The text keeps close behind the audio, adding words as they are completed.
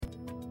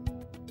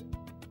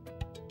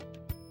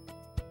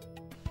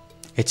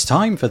It's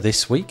time for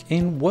This Week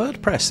in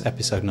WordPress,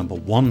 episode number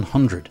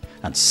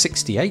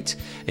 168,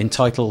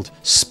 entitled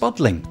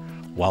Spuddling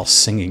While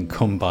Singing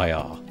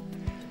Kumbaya.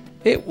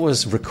 It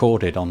was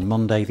recorded on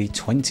Monday the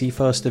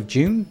 21st of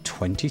June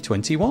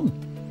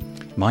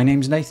 2021. My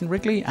name's Nathan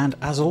Wrigley, and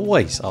as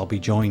always I'll be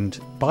joined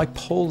by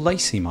Paul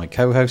Lacey, my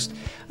co-host,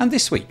 and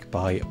this week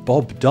by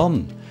Bob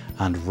Dunn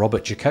and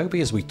Robert Jacoby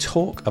as we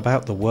talk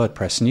about the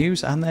WordPress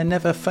news, and there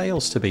never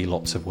fails to be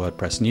lots of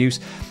WordPress news.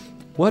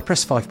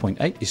 WordPress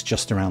 5.8 is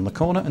just around the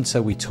corner, and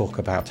so we talk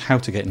about how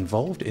to get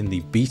involved in the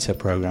beta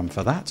program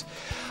for that.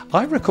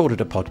 I recorded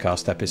a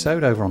podcast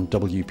episode over on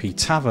WP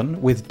Tavern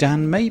with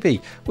Dan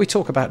Maybe. We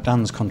talk about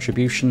Dan's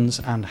contributions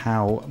and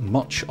how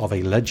much of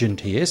a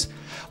legend he is.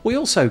 We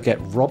also get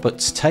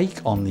Robert's take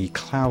on the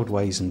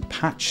Cloudways and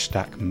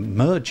PatchStack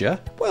merger.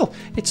 Well,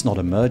 it's not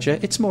a merger,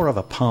 it's more of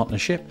a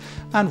partnership,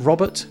 and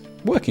Robert,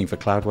 working for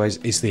Cloudways,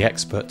 is the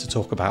expert to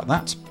talk about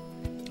that.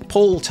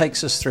 Paul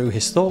takes us through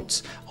his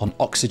thoughts on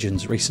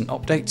Oxygen's recent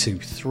update to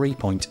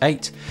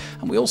 3.8,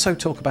 and we also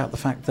talk about the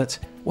fact that,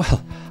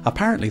 well,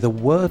 apparently the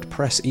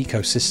WordPress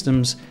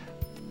ecosystem's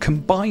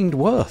combined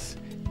worth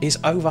is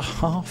over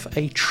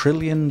 $500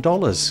 billion.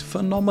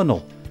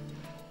 Phenomenal.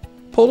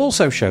 Paul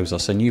also shows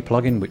us a new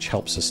plugin which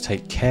helps us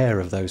take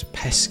care of those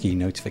pesky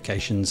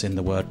notifications in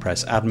the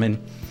WordPress admin.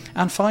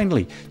 And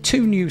finally,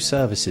 2 new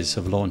services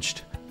have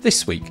launched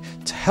this week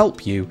to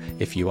help you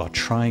if you are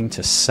trying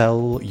to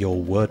sell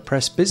your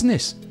WordPress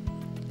business.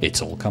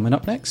 It's all coming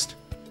up next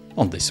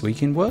on This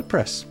Week in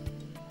WordPress.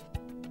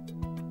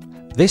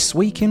 This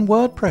Week in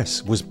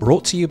WordPress was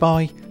brought to you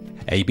by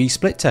A/B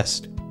Split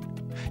Test.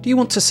 Do you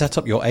want to set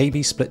up your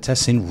A/B split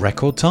tests in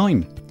record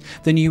time?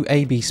 The new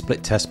A/B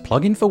Split Test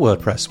plugin for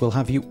WordPress will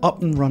have you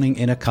up and running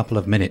in a couple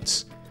of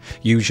minutes.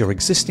 Use your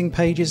existing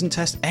pages and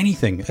test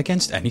anything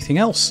against anything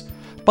else.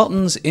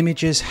 Buttons,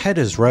 images,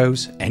 headers,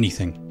 rows,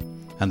 anything.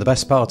 And the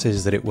best part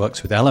is that it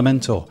works with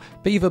Elementor,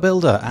 Beaver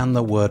Builder and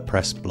the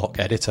WordPress block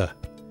editor.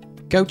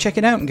 Go check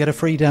it out and get a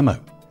free demo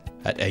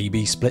at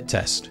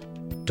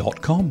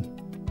absplittest.com.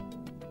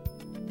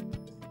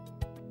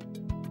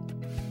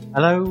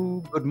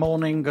 Hello, good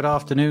morning, good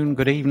afternoon,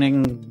 good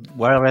evening,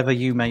 wherever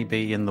you may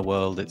be in the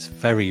world. It's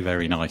very,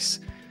 very nice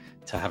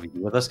to have you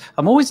with us.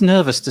 I'm always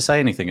nervous to say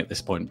anything at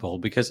this point, Paul,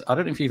 because I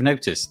don't know if you've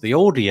noticed, the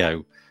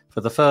audio for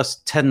the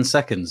first 10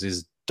 seconds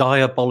is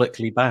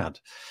diabolically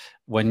bad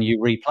when you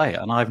replay it,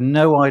 and I have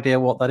no idea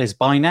what that is.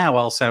 By now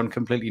I'll sound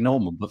completely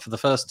normal, but for the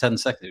first 10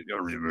 seconds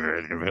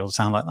it'll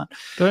sound like that.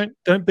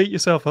 Don't beat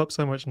yourself up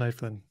so much,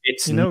 Nathan.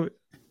 It's not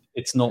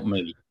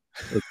me.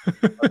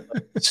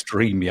 It's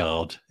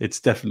StreamYard.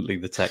 It's definitely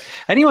the tech.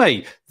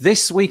 Anyway,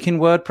 This Week in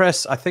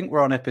WordPress, I think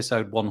we're on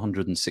episode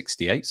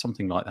 168,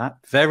 something like that.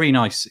 Very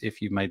nice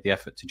if you've made the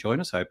effort to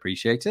join us. I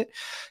appreciate it.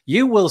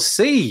 You will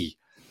see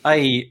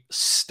a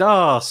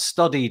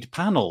star-studded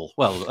panel.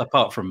 Well,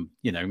 apart from,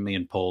 me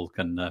and Paul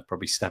can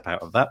probably step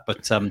out of that.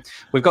 But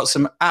we've got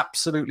some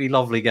absolutely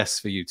lovely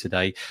guests for you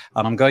today.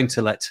 And I'm going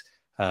to let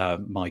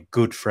my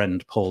good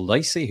friend Paul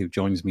Lacey, who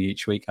joins me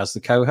each week as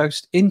the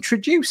co-host,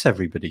 introduce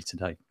everybody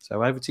today.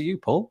 So over to you,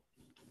 Paul.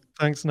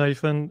 Thanks,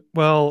 Nathan.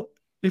 Well,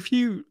 if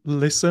you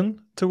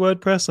listen to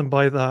WordPress, and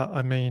by that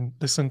I mean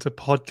listen to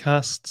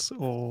podcasts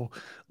or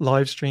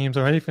live streams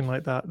or anything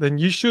like that, then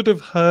you should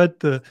have heard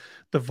the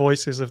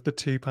voices of the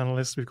 2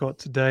 panelists we've got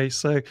today.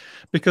 So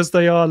because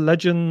they are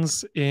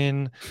legends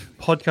in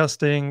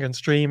podcasting and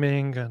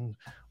streaming and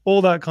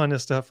all that kind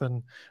of stuff,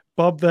 and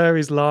Bob there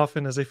is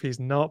laughing as if he's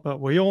not,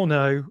 but we all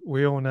know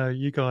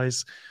you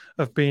guys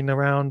have been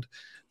around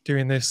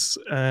doing this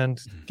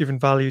and giving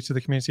value to the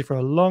community for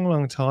a long,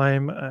 long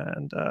time.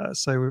 And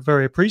so we're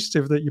very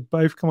appreciative that you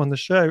both come on the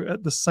show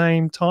at the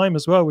same time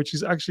as well, which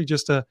is actually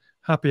just a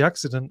happy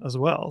accident as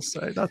well.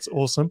 So that's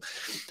awesome.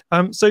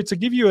 So to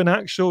give you an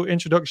actual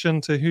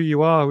introduction to who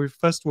you are,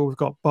 first of all, we've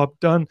got Bob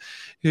Dunn,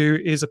 who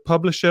is a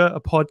publisher,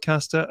 a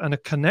podcaster, and a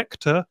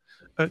connector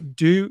at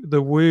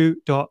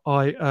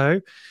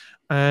dothewoo.io.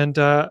 And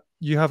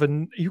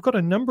you've got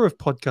a number of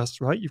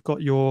podcasts, right? You've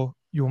got your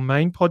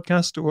main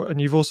podcast, and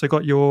you've also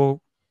got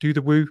your Do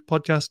the Woo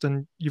podcast,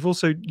 and you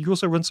also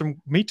run some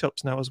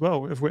meetups now as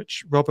well, of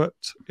which Robert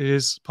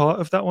is part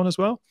of that one as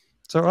well.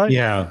 Is that right?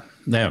 Yeah.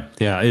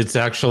 It's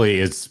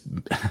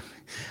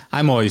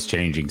I'm always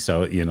changing,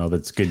 so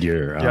that's good.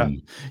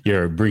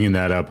 You're bringing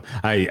that up.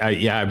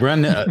 I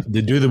run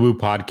the Do the Woo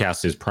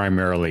podcast is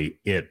primarily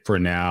it for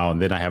now,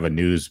 and then I have a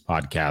news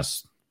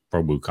podcast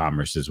for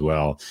WooCommerce as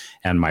well.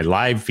 And my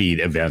live feed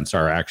events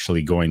are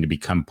actually going to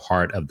become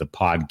part of the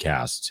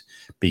podcast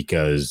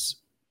because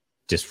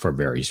just for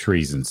various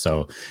reasons.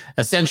 So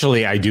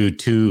essentially I do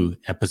 2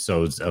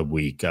 episodes a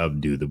week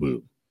of Do the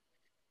Woo.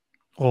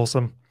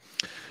 Awesome.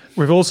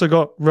 We've also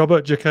got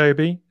Robert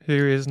Jacoby,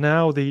 who is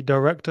now the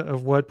director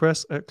of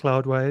WordPress at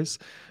Cloudways.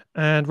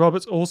 And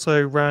Robert's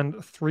also ran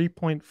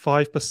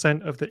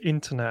 3.5% of the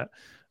internet,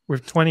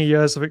 with 20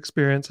 years of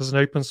experience as an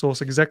open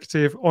source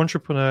executive,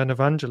 entrepreneur, and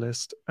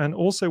evangelist, and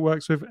also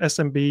works with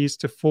SMBs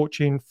to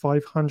Fortune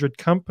 500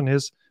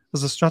 companies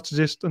as a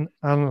strategist and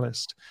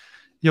analyst.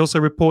 He also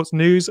reports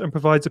news and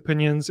provides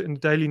opinions in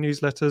daily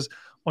newsletters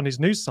on his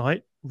news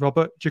site,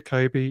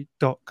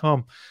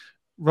 robertjacoby.com.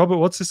 Robert,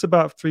 what's this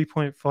about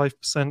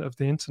 3.5% of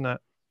the internet?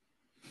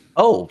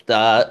 Oh,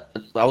 I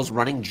was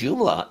running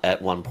Joomla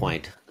at one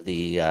point,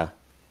 the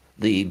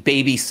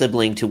baby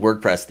sibling to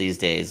WordPress these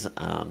days.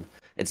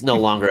 It's no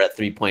longer at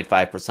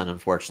 3.5%,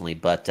 unfortunately,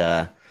 but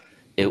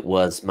it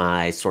was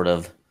my sort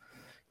of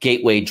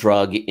gateway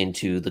drug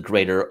into the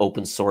greater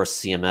open source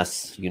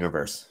CMS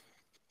universe.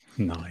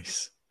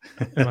 Nice.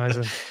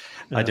 Amazing. Yeah.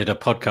 I did a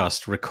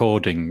podcast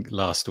recording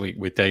last week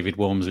with David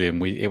Wormsley,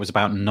 and it was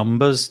about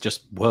numbers,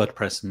 just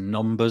WordPress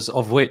numbers,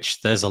 of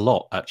which there's a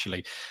lot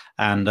actually,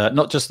 and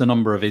not just the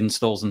number of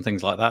installs and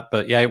things like that.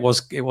 But yeah, it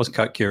was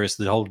quite curious.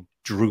 The whole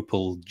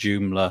Drupal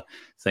Joomla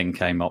thing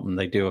came up, and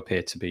they do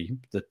appear to be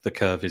the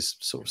curve is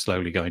sort of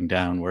slowly going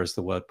down, whereas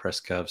the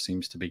WordPress curve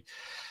seems to be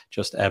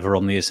just ever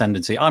on the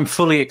ascendancy. I'm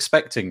fully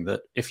expecting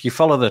that if you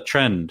follow the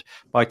trend,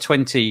 by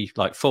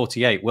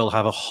 2048, we'll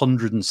have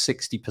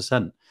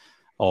 160%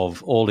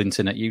 of all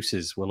internet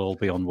uses will all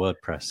be on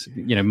WordPress.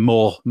 You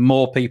know,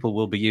 more people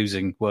will be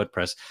using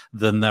WordPress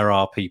than there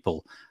are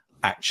people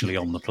actually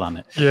on the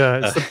planet. Yeah,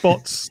 it's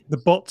the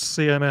bots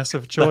CMS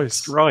of choice.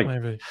 That's right.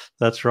 Maybe.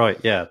 That's right.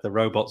 Yeah, the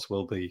robots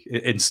will be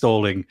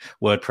installing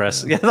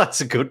WordPress. Yeah,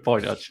 that's a good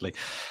point, actually.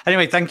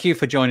 Anyway, thank you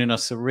for joining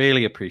us. I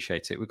really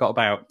appreciate it. We've got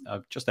about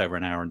just over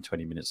an hour and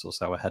 20 minutes or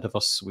so ahead of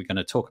us. We're going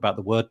to talk about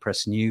the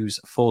WordPress news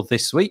for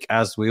this week,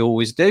 as we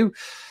always do.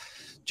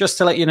 Just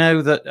to let you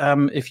know that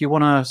if you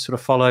want to sort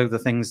of follow the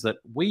things that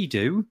we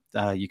do,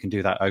 you can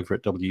do that over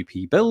at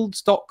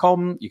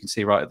wpbuilds.com. You can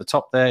see right at the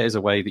top there is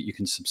a way that you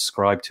can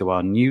subscribe to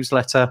our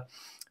newsletter,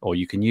 or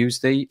you can use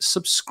the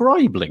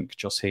subscribe link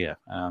just here,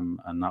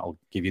 and that'll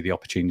give you the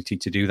opportunity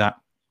to do that.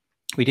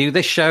 We do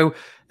this show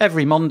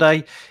every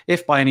Monday.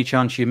 If by any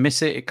chance you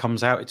miss it, it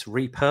comes out. It's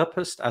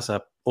repurposed as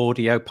a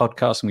audio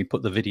podcast, and we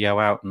put the video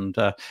out. And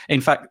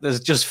in fact, there's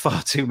just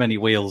far too many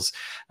wheels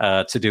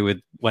to do with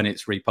when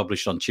it's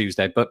republished on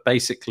Tuesday. But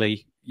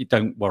basically, you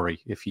don't worry.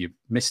 If you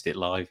missed it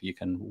live, you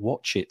can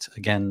watch it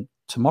again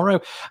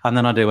tomorrow. And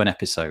then I do an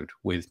episode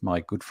with my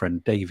good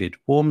friend David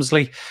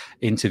Wormsley,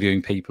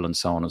 interviewing people and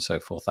so on and so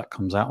forth. That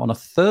comes out on a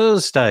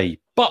Thursday.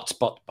 But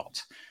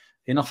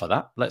enough of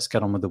that. Let's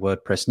get on with the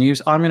WordPress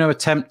news. I'm going to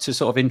attempt to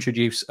sort of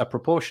introduce a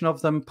proportion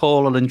of them.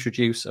 Paul will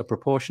introduce a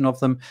proportion of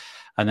them.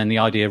 And then the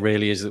idea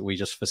really is that we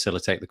just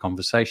facilitate the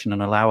conversation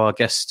and allow our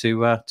guests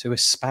to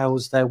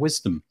espouse their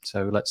wisdom.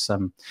 So let's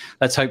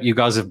hope you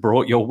guys have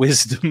brought your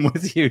wisdom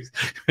with you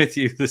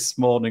this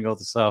morning or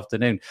this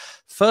afternoon.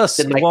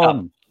 First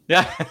one.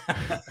 Yeah.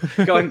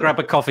 Go and grab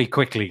a coffee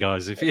quickly,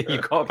 guys. If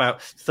you've got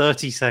about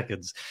 30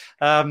 seconds.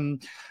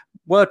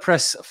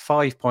 WordPress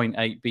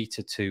 5.8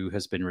 Beta 2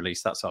 has been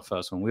released. That's our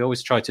first one. We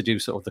always try to do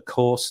sort of the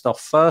core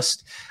stuff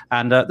first.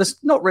 And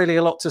there's not really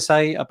a lot to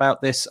say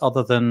about this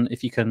other than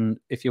if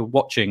you're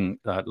watching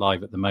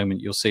live at the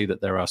moment, you'll see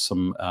that there are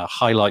some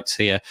highlights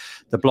here.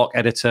 The block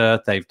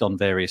editor, they've done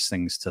various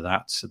things to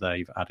that. So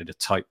they've added a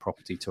type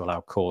property to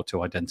allow core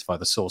to identify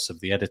the source of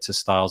the editor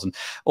styles. And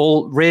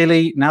all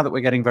really, now that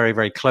we're getting very,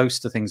 very close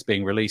to things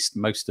being released,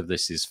 most of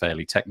this is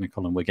fairly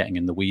technical and we're getting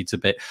in the weeds a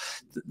bit.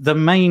 The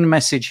main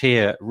message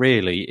here really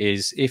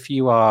is if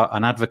you are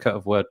an advocate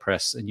of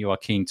WordPress and you are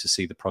keen to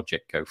see the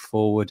project go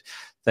forward,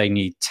 they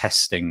need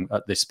testing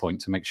at this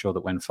point to make sure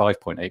that when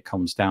 5.8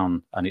 comes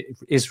down and it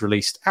is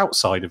released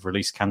outside of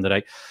release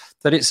candidate,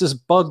 that it's as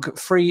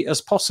bug-free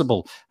as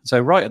possible. So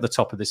right at the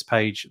top of this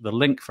page, the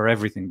link for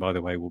everything, by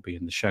the way, will be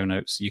in the show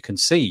notes. You can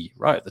see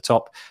right at the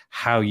top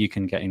how you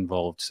can get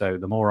involved. So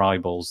the more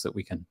eyeballs that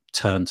we can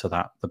turn to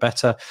that, the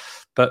better.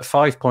 But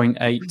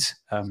 5.8,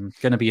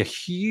 going to be a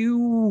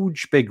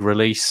huge, big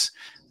release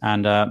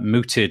and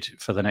mooted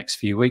for the next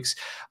few weeks.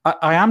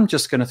 I am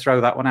just going to throw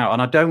that one out. And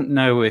I don't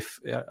know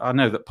I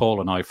know that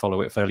Paul and I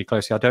follow it fairly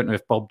closely. I don't know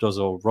if Bob does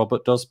or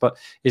Robert does, but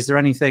is there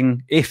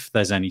anything, if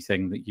there's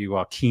anything that you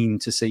are keen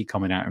to see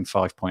coming out in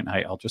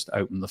 5.8? I'll just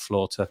open the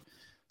floor to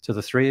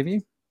the three of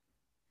you.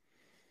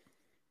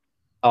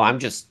 Oh, I'm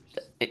just,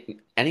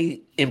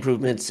 any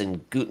improvements in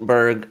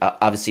Gutenberg,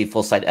 obviously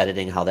full site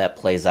editing, how that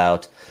plays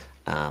out.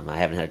 I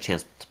haven't had a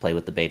chance to play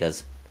with the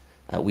betas.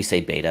 We say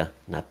beta,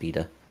 not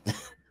beta.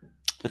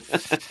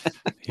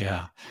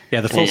 Yeah.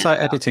 The full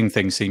site editing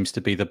thing seems to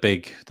be the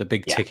big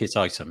ticket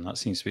item. That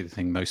seems to be the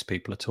thing most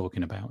people are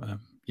talking about.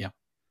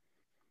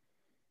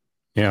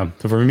 So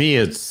for me,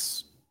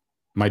 it's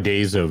my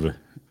days of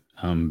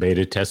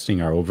beta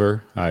testing are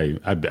over.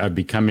 I've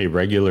become a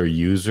regular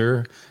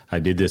user. I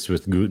did this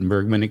with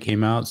Gutenberg when it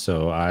came out,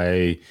 so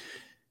I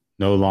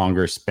no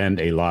longer spend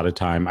a lot of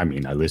time. I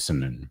mean, I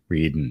listen and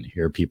read and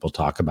hear people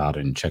talk about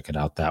it and check it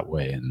out that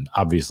way, and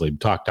obviously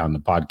talked on the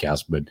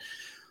podcast, but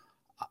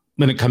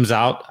when it comes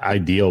out, I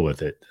deal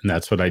with it. And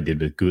that's what I did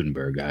with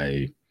Gutenberg.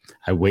 I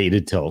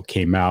waited till it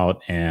came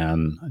out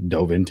and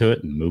dove into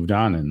it and moved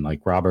on. And like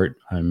Robert,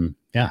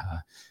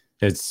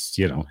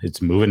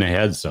 it's moving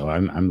ahead. So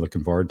I'm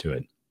looking forward to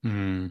it.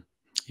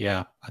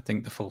 Yeah, I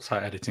think the full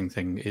site editing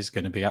thing is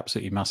going to be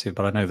absolutely massive,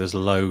 but I know there's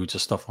loads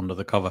of stuff under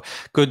the cover.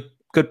 Good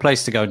good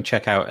place to go and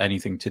check out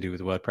anything to do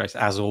with WordPress,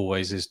 as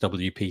always, is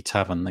WP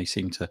Tavern. They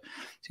seem to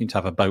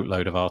have a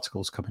boatload of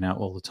articles coming out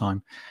all the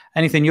time.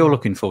 Anything you're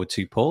looking forward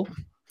to, Paul?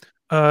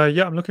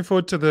 Yeah, I'm looking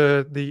forward to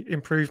the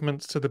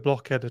improvements to the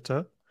block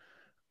editor.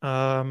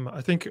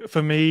 I think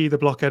for me, the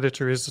block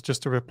editor is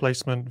just a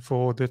replacement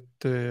for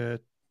the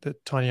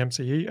Tiny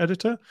MCE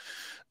editor.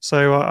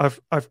 So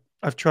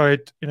I've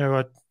tried.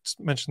 I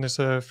mentioned this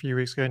a few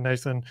weeks ago,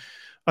 Nathan.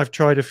 I've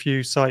tried a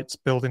few sites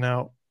building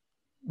out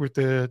with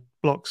the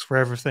blocks for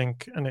everything,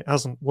 and it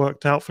hasn't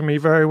worked out for me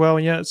very well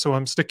yet. So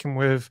I'm sticking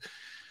with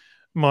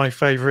my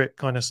favorite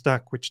kind of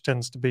stack, which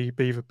tends to be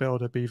Beaver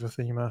Builder, Beaver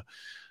Themer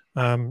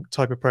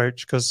type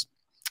approach, because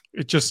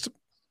it's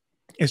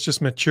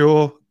just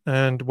mature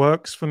and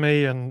works for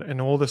me, and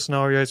in all the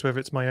scenarios, whether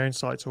it's my own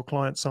sites or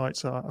client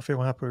sites, I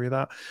feel happy with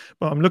that.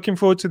 But I'm looking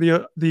forward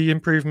to the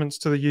improvements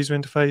to the user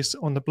interface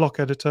on the block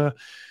editor,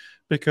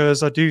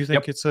 because I do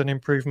think it's an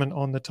improvement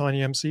on the Tiny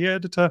MCE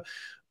editor.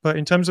 But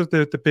in terms of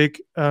the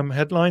big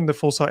headline, the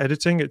full site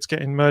editing, it's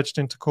getting merged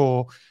into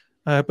core.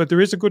 But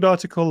there is a good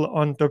article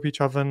on WP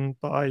Tavern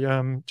by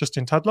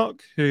Justin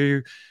Tadlock,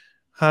 who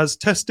has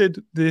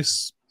tested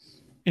this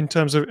in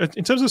terms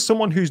of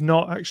someone who's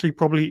not actually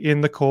probably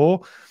in the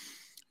core.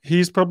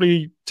 He's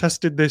probably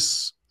tested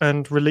this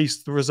and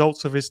released the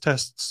results of his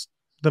tests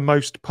the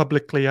most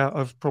publicly out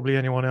of probably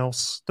anyone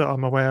else that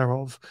I'm aware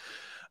of.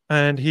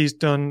 And he's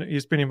been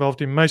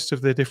involved in most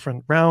of the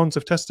different rounds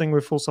of testing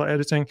with full site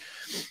editing.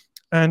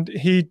 And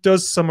he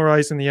does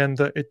summarize in the end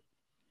that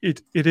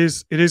it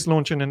is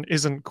launching and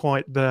isn't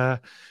quite there.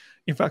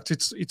 In fact,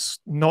 it's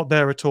not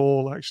there at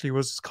all, actually,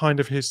 was kind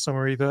of his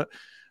summary, that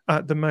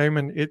at the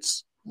moment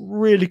it's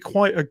really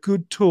quite a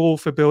good tool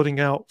for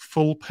building out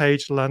full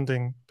page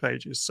landing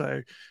pages.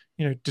 So,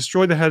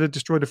 destroy the header,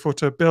 destroy the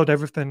footer, build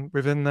everything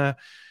within there.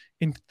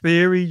 In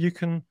theory, you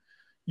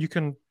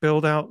can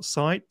build out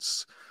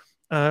sites,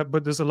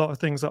 but there's a lot of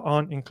things that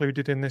aren't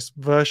included in this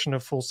version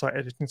of full site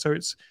editing. So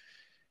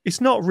it's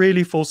not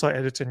really full site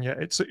editing yet.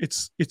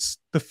 It's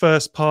the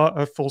first part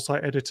of full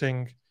site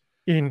editing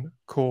in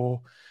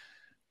core.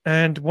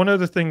 And one of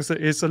the things that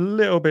is a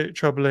little bit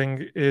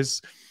troubling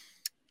is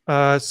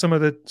some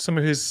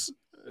of his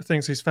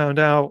things he's found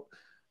out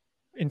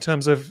in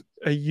terms of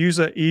a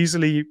user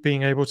easily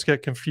being able to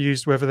get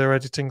confused whether they're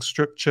editing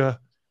structure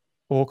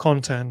or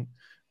content,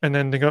 and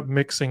ending up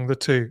mixing the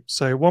two.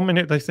 So 1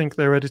 minute they think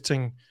they're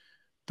editing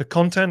the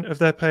content of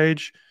their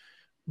page,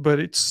 but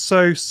it's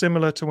so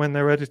similar to when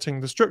they're editing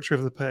the structure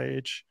of the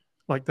page,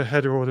 like the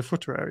header or the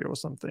footer area or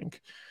something,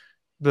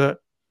 that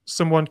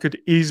someone could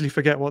easily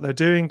forget what they're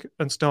doing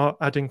and start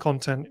adding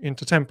content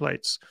into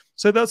templates.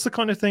 So that's the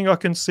kind of thing I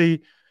can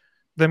see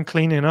them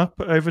cleaning up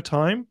over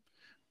time,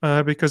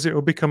 because it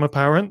will become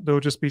apparent. There'll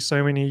just be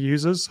so many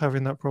users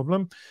having that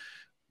problem.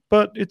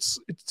 But it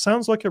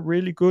sounds like a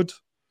really good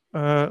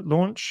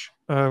launch.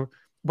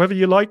 Whether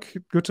you like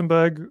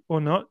Gutenberg or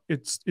not,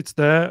 it's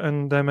there,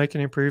 and they're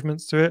making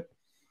improvements to it.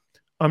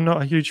 I'm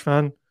not a huge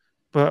fan,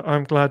 but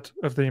I'm glad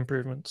of the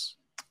improvements.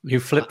 You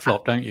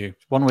flip-flop, don't you?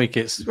 1 week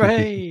it's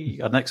hooray,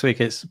 and next week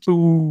it's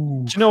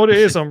boo. Do you know what it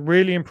is? I'm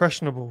really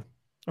impressionable.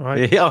 All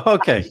right. Yeah.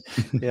 Okay.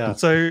 Yeah.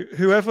 So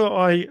whoever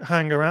I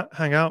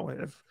hang out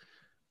with,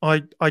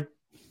 I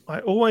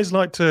always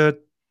like to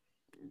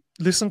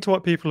listen to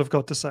what people have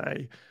got to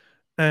say,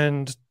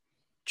 and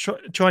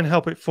try and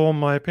help it form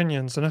my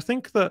opinions. And I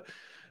think that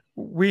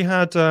we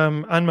had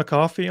Anne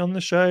McCarthy on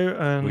the show,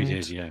 and We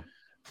did, yeah.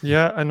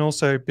 Yeah, and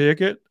also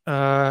Birgit,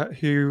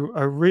 who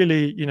are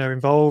really,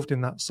 involved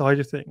in that side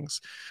of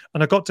things.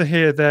 And I got to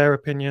hear their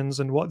opinions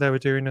and what they were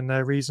doing and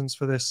their reasons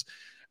for this.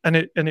 And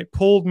it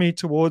pulled me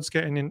towards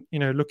getting in,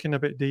 looking a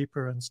bit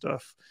deeper and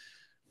stuff.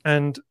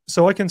 And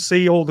so I can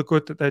see all the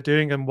good that they're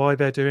doing and why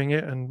they're doing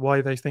it and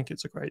why they think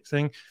it's a great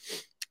thing.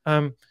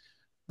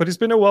 But it's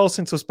been a while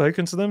since I've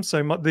spoken to them.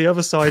 So the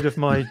other side of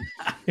my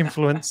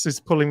influence is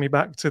pulling me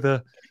back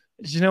to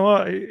you know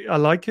what? I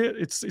like it.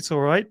 It's all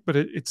right, but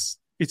it's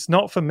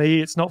not for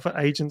me. It's not for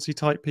agency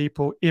type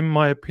people, in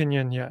my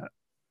opinion, yet.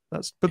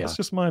 That's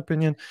just my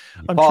opinion.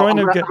 I'm trying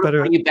to get better.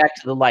 Bring you back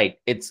to the light.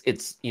 It's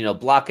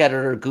block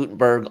editor,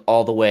 Gutenberg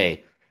all the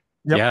way.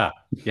 Yep.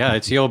 Yeah.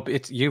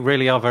 You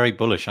really are very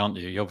bullish, aren't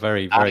you? You're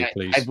very, very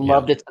pleased. I've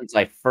loved it since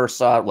I first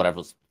saw it. Whatever, it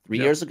was 3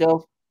 years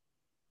ago.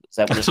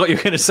 That's what you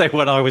were going to say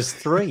when I was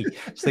 3.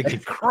 I was thinking,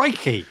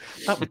 crikey,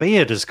 that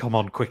beard has come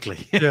on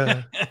quickly.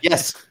 Yeah.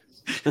 Yes.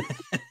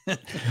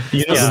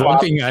 The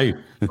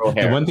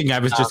one thing I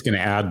was just going to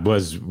add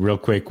was real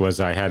quick was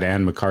I had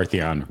Anne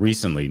McCarthy on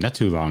recently, not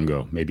too long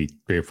ago, maybe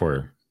 3 or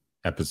 4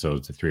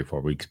 episodes, 3 or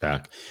 4 weeks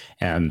back.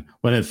 And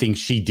one of the things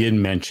she did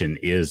mention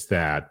is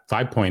that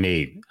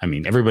 5.8, I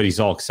mean, everybody's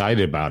all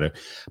excited about it,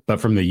 but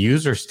from the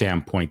user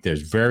standpoint,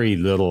 there's very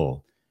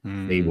little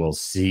they will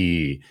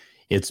see.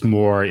 It's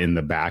more in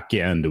the back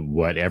end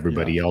what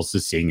everybody else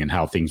is seeing and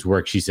how things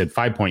work. She said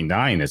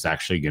 5.9 is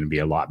actually going to be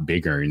a lot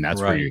bigger, and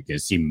that's where you're going to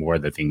see more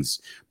of the things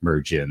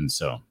merge in.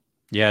 So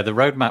Yeah, the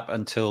roadmap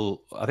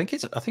until I think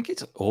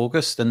it's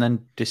August and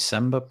then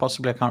December,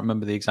 possibly. I can't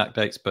remember the exact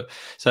dates, but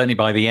certainly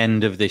by the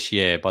end of this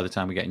year, by the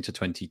time we get into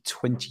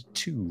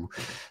 2022,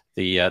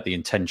 the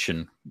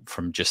intention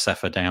from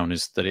Josefa down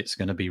is that it's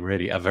going to be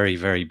really a very,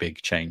 very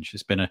big change.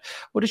 It's been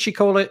what did she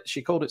call it?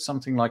 She called it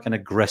something like an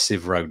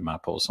aggressive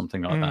roadmap or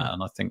something like that.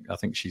 And I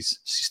think she's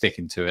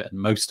sticking to it. And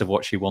most of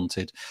what she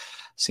wanted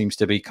seems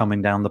to be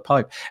coming down the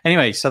pipe.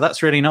 Anyway, so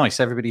that's really nice.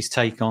 Everybody's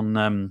take on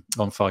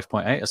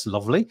 5.8. That's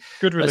lovely.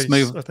 Good release, Let's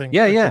move. I think.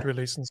 Yeah. Good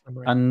release in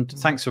summary. And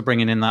thanks for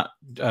bringing in that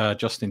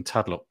Justin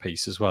Tadlock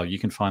piece as well. You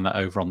can find that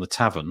over on the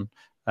Tavern.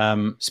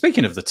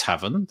 Speaking of the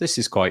Tavern, this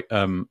is quite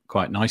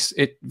nice.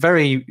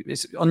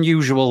 It's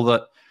unusual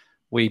that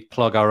we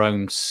plug our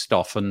own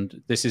stuff,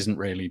 and this isn't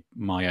really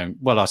my own.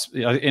 Well,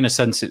 in a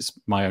sense, it's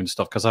my own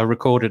stuff because I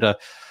recorded a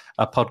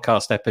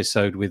podcast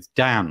episode with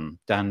Dan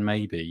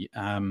Maybe.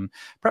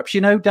 Perhaps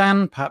you know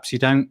Dan, perhaps you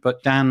don't,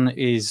 but Dan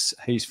he's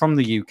from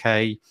the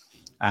UK,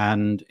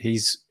 and he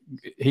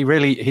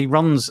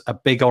runs a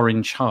Big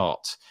Orange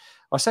Heart.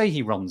 I say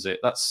he runs it.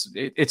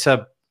 It's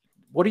a,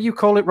 what do you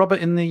call it, Robert?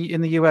 In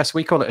the US,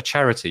 we call it a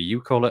charity.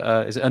 You call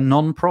it is it a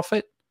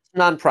non-profit?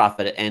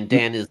 Non-profit, and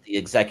Dan is the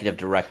executive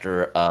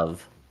director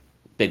of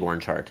Big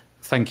Orange Heart.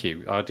 Thank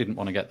you. I didn't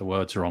want to get the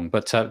words wrong,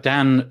 but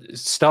Dan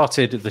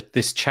started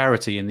this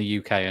charity in the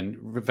UK, and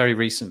very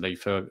recently,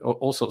 for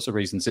all sorts of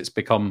reasons, it's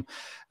become,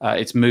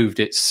 it's moved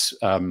its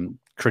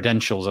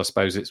credentials, I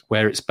suppose, it's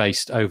where it's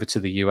based, over to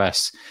the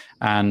US,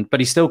 but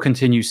he still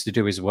continues to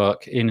do his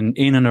work in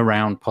and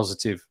around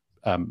positive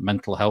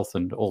mental health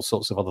and all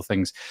sorts of other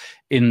things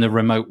in the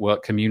remote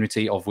work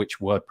community, of which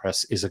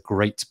WordPress is a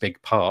great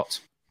big part.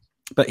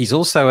 But he's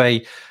also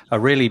a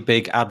really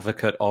big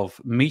advocate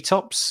of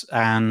meetups,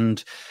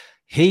 and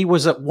he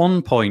was at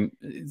one point,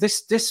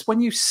 this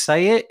when you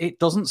say it, it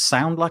doesn't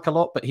sound like a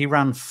lot, but he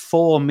ran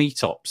 4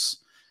 meetups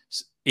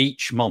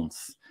each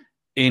month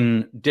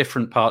in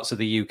different parts of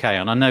the UK.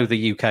 And I know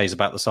the UK is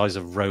about the size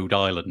of Rhode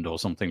Island or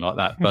something like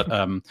that, but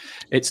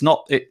it's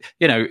not,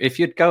 if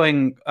you're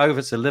going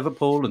over to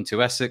Liverpool and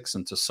to Essex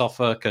and to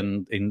Suffolk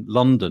and in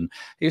London,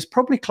 he was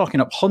probably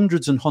clocking up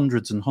hundreds and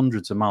hundreds and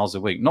hundreds of miles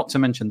a week, not to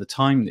mention the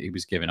time that he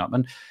was giving up.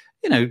 And,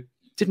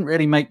 didn't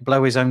really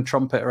blow his own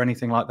trumpet or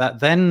anything like that.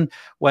 Then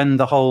when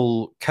the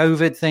whole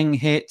COVID thing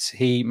hit,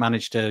 he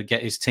managed to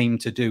get his team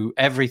to do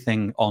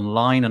everything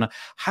online. And I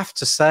have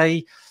to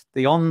say,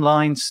 the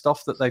online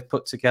stuff that they've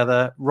put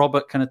together,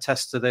 Robert can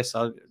attest to this.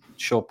 I'm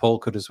sure Paul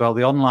could as well.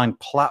 The online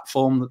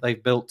platform that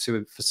they've built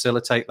to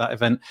facilitate that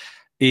event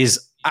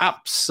is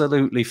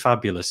absolutely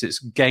fabulous. It's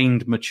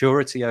gained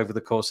maturity over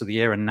the course of the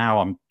year. And now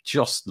I'm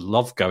just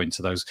love going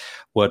to those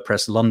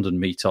WordPress London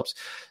meetups.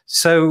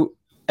 So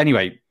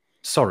anyway,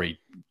 sorry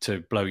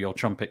to blow your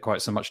trumpet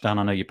quite so much, Dan.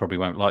 I know you probably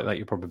won't like that.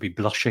 You'll probably be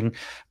blushing.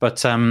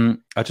 But I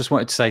just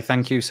wanted to say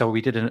thank you. So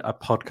we did a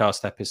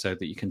podcast episode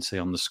that you can see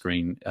on the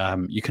screen.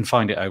 You can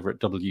find it over at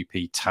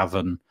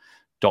wptavern.com.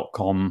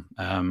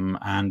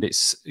 And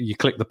you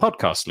click the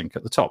podcast link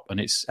at the top, and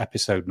it's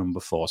episode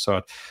number 4. So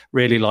I'd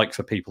really like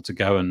for people to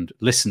go and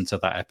listen to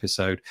that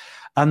episode.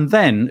 And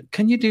then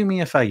can you do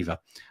me a favor?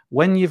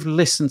 When you've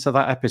listened to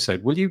that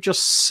episode, will you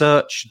just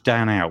search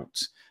Dan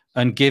out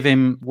and give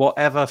him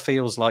whatever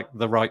feels like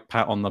the right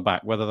pat on the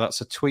back, whether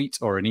that's a tweet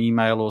or an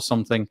email or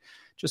something?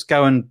 Just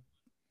go and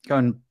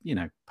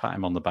pat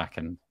him on the back.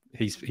 And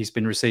he's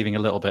been receiving a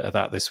little bit of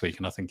that this week,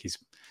 and I think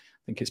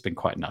it's been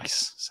quite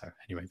nice. So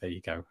anyway, there you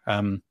go.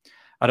 I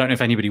don't know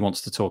if anybody wants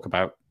to talk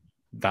about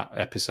that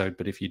episode,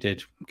 but if you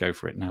did, go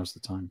for it. Now's the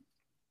time.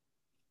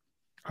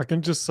 I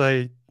can just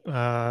say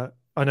I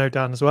know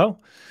Dan as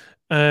well,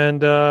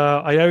 and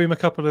I owe him a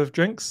couple of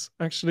drinks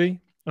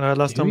actually.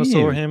 Last time I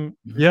saw him,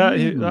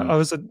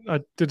 I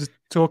did a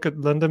talk at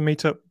London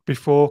meetup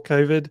before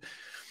COVID,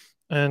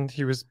 and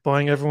he was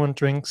buying everyone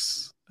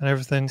drinks and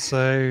everything. So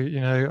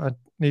I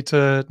need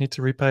to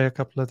repay a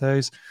couple of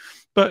those.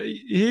 But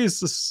he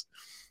is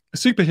a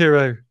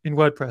superhero in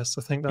WordPress.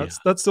 I think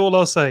that's all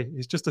I'll say.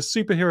 He's just a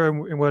superhero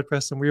in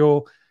WordPress, and we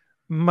all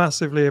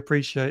massively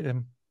appreciate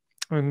him.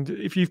 And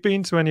if you've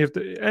been to any of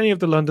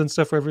the London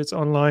stuff, whether it's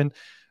online,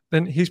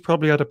 then he's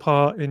probably had a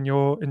part in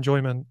your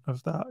enjoyment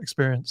of that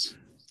experience.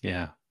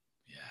 Yeah,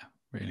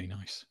 really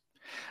nice.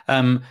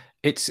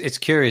 It's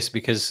curious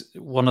because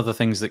one of the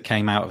things that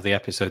came out of the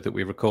episode that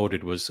we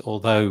recorded was,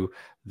 although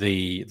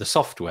the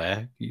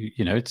software,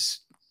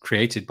 it's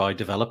created by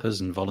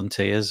developers and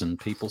volunteers and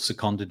people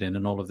seconded in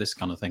and all of this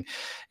kind of thing,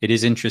 it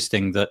is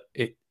interesting that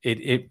it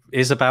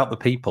is about the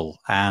people.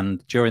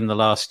 And during the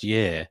last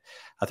year,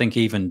 I think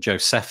even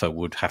Josefa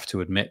would have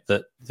to admit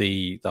that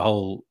the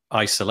whole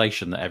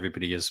isolation that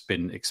everybody has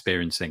been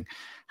experiencing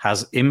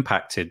has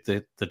impacted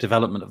the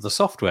development of the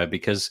software,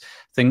 because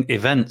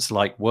events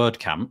like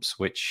WordCamps,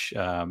 which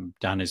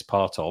Dan is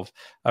part of,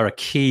 are a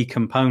key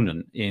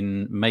component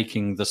in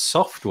making the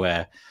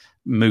software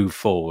move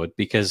forward,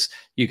 because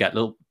you get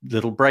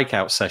little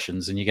breakout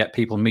sessions, and you get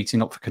people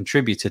meeting up for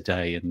contributor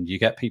day, and you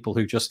get people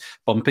who just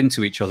bump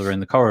into each other in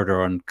the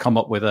corridor and come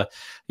up with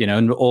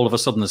and all of a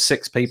sudden there's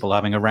 6 people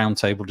having a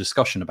roundtable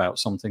discussion about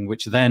something,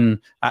 which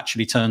then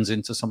actually turns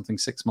into something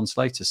 6 months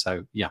later.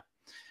 So yeah,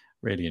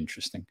 really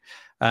interesting.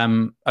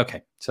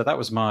 Okay, so that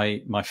was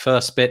my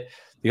first bit.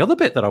 The other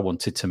bit that I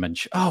wanted to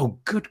mention, oh,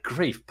 good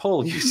grief,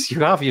 Paul,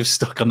 you've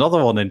stuck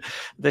another one in.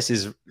 This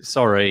is,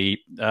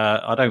 sorry,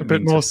 I don't mean a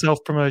bit more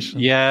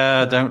self-promotion.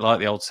 Yeah, I don't like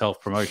the old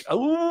self-promotion.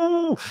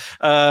 Oh,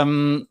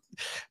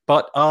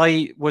 but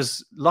I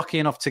was lucky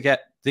enough to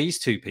get these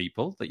 2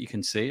 people that you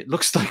can see. It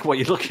looks like what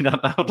you're looking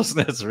at now, doesn't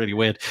it? It's really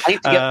weird. I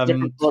need to get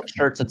different book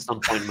shirts at some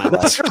point in my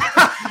life.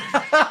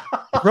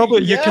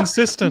 Robert, you're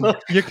consistent.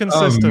 You're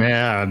consistent. Oh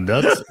man,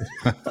 that's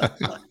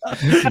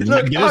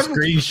Look, get a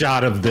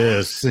screenshot of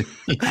this.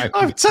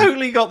 I've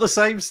totally got the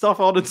same stuff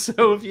on, and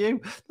so have you.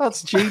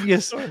 That's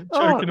genius.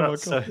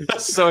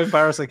 That's so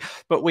embarrassing.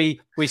 But we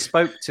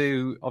spoke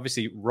to,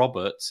 obviously,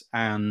 Robert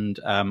and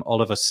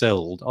Oliver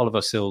Sild.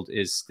 Oliver Sild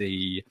is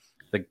the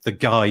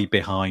guy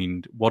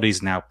behind what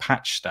is now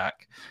PatchStack,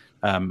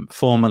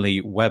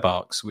 formerly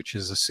WebArcs, which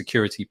is a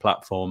security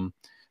platform,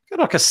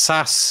 like a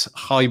SaaS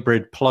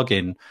hybrid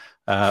plugin.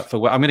 I'm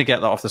going to get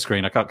that off the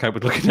screen. I can't cope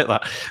with looking at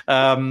that.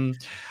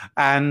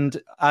 And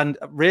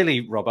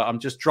really, Robert, I'm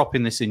just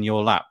dropping this in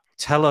your lap.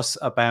 Tell us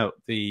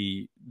about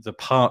the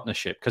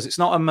partnership, because it's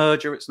not a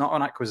merger, it's not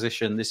an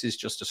acquisition. This is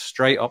just a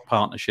straight up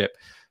partnership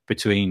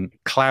between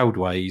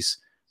Cloudways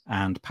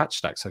and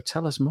PatchStack. So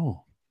tell us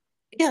more.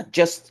 Yeah,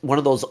 just one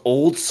of those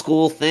old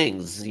school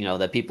things,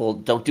 that people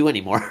don't do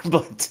anymore.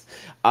 But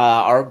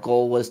our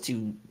goal was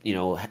to,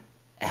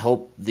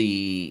 help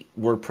the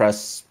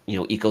WordPress,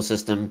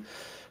 ecosystem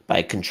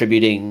by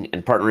contributing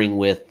and partnering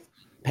with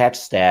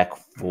PatchStack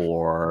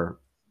for,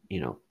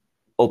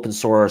 open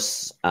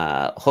source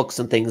hooks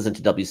and things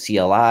into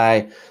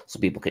WCLI, so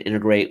people can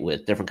integrate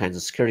with different kinds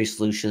of security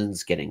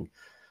solutions, getting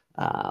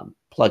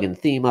plugin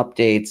theme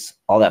updates,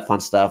 all that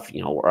fun stuff.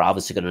 We're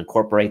obviously going to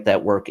incorporate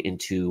that work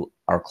into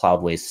our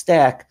Cloudways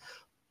stack,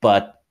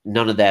 but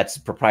none of that's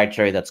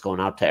proprietary. That's going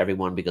out to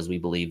everyone, because we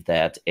believe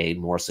that a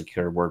more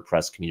secure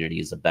WordPress community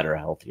is a better,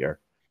 healthier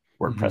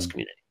WordPress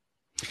community.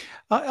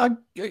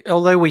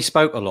 Although we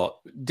spoke a lot,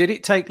 did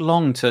it take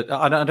long to?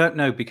 I don't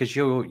know, because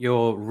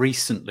you're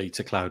recently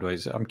to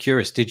Cloudways. I'm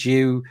curious. Did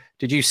you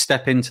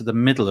step into the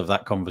middle of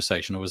that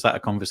conversation, or was that a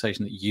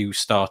conversation that you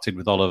started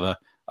with Oliver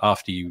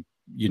after you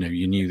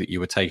knew that you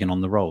were taking on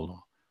the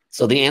role?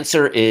 So the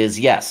answer is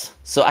yes.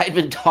 So I've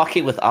been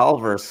talking with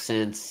Oliver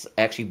since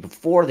actually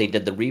before they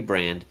did the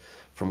rebrand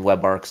from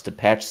WebArcs to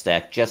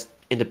PatchStack, just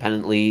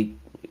independently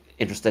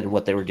interested in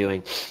what they were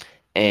doing.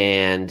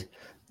 And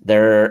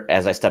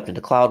as I stepped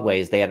into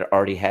Cloudways, they had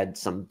already had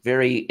some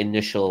very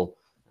initial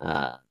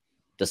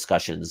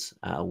discussions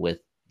with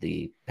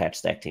the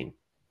PatchStack team.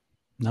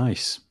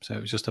 Nice. So it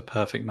was just a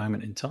perfect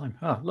moment in time.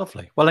 Oh,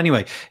 lovely. Well,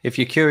 anyway, if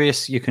you're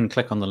curious, you can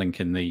click on the link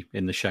in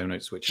the show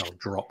notes, which I'll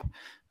drop.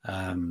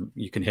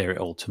 You can hear it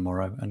all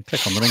tomorrow, and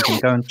click on the link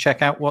and go and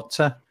check out what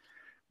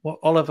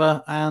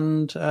Oliver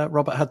and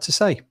Robert had to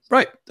say.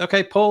 Right.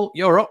 Okay, Paul,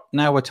 you're up.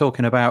 Now we're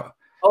talking about.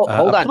 Oh,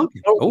 hold on.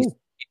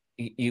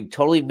 You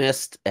totally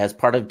missed, as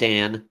part of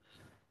Dan,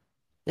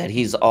 that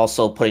he's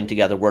also putting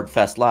together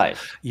WordFest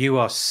Live. You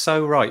are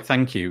so right.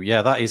 Thank you.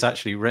 Yeah, that is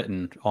actually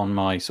written on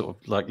my sort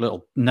of like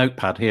little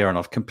notepad here, and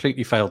I've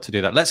completely failed to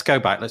do that. Let's go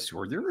back. Let's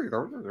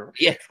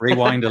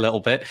rewind a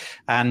little bit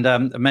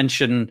and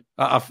mention.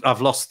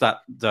 I've lost that.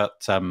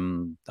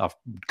 I've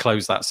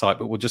closed that site,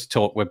 but we'll just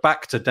talk. We're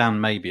back to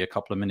Dan maybe a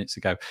couple of minutes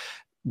ago.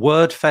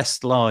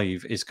 WordFest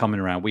Live is coming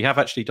around. We have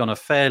actually done a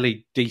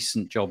fairly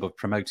decent job of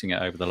promoting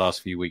it over the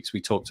last few weeks. We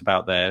talked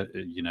about their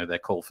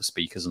call for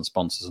speakers and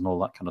sponsors and all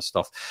that kind of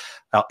stuff.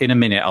 In a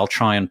minute, I'll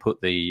try and put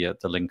the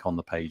link on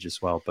the page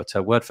as well. But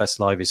WordFest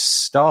Live is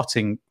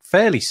starting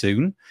fairly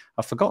soon.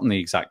 I've forgotten the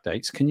exact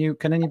dates.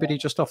 Can anybody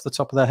just off the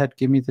top of their head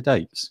give me the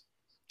dates?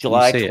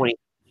 July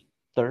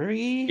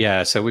 23rd?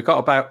 Yeah, so we've got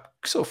about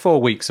sort of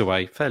 4 weeks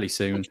away, fairly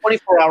soon.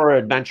 24-hour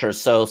adventure,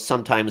 so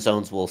some time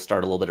zones will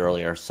start a little bit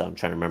earlier. So I'm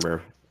trying to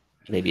remember,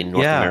 maybe in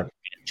North America,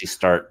 we actually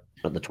start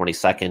on the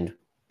 22nd.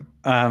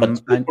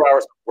 But 24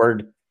 hours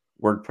of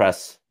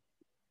WordPress,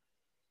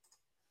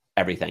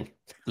 everything.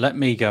 Let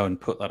me go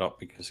and put that up,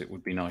 because it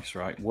would be nice,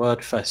 right?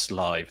 WordFest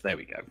Live. There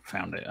we go.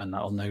 Found it. And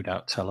that'll no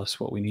doubt tell us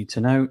what we need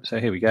to know. So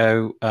here we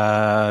go.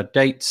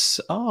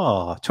 Dates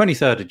are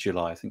 23rd of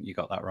July. I think you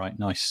got that right.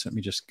 Nice. Let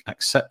me just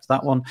accept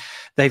that one.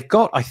 They've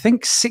got, I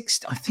think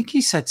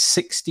he said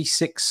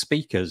 66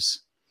 speakers.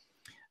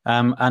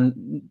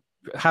 And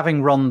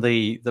having run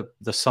the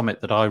summit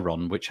that I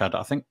run, which had,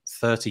 I think,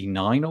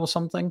 39 or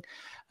something,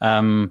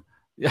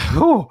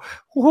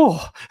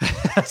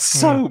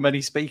 so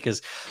many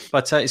speakers,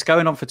 but it's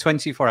going on for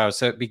 24 hours.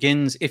 So it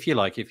begins, if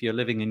you're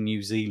living in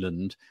New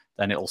Zealand,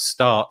 then it'll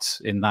start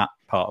in that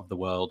part of the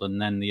world,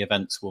 and then the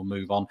events will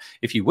move on.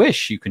 If you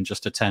wish, you can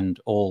just attend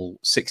all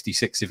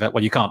 66 events.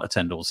 Well, you can't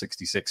attend all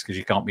 66 because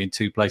you can't be in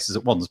two places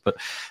at once, but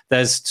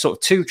there's sort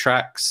of 2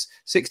 tracks,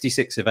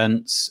 66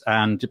 events,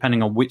 and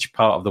depending on which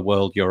part of the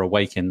world you're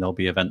awake in, there'll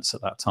be events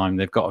at that time.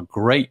 They've got a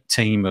great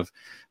team of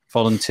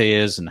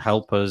volunteers and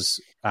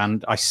helpers,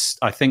 and I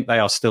think they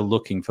are still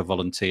looking for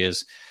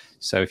volunteers.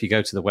 So if you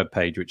go to the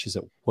webpage, which is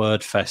at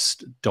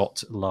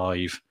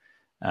wordfest.live,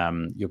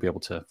 you'll be able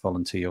to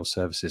volunteer your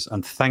services.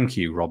 And thank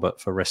you, Robert,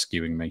 for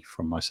rescuing me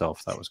from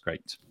myself. That was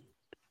great.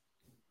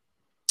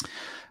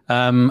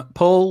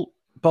 Paul,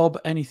 Bob,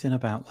 anything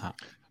about that?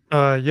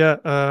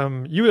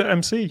 You were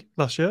MC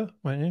last year,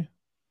 weren't you?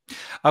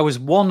 I was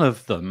one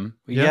of them.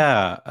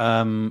 Yeah.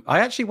 I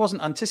actually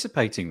wasn't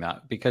anticipating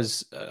that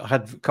because I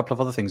had a couple of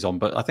other things on,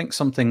 but I think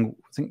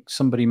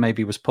somebody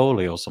maybe was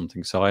poorly or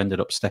something. So I ended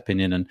up stepping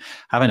in and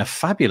having a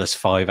fabulous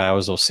 5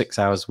 hours or 6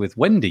 hours with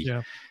Wendy.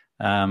 Yeah.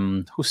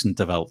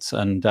 Husendevelt,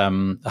 and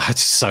I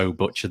so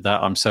butchered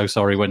that. I'm so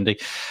sorry, Wendy.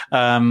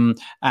 And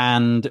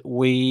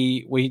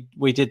we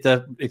did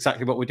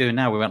exactly what we're doing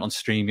now. We went on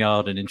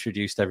StreamYard and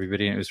introduced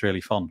everybody, and it was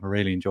really fun. I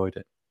really enjoyed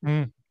it.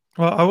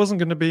 Well, I wasn't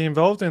going to be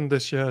involved in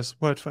this year's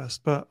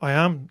WordFest, but I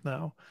am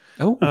now.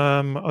 Oh,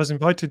 I was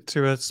invited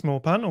to a small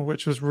panel,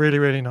 which was really,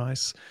 really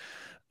nice.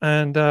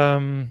 And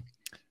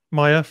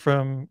Maya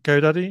from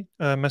GoDaddy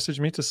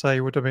messaged me to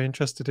say, would I be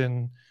interested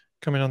in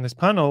coming on this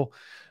panel?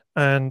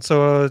 And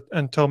so,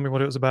 and told me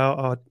what it was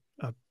about.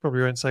 I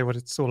probably won't say what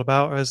it's all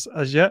about as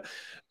yet,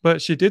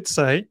 but she did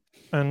say,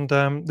 and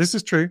this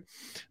is true,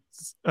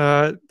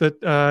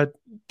 that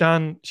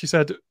Dan, she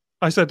said,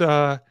 I said,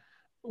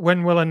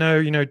 when will I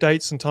know,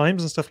 dates and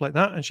times and stuff like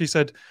that? And she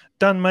said,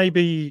 Dan,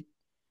 maybe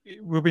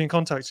we'll be in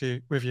contact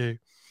with you.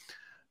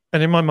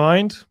 And in my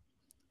mind,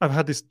 I've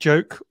had this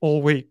joke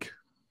all week,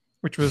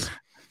 which was,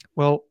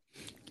 well,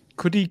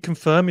 could he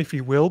confirm if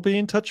he will be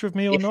in touch with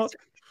me or not?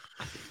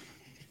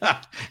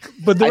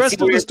 But the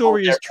rest of the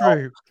story is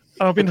true.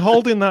 I've been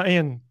holding that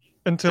in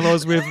until I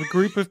was with a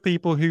group of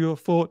people who I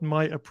thought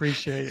might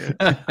appreciate it.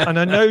 And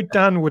I know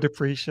Dan would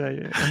appreciate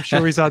it. I'm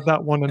sure he's had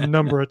that one a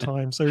number of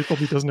times, so he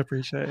probably doesn't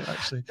appreciate it,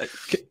 actually.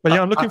 But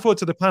yeah, I'm looking forward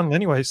to the panel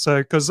anyway. So,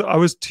 because I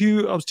was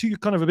too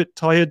kind of a bit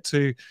tired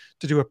to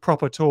do a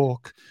proper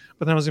talk,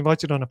 but then I was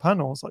invited on a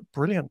panel. I was like,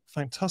 brilliant,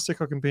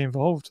 fantastic, I can be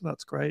involved.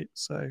 That's great.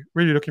 So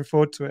really looking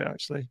forward to it,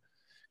 actually.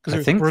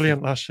 Because it was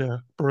brilliant last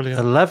year. Brilliant.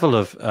 The level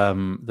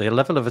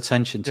of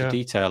attention to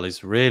detail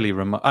is really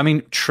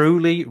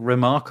truly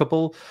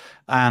remarkable.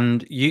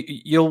 And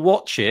you'll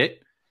watch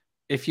it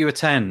if you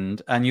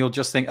attend, and you'll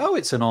just think, "Oh,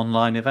 it's an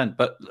online event."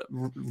 But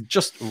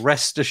just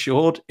rest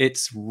assured,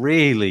 it's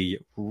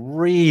really,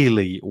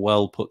 really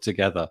well put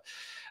together.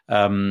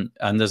 And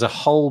there's a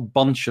whole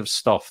bunch of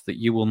stuff that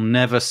you will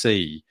never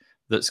see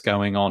that's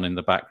going on in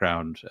the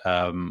background,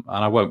 and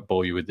I won't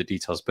bore you with the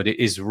details, but it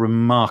is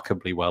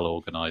remarkably well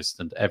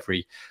organized, and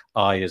every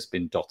I has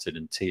been dotted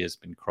and T has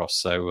been crossed.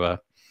 So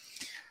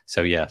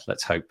yeah,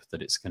 let's hope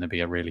that it's going to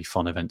be a really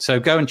fun event. So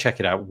go and check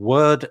it out,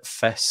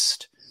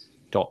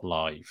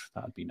 wordfest.live.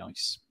 That'd be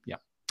nice. Yeah.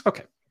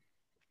 Okay.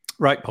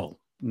 Right, Paul.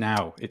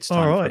 Now it's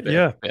time for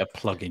a bit of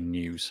plugin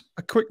news.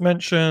 A quick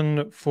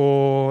mention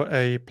for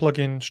a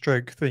plugin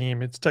stroke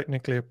theme. It's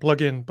technically a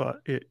plugin,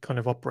 but it kind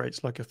of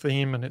operates like a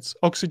theme, and it's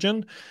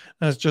Oxygen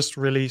has just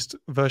released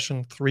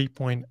version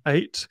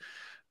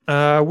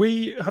 3.8.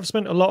 We have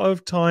spent a lot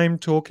of time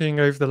talking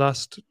over the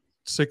last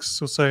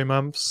 6 or so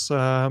months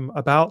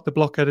about the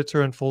block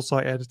editor and full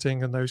site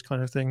editing and those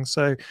kind of things.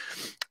 So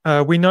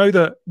we know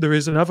that there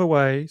is another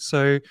way.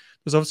 So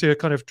there's obviously a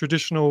kind of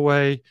traditional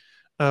way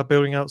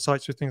building out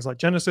sites with things like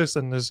Genesis,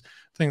 and there's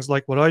things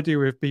like what I do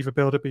with Beaver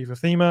Builder, Beaver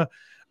Themer.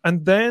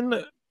 And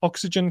then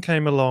Oxygen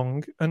came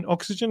along, and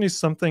Oxygen is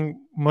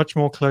something much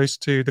more close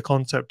to the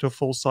concept of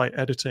full site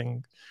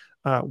editing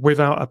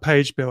without a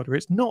page builder.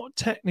 It's not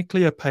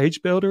technically a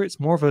page builder, it's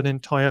more of an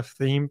entire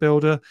theme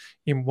builder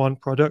in one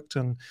product.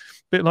 And a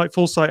bit like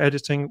full site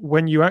editing,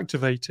 when you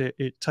activate it,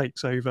 it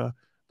takes over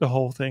the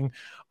whole thing.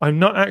 I'm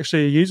not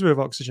actually a user of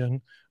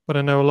Oxygen, but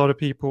I know a lot of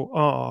people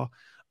are.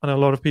 And a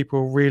lot of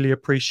people really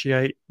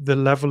appreciate the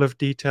level of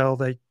detail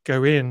they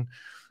go in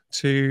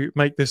to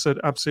make this an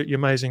absolutely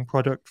amazing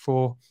product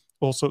for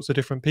all sorts of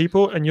different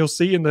people. And you'll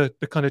see in the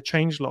kind of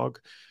changelog,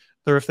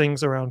 there are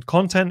things around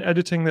content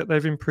editing that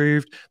they've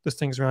improved. There's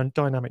things around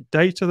dynamic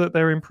data that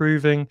they're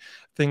improving,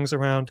 things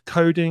around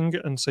coding.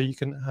 And so you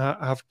can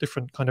have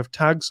different kind of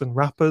tags and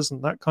wrappers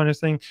and that kind of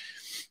thing.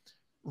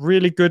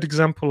 Really good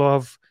example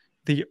of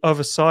the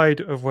other side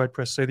of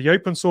WordPress. So the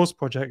open source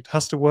project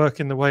has to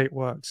work in the way it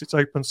works. It's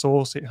open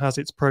source, it has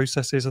its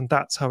processes, and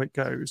that's how it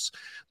goes.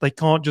 They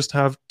can't just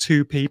have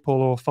 2 people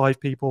or 5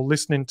 people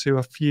listening to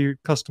a few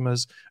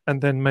customers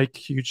and then make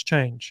huge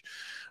change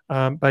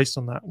based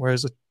on that.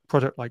 Whereas a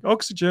product like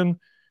Oxygen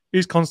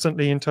is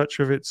constantly in touch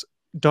with its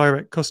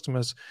direct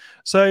customers.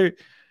 So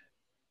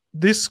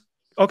this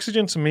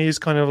Oxygen to me is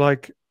kind of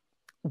like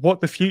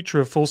what the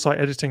future of full site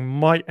editing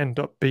might end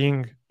up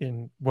being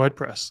in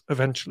WordPress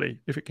eventually,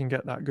 if it can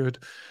get that good.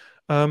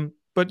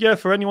 But yeah,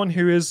 for anyone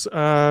who is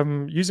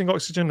using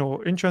Oxygen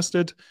or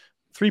interested,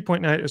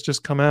 3.8 has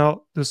just come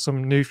out. There's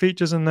some new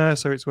features in there,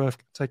 so it's worth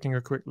taking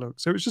a quick look.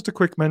 So it's just a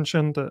quick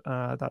mention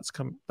that that's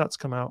come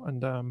out,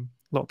 and a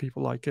lot of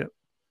people like it.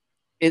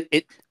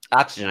 it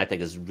Oxygen, I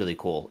think, is really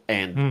cool,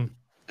 and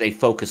they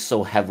focus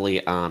so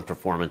heavily on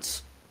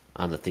performance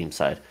on the theme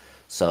side.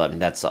 So I mean,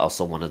 that's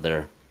also one of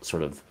their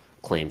sort of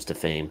claims to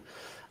fame.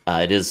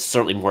 It is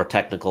certainly more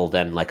technical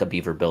than like a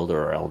Beaver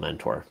Builder or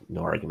Elementor.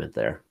 No argument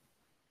there.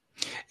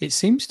 It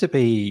seems to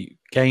be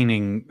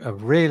gaining a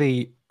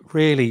really,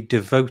 really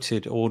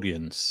devoted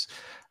audience.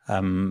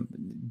 But,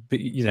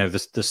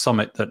 the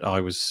summit that I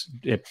was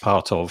a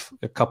part of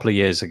a couple of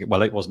years ago,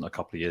 well, it wasn't a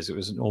couple of years, it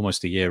was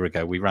almost a year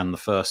ago. We ran the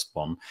first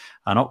one,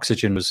 and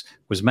Oxygen was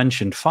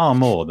mentioned far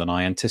more than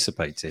I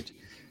anticipated.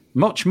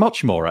 Much,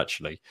 much more,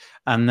 actually.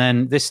 And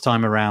then this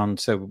time around,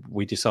 so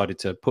we decided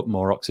to put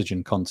more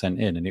Oxygen content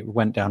in, and it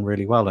went down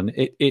really well. And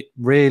it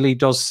really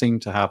does seem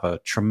to have a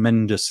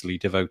tremendously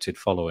devoted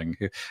following,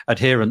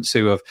 adherents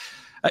who have...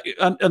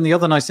 And the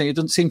other nice thing, it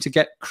doesn't seem to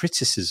get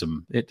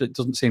criticism. It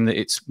doesn't seem that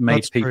it's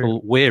made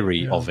people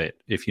weary of it,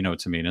 if you know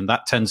what I mean. And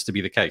that tends to be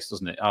the case,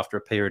 doesn't it? After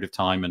a period of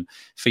time and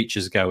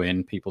features go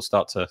in, people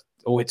start to,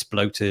 it's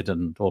bloated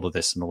and all of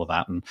this and all of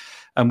that.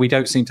 And we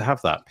don't seem to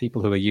have that.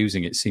 People who are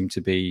using it seem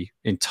to be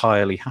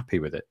entirely happy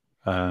with it.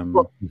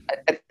 Well,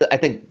 I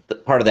think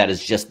part of that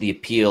is just the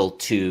appeal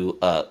to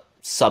a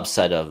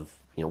subset of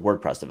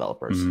WordPress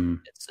developers.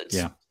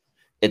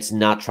 It's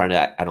not trying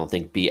to, I don't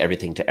think, be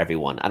everything to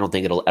everyone. I don't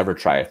think it'll ever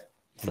try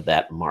for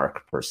that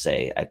mark per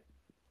se.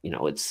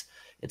 It's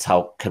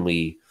how can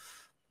we,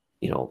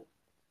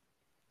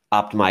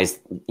 optimize,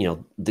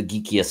 the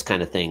geekiest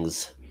kind of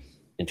things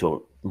into a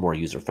more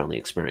user-friendly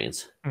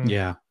experience.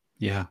 Yeah.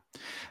 The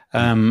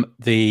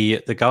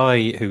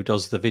guy who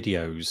does the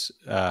videos,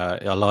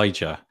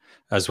 Elijah,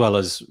 as well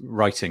as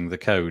writing the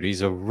code,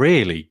 he's a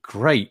really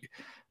great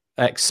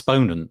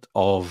exponent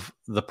of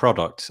the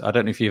product. I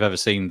don't know if you've ever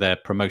seen their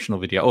promotional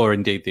video or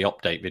indeed the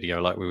update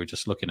video like we were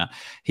just looking at.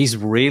 He's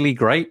really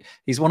great.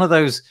 He's one of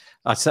those,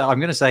 I'm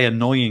going to say,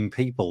 annoying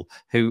people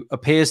who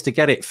appears to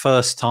get it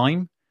first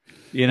time.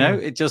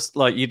 It just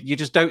like you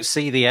just don't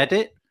see the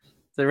edit.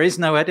 There is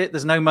no edit.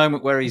 There's no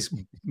moment where he's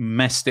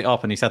messed it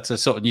up and he's had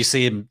to you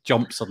see him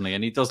jump suddenly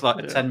and he does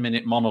like a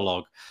 10-minute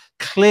monologue,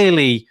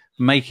 clearly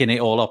making it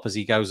all up as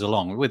he goes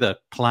along with a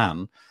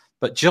plan,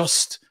 but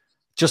just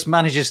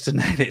manages to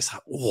nail it. It's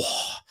like,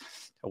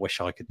 I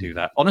wish I could do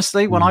that.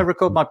 Honestly, when I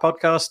record my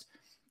podcast,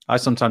 I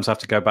sometimes have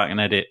to go back and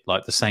edit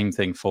like the same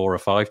thing 4 or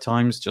 5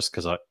 times just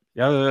because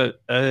you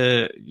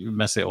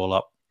mess it all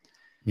up.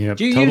 Yeah,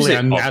 do you totally use it,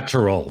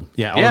 unnatural. Bob?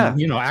 Yeah.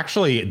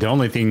 Actually, the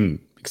only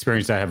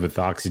experience I have with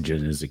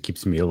Oxygen is it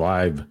keeps me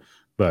alive.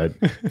 But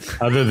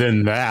other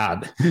than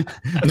that,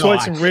 that's why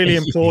it's really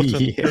important.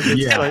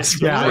 It's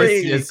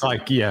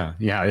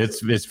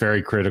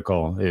very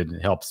critical.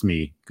 It helps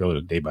me go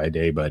day by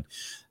day. But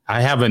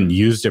I haven't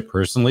used it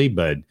personally,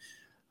 but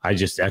I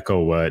just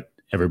echo what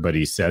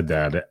everybody said,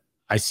 that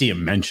I see it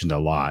mentioned a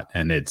lot,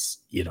 and it's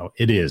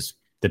it is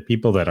the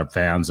people that are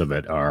fans of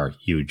it are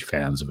huge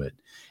fans of it.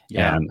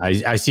 Yeah. And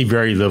I see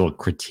very little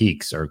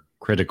critiques or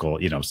critical.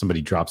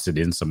 Somebody drops it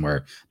in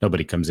somewhere,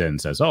 nobody comes in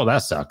and says, "Oh, that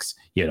sucks."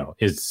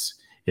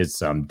 It's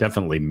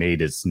definitely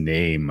made its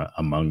name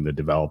among the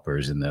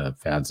developers and the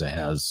fans it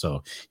has.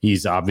 So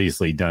he's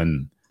obviously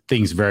done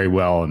things very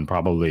well, and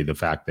probably the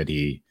fact that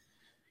he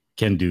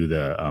can do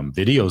the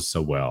videos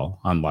so well,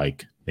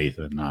 unlike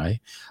Nathan and I.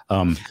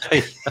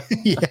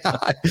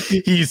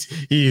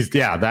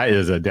 That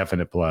is a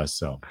definite plus.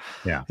 So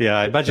yeah.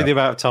 Imagine the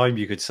amount of time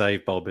you could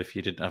save, Bob, if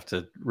you didn't have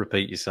to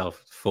repeat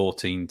yourself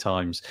 14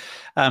 times.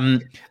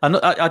 And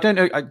I don't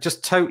know.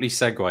 Just totally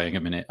segueing a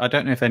minute. I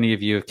don't know if any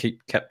of you have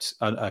kept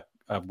a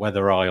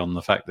weather eye on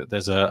the fact that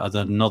there's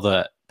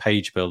another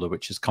page builder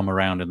which has come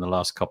around in the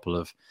last couple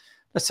of,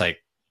 let's say,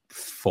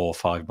 4 or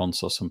 5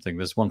 months or something.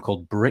 There's one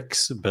called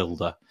Bricks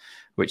Builder,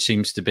 which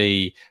seems to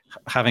be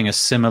having a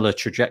similar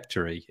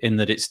trajectory in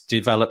that it's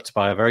developed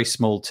by a very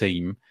small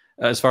team.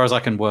 As far as I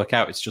can work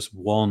out, it's just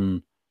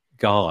one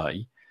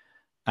guy.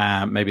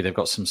 Maybe they've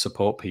got some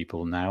support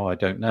people now. I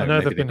don't know. I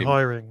know they've been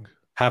hiring.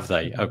 Have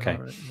they? Okay.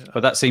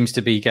 But that seems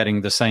to be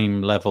getting the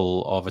same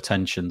level of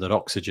attention that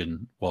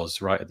Oxygen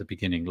was right at the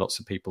beginning. Lots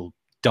of people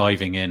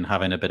diving in,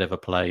 having a bit of a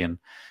play and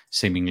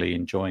seemingly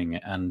enjoying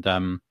it. And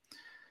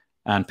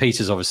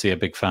Peter's obviously a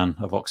big fan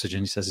of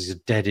Oxygen. He says he's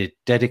a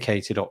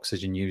dedicated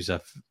Oxygen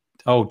user.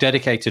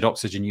 Dedicated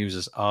Oxygen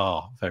users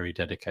are very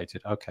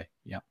dedicated. Okay.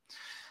 Yeah.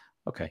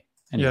 Okay.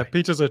 Anyway. Yeah,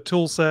 Peter's a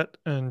toolset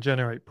and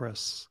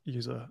GeneratePress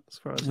user, as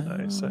far as I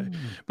know. So,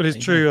 but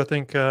it's true. I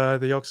think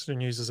the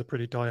Oxygen users are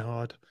pretty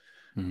diehard.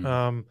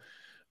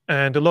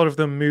 And a lot of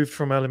them moved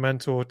from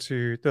Elementor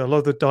to a lot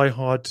of the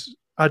diehard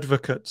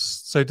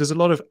advocates. So there's a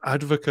lot of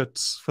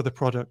advocates for the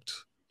product,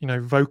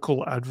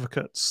 vocal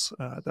advocates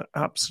that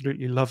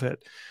absolutely love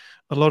it.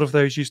 A lot of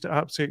those used to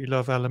absolutely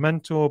love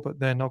Elementor, but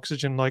then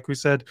Oxygen, like we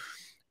said,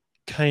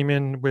 came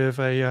in with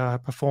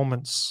a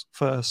performance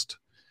first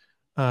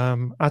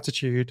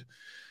attitude,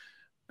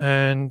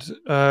 and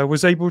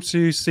was able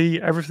to see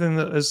everything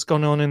that has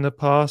gone on in the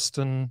past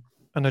and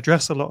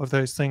address a lot of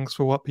those things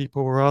for what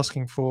people were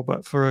asking for.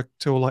 But for a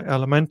tool like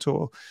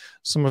Elementor,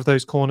 some of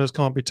those corners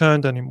can't be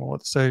turned anymore.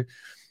 So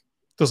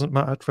doesn't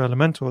matter for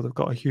Elementor. They've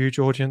got a huge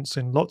audience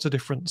in lots of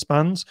different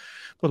spans.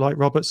 But like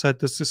Robert said,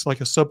 there's just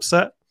like a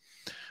subset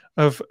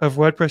of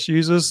WordPress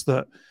users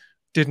that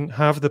didn't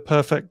have the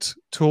perfect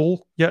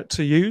tool yet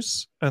to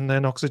use, and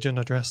then Oxygen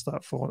addressed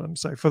that for them.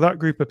 So for that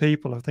group of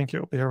people, I think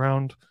it'll be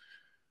around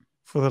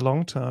for the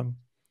long term.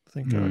 I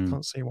think I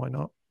can't see why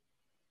not.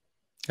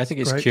 I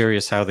think it's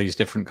curious how these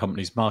different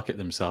companies market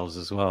themselves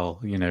as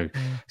well.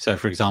 So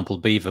for example,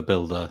 Beaver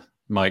Builder,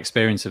 my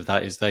experience of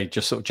that is they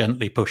just sort of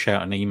gently push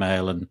out an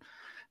email, and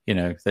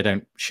they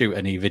don't shoot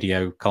any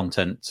video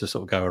content to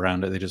sort of go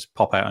around it. They just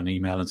pop out an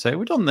email and say,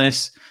 we've done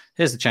this.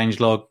 Here's the change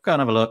log. Go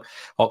and have a look.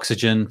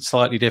 Oxygen,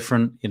 slightly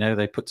different.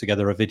 They put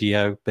together a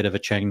video, bit of a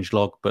change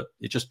log, but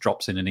it just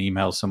drops in an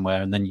email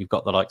somewhere. And then you've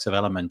got the likes of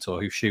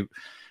Elementor who shoot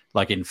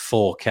like in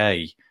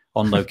 4K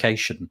on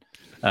location.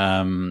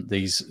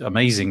 These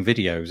amazing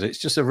videos. It's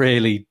just a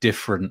really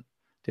different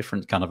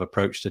kind of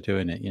approach to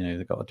doing it.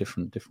 They've got a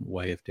different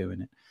way of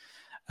doing it.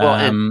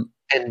 Well,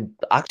 and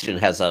Oxygen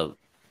has a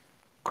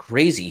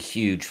crazy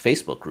huge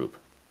Facebook group.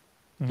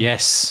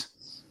 Yes.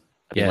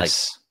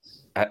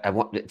 I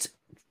want it's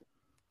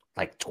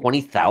like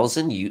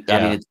 20,000. I mean,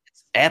 it's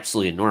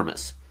absolutely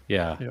enormous.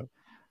 Yeah.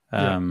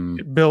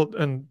 It built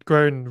and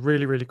grown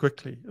really, really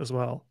quickly as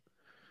well.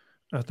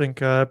 I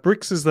think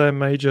Bricks is their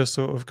major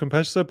sort of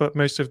competitor, but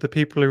most of the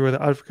people who are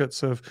the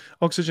advocates of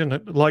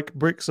Oxygen like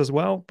Bricks as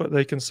well, but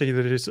they can see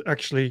that it is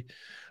actually,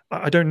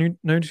 I don't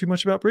know too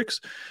much about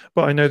Bricks,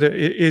 but I know that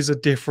it is a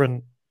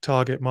different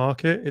target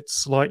market. It's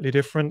slightly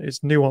different. It's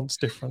nuanced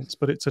difference,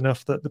 but it's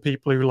enough that the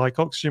people who like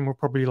Oxygen will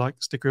probably like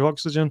stick with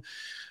Oxygen,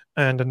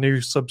 and a new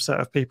subset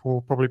of people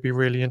will probably be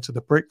really into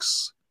the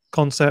Bricks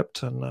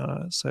concept.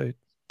 And so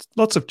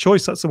lots of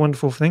choice. That's the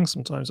wonderful thing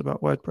sometimes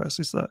about WordPress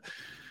is that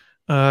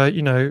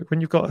when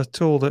you've got a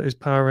tool that is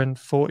powering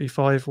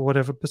 45 or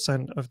whatever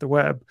 % of the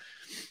web,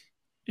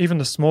 even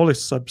the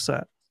smallest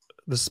subset,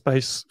 the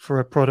space for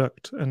a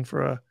product and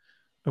for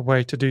a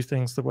way to do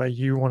things the way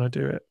you want to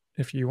do it,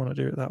 if you want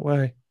to do it that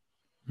way.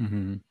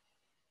 Mm-hmm.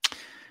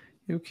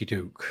 Okie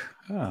doke.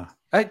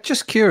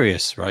 Just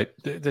curious, right?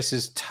 This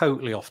is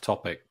totally off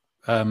topic.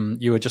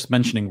 You were just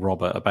mentioning,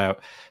 Robert,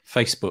 about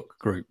Facebook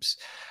groups.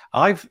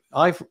 I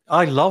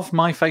love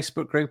my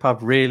Facebook group. I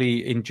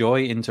really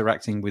enjoy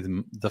interacting with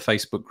the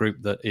Facebook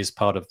group that is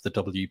part of the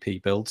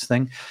WP Builds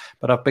thing.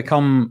 But I've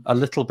become a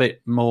little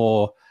bit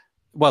more,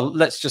 well,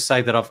 let's just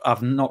say that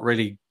I've not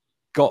really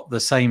got the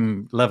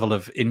same level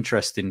of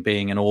interest in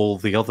being in all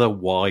the other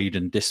wide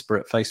and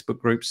disparate Facebook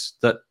groups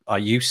that I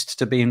used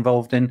to be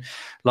involved in,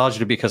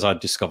 largely because I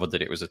discovered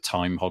that it was a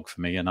time hog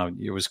for me, and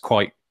it was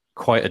quite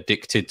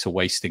addicted to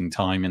wasting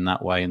time in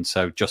that way. And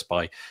so just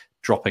by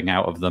dropping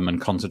out of them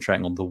and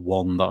concentrating on the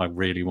one that I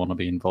really want to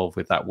be involved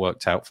with, that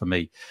worked out for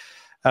me.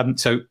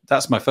 So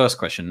that's my first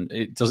question.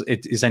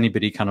 Is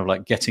anybody kind of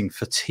like getting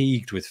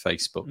fatigued with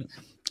Facebook?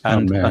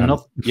 And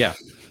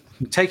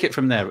take it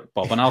from there,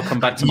 Bob, and I'll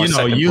come back to my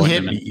second point.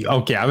 Hit me.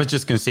 Okay, I was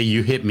just going to say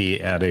you hit me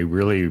at a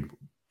really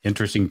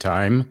interesting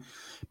time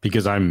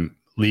because I'm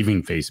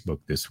leaving Facebook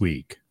this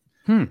week.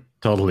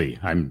 Totally.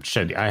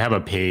 I have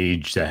a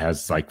page that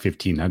has like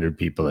 1,500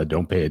 people that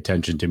don't pay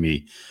attention to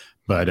me.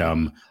 But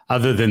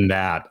other than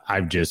that,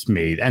 I've just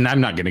made, and I'm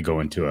not going to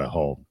go into a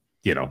whole,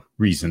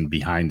 reason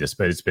behind this,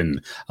 but it's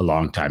been a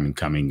long time in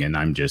coming, and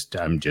I'm just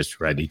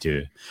ready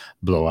to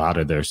blow out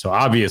of there. So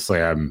obviously,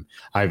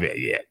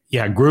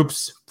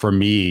 groups for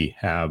me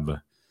have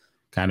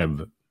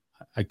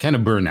I kind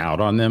of burn out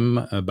on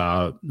them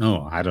about,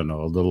 I don't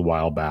know, a little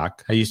while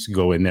back. I used to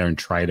go in there and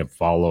try to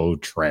follow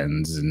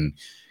trends and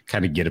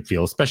kind of get a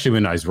feel, especially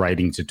when I was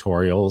writing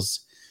tutorials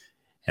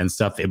and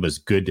stuff. It was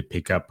good to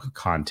pick up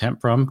content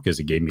from because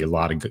it gave me a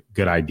lot of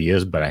good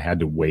ideas, but I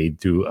had to wade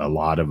through a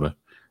lot of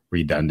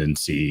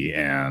redundancy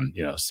and,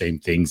 same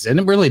things. And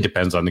it really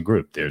depends on the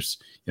group. There's,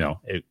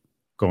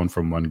 going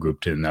from one group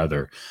to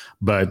another.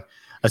 But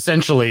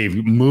essentially,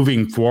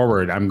 moving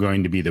forward, I'm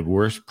going to be the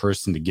worst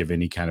person to give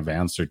any kind of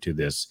answer to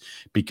this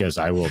because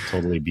I will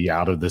totally be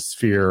out of the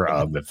sphere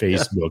of the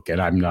Facebook, and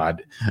I'm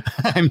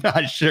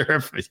not sure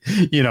if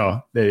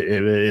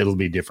it'll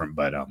be different.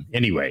 But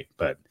anyway,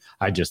 but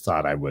I just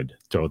thought I would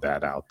throw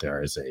that out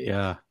there as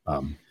a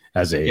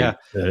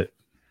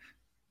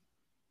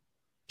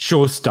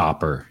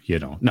showstopper.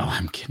 No,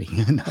 I'm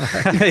kidding.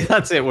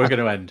 That's it. We're going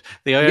to end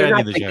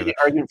the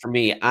argument for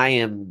me.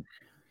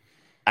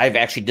 I've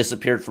actually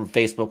disappeared from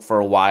Facebook for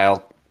a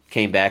while,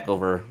 came back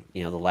over,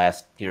 the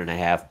last year and a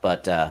half,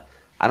 but I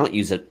don't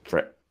use it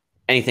for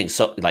anything.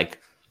 So like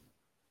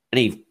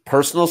any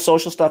personal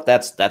social stuff,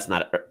 that's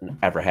not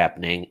ever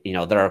happening.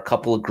 There are a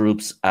couple of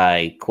groups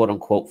I quote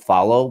unquote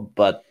follow,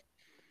 but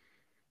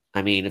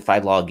I mean, if I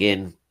log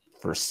in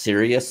for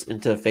serious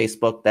into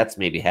Facebook, that's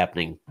maybe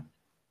happening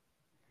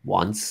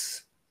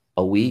once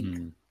a week,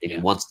 maybe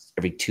once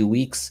every 2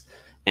 weeks.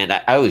 And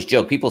I always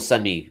joke, people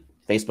send me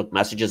Facebook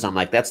messages. I'm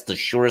like, that's the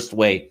surest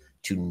way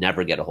to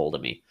never get a hold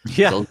of me.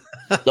 Yeah.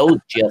 Those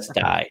just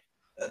die.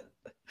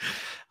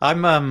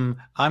 I'm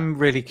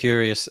really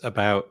curious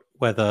about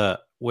whether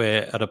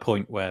we're at a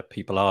point where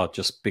people are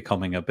just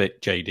becoming a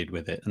bit jaded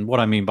with it. And what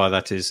I mean by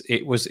that is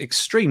it was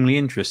extremely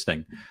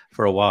interesting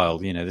for a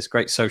while. You know, this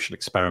great social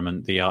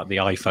experiment, the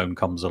iPhone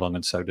comes along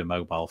and so do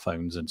mobile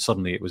phones. And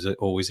suddenly it was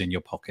always in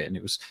your pocket. And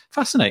it was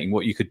fascinating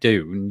what you could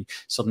do. And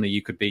suddenly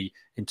you could be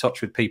in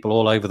touch with people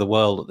all over the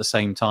world at the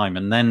same time.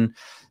 And then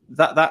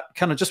that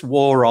kind of just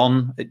wore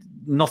on.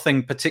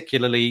 Nothing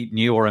particularly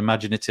new or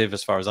imaginative,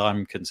 as far as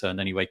I'm concerned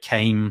anyway,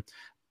 came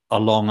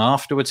along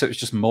afterwards. So it was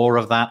just more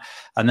of that.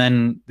 And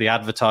then the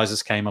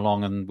advertisers came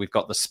along, and we've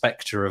got the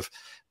spectre of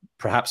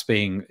perhaps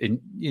being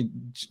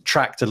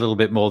tracked a little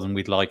bit more than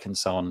we'd like, and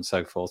so on and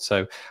so forth.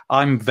 So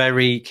I'm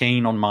very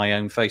keen on my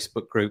own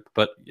Facebook group,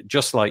 but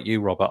just like you,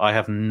 Robert, I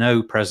have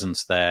no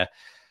presence there.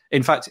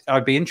 In fact,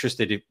 I'd be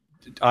interested if,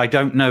 I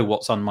don't know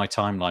what's on my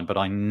timeline, but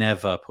I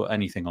never put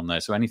anything on there.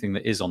 So anything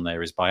that is on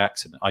there is by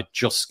accident. I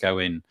just go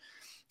in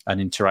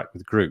and interact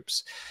with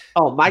groups.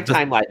 Oh, my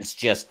timeline is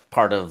just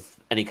part of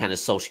any kind of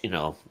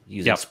social,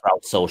 using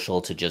Sprout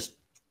Social to just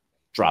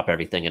drop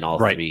everything in all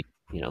three,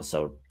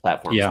 so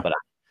platforms. Yeah. But,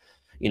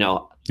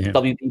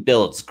 WP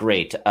Builds,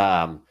 great.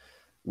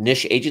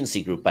 Niche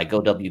Agency Group by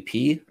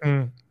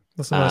GoWP.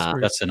 That's a nice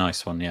group. That's a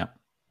nice one, yeah.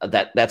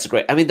 That's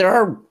great. I mean, there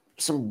are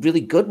some really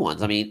good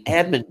ones. I mean,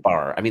 Admin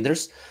Bar. I mean,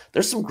 there's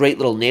some great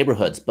little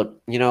neighborhoods, but,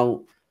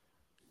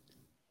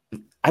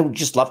 I would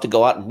just love to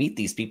go out and meet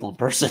these people in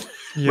person.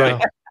 Yeah.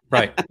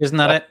 Right. Isn't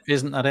that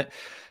it?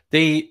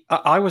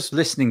 I was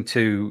listening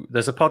to,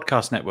 there's a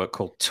podcast network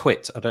called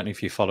Twit. I don't know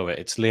if you follow it.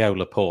 It's Leo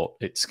Laporte.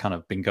 It's kind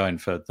of been going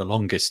for the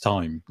longest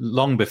time,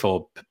 long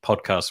before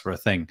podcasts were a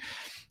thing.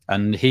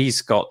 And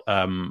he's got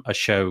a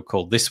show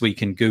called This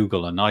Week in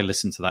Google, and I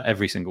listen to that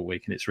every single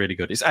week, and it's really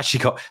good. It's actually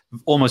got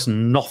almost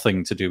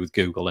nothing to do with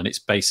Google, and it's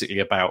basically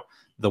about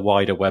the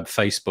wider web,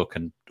 Facebook,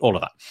 and all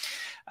of that.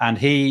 And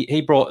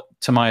he brought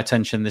to my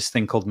attention this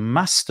thing called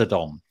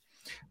Mastodon,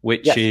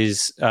 which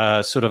is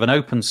sort of an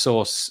open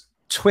source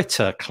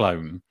Twitter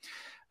clone.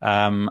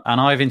 And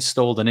I've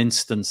installed an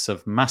instance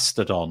of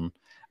Mastodon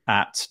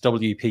at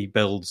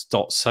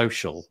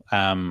wpbuilds.social.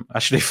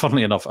 Actually,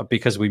 funnily enough,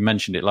 because we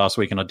mentioned it last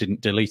week and I didn't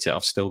delete it,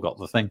 I've still got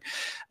the thing.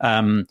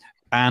 And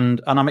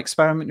I'm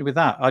experimenting with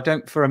that. I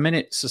don't for a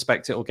minute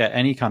suspect it'll get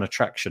any kind of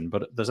traction,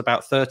 but there's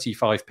about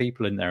 35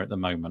 people in there at the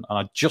moment. And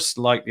I just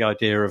like the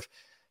idea of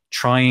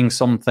trying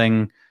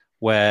something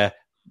where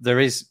there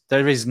is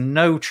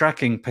no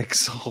tracking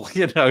pixel.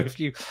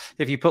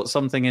 If you put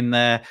something in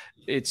there,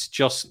 it's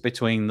just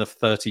between the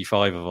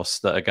 35 of us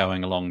that are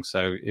going along.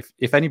 So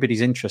if anybody's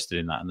interested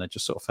in that and they're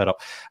just sort of fed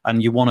up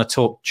and you want to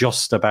talk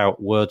just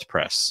about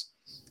WordPress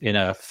in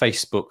a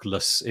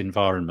Facebookless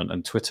environment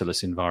and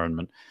Twitterless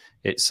environment,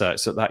 it's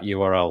at that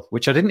URL,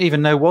 which I didn't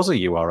even know was a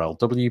URL,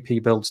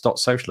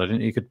 wpbuilds.social. I didn't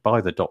know you could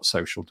buy the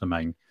 .social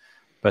domain.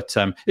 But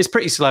it's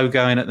pretty slow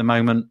going at the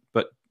moment.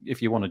 But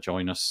if you want to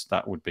join us,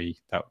 that would be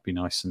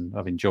nice. And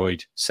I've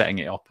enjoyed setting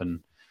it up and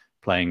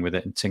playing with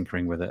it and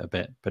tinkering with it a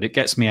bit. But it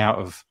gets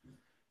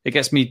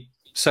me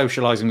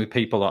socializing with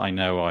people that I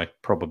know I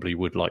probably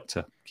would like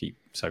to keep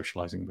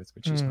socializing with,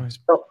 which is nice.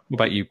 So, what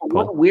about you, Paul?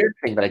 One weird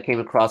thing that I came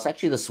across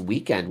actually this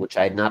weekend, which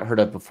I had not heard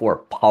of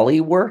before,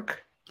 Polywork.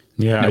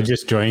 Yeah, I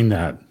just joined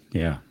that.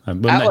 Yeah.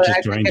 That's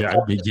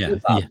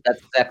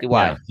exactly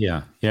why.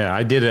 Yeah.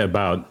 I did it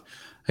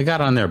I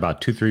got on there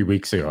about 2-3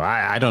 weeks ago.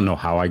 I don't know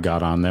how I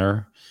got on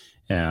there.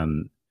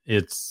 And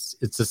it's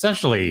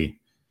essentially,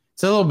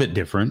 it's a little bit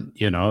different.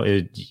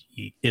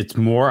 It's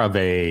more of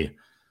they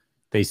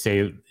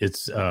say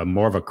it's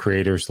more of a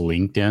creator's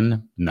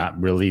LinkedIn, not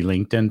really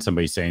LinkedIn.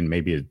 Somebody's saying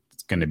maybe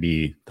it's going to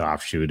be the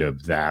offshoot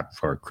of that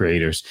for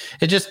creators.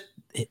 It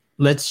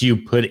lets you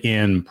put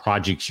in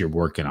projects you're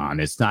working on.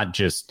 It's not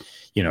just,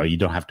 you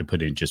don't have to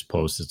put in just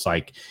posts. It's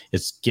like,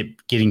 it's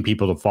getting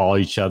people to follow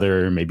each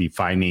other, maybe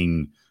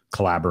finding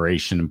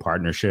collaboration and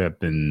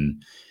partnership.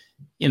 And,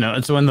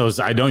 it's one of those,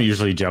 I don't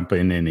usually jump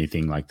in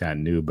anything like that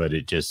new, but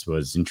it just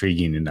was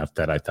intriguing enough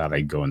that I thought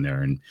I'd go in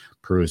there and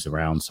peruse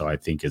around. So I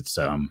think it's,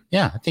 I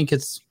think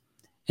it's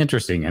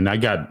interesting. And I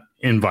got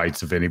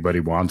invites if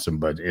anybody wants them,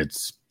 but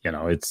it's,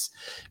 it's,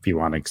 if you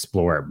want to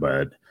explore it,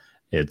 but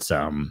it's,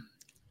 a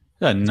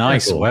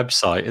nice cool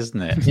website,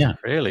 isn't it? Yeah.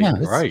 Really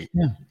great.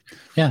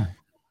 Yeah.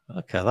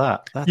 Look at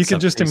that. You can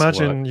just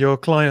imagine your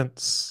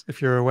clients,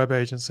 if you're a web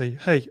agency,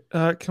 hey,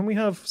 can we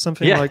have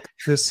something like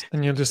this?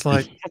 And you're just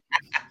like,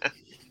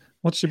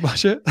 what's your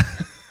budget?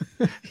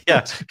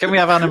 Yeah. Can we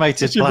have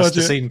animated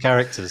plasticine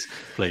characters,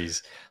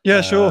 please? Yeah,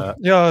 sure.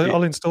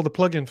 I'll install the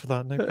plugin for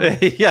that. No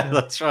problem.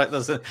 That's right.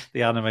 There's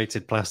the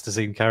animated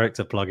plasticine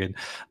character plugin.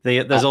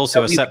 There's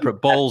also a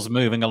separate balls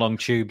moving along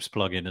tubes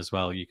plugin as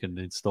well. You can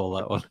install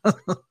that one.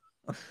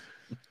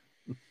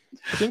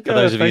 I think, for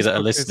those of you that are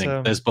Facebook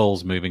listening, there's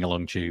balls moving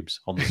along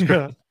tubes on the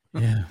screen.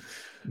 Yeah.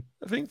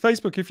 I think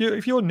Facebook,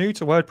 if you're new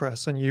to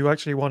WordPress and you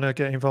actually want to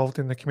get involved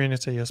in the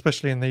community,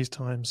 especially in these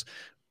times,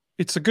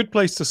 it's a good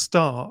place to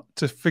start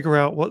to figure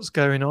out what's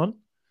going on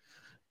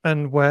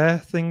and where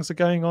things are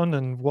going on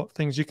and what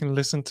things you can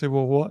listen to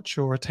or watch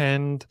or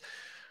attend.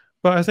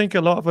 But I think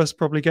a lot of us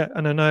probably get,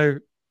 and I know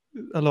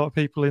a lot of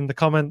people in the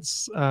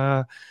comments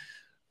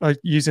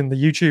using the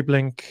YouTube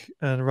link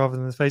and rather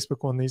than the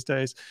Facebook one these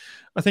days.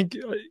 I think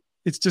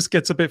it just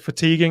gets a bit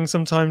fatiguing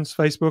sometimes,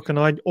 Facebook, and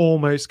I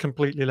almost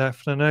completely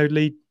left. I know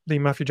Lee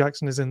Matthew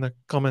Jackson is in the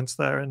comments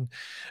there,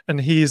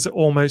 and he's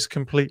almost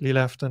completely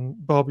left. And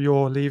Bob,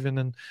 you're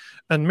leaving,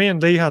 and me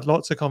and Lee had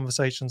lots of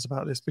conversations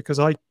about this because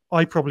I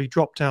probably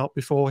dropped out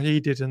before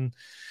he did, and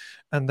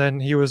then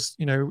he was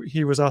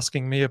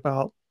asking me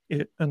about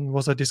it and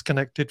was I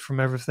disconnected from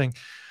everything.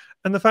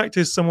 And the fact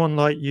is, someone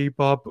like you,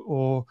 Bob,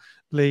 or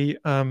Lee,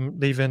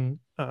 leaving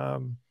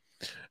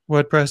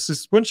WordPress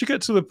is once you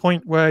get to the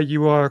point where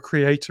you are a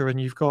creator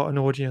and you've got an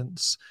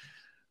audience,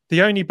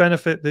 the only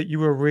benefit that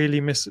you're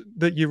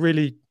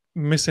really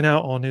missing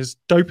out on is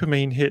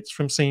dopamine hits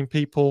from seeing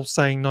people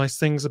saying nice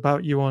things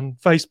about you on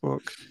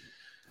Facebook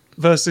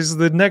versus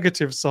the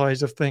negative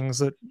side of things,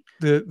 that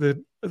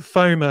the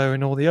FOMO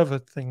and all the other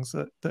things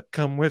that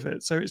come with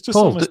it. So it's just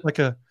Paul, almost like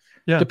a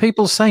Do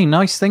people say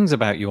nice things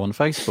about you on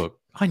Facebook?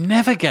 I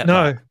never get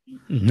that.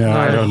 No,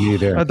 I don't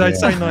either. They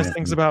say nice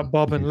things about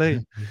Bob and Lee.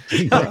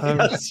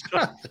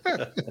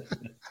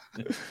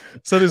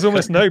 So there's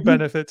almost no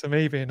benefit to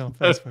me being on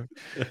Facebook.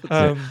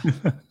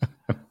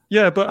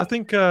 But I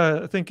think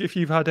if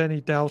you've had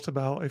any doubt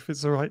about if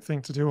it's the right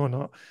thing to do or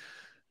not,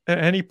 at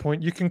any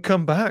point you can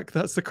come back.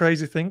 That's the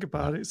crazy thing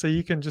about it. So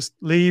you can just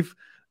leave,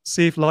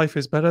 see if life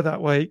is better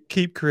that way,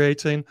 keep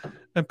creating,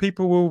 and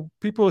people,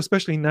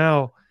 especially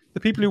now, the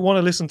people who want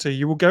to listen to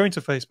you will go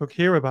into Facebook,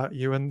 hear about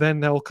you, and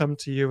then they'll come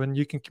to you and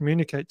you can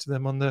communicate to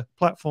them on the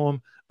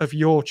platform of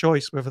your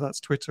choice, whether that's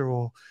Twitter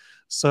or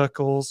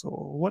Circles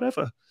or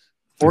whatever.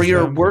 Or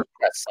your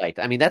WordPress site.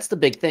 I mean, that's the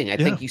big thing. I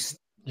think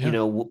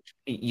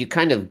you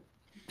kind of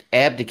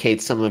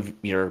abdicate some of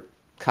your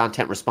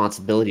content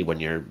responsibility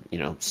when you're,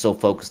 so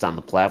focused on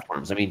the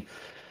platforms. I mean,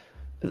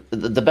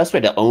 the best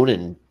way to own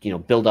and,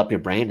 build up your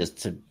brand is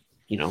to,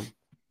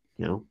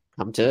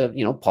 come to,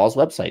 Paul's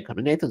website, come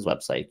to Nathan's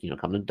website,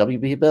 come to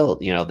WB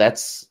Build.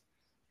 That's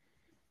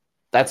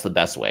the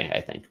best way, I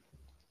think.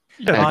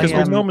 Yeah, because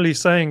we're normally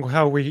saying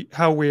how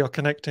we are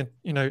connecting.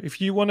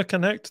 If you want to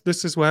connect,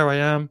 this is where I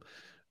am.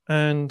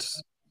 And,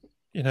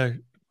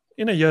 in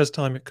a year's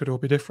time, it could all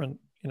be different,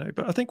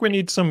 but I think we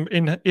need some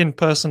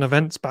in-person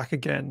events back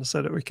again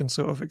so that we can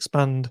sort of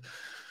expand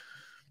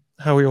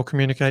how we all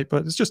communicate,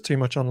 but it's just too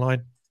much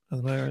online at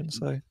the moment.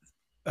 So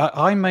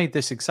I made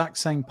this exact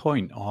same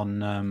point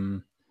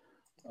on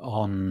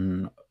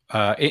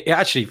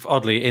actually,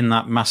 oddly, in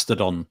that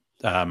Mastodon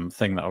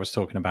thing that I was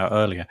talking about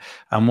earlier.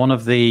 And one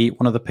of the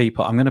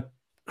people,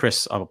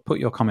 Chris, I'll put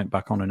your comment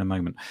back on in a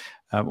moment.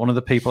 One of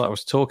the people I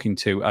was talking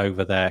to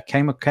over there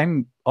came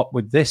up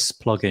with this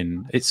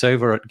plugin. It's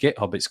over at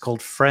GitHub. It's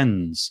called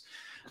Friends.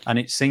 And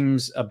it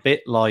seems a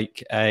bit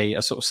like a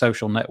sort of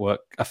social network,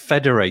 a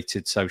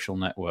federated social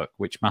network,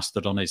 which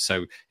Mastodon is.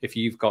 So if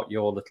you've got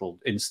your little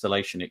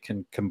installation, it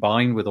can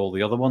combine with all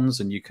the other ones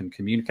and you can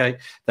communicate.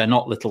 They're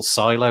not little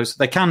silos.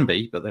 They can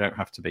be, but they don't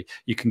have to be.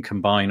 You can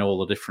combine all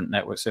the different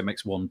networks, so it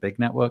makes one big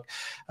network.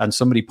 And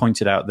somebody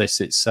pointed out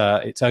this. It's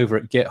over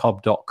at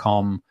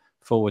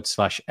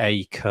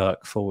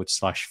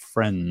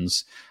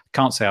github.com/akirk/friends.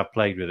 Can't say I've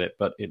played with it,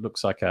 but it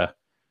looks like a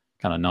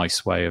kind of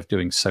nice way of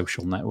doing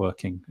social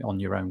networking on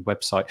your own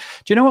website.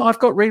 Do you know what I've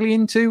got really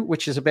into,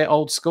 which is a bit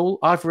old school?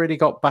 I've really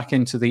got back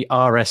into the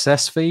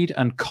RSS feed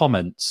and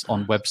comments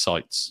on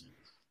websites.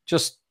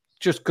 Just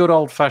good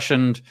old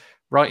fashioned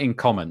writing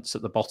comments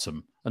at the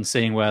bottom and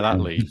seeing where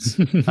that leads.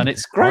 And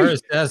it's great.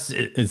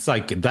 RSS, it's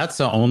like that's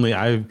the only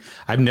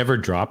I've never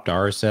dropped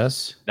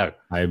RSS. No.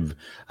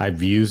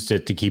 I've used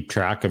it to keep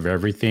track of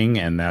everything,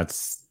 and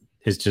it's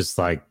just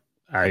like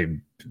I've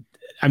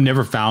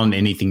never found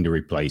anything to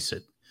replace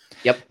it.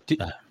 Yep.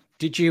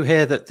 Did you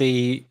hear that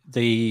the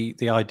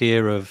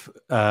idea of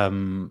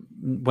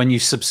when you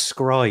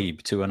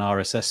subscribe to an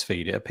RSS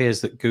feed, it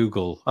appears that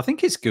Google, I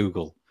think it's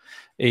Google,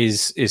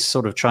 is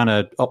sort of trying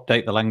to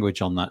update the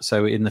language on that.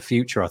 So in the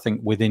future, I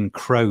think within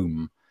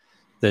Chrome,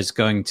 there's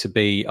going to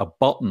be a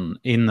button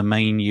in the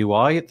main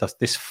UI,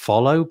 this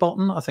follow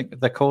button, I think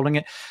they're calling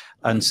it.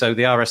 And so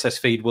the RSS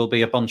feed will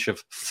be a bunch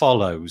of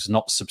follows,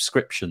 not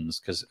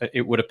subscriptions, because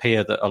it would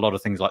appear that a lot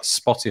of things like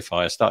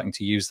Spotify are starting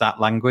to use that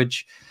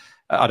language.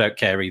 I don't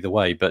care either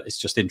way, but it's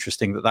just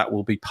interesting that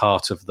will be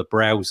part of the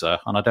browser.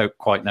 And I don't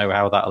quite know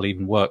how that'll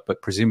even work,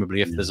 but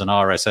presumably if there's an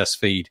RSS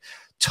feed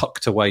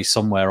tucked away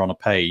somewhere on a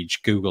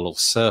page, Google will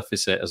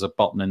surface it as a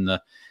button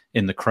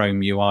in the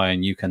Chrome UI,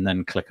 and you can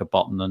then click a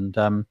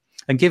button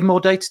and give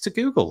more data to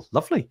Google.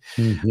 Lovely.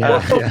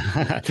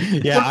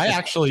 I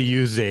actually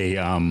use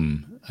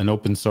an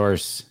open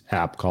source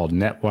app called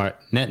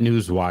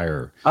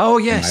NetNewsWire. Oh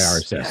yes,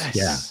 RSS.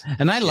 Yes. Yeah,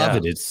 and I love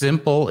it. It's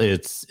simple.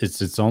 It's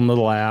its own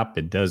little app.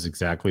 It does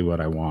exactly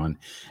what I want,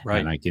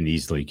 and I can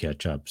easily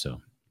catch up.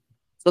 So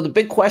the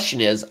big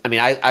question is, I mean,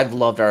 I've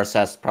loved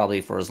RSS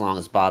probably for as long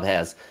as Bob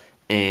has,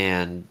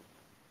 and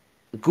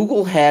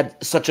Google had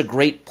such a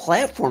great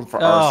platform for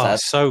RSS.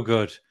 So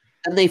good.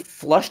 And they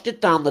flushed it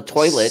down the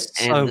toilet.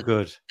 So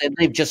good. And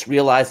they've just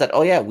realized that,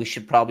 we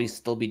should probably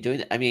still be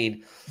doing it. I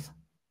mean,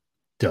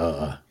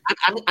 Duh.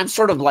 I'm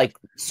sort of like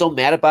so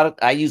mad about it.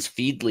 I use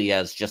Feedly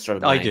as just sort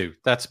of I do.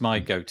 That's my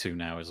go-to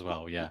now as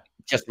well. Yeah.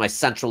 Just my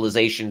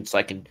centralization, so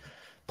I can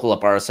pull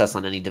up RSS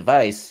on any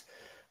device.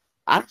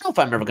 I don't know if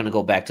I'm ever going to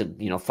go back to,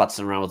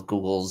 futzing around with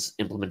Google's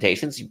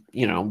implementations.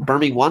 Burn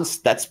me once,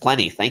 that's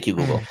plenty. Thank you,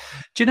 Google.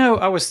 Do you know,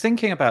 I was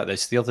thinking about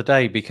this the other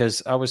day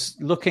because I was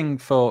looking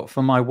for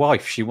my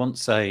wife. She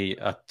wants an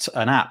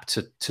app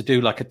to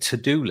do like a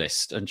to-do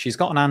list, and she's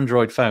got an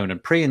Android phone,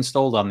 and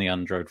pre-installed on the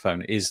Android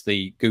phone is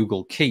the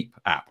Google Keep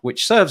app,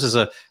 which serves as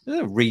a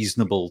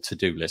reasonable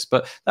to-do list.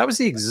 But that was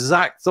the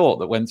exact thought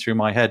that went through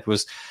my head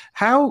was,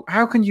 how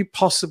can you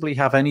possibly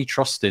have any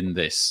trust in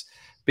this?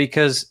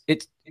 Because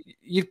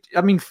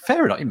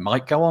fair enough, it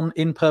might go on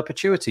in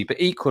perpetuity, but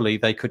equally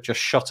they could just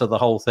shutter the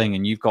whole thing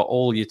and you've got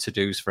all your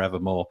to-dos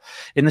forevermore.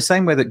 In the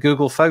same way that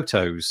Google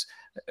Photos,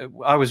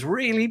 I was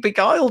really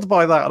beguiled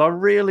by that and I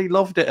really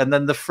loved it. And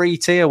then the free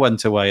tier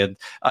went away and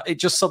it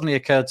just suddenly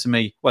occurred to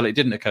me, well, it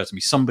didn't occur to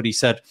me. Somebody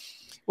said,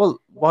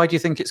 well, why do you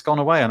think it's gone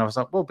away? And I was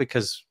like, well,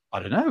 because I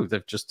don't know.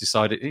 They've just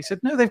decided. He said,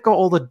 no, they've got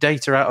all the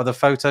data out of the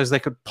photos they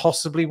could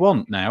possibly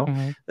want now.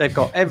 Mm-hmm. They've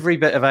got every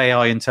bit of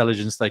AI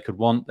intelligence they could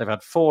want. They've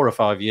had 4 or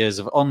 5 years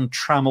of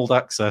untrammeled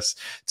access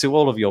to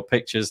all of your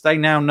pictures. They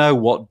now know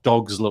what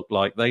dogs look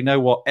like. They know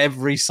what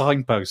every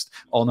signpost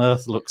on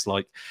Earth looks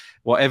like,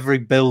 what every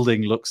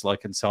building looks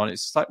like, and so on.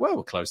 It's like, well,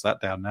 we'll close that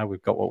down now.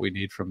 We've got what we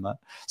need from that.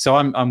 So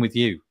I'm with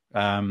you.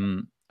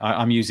 I'm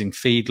using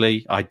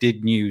Feedly. I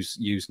did use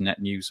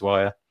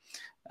NetNewsWire.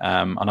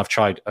 And I've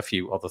tried a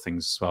few other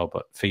things as well,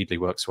 but Feedly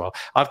works well.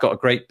 I've got a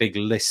great big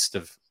list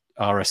of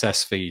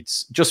RSS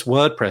feeds, just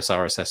WordPress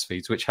RSS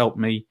feeds, which help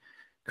me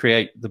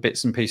create the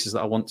bits and pieces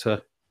that I want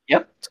to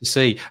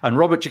see. And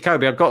Robert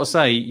Jacoby, I've got to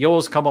say,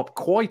 yours come up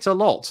quite a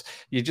lot.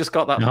 You just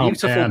got that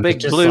beautiful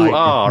big blue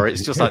R.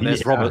 It's just like,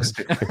 there's Robert's.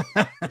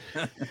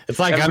 It's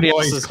like I'm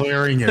always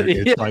clearing it.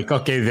 It's like,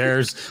 okay,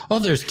 there's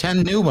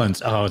 10 new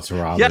ones. Oh, it's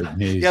Robert.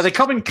 Yeah, they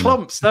come in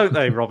clumps, don't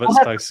they, Robert's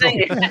posts?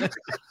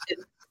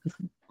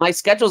 My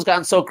schedule's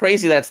gotten so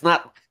crazy that it's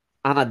not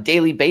on a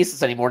daily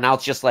basis anymore. Now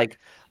it's just like,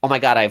 oh my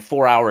God, I have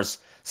 4 hours.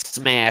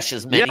 Smash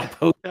as many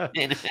posts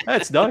in.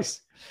 That's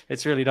nice.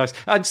 It's really nice.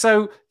 And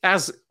so,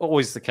 as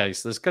always the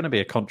case, there's going to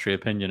be a contrary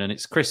opinion, and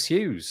it's Chris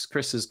Hughes.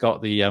 Chris has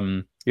got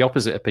the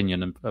opposite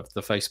opinion of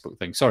the Facebook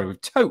thing. Sorry, we've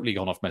totally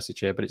gone off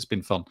message here, but it's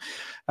been fun.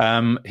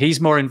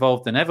 He's more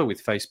involved than ever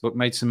with Facebook.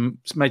 Made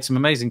some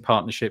amazing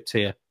partnerships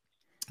here.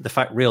 The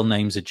fact real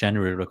names are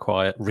generally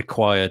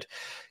required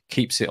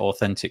keeps it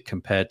authentic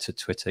compared to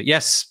Twitter.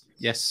 Yes,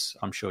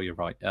 I'm sure you're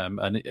right.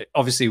 And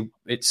obviously,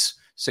 it's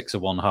 6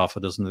 of one, half a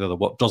dozen of the other.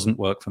 What doesn't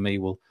work for me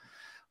will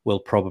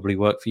probably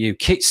work for you.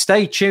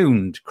 Stay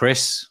tuned,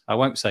 Chris. I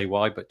won't say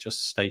why, but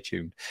just stay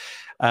tuned.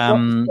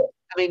 To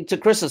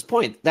Chris's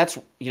point, that's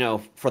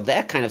for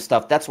that kind of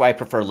stuff. That's why I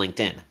prefer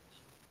LinkedIn.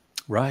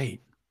 Right.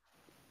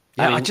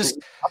 I just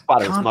talk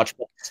about it as much,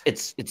 but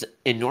it's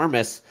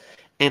enormous,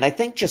 and I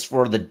think just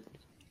for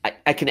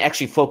I can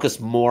actually focus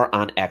more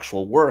on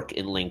actual work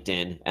in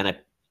LinkedIn, and I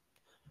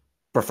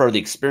prefer the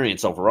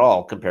experience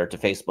overall compared to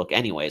Facebook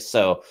anyway.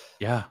 So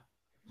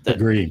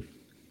agree.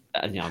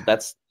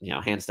 That's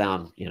hands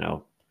down.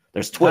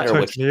 There's Twitter,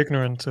 which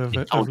ignorant of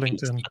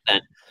LinkedIn.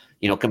 But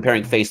then,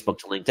 comparing Facebook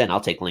to LinkedIn,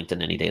 I'll take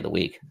LinkedIn any day of the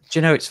week. Do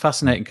you know, it's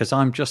fascinating because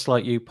I'm just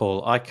like you,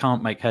 Paul. I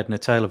can't make head nor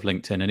tail of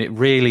LinkedIn, and it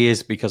really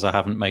is because I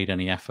haven't made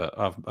any effort.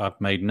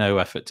 I've made no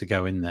effort to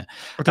go in there.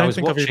 I don't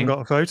think I've even got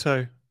a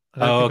photo.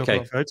 I don't think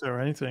I've got a photo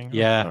or anything.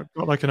 Yeah. I've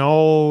got like an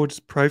old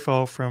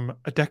profile from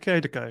a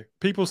decade ago.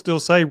 People still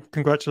say,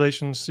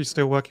 congratulations, you're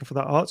still working for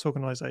that arts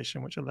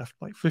organization, which I left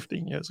like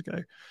 15 years ago.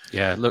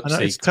 Yeah,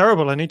 it's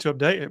terrible. I need to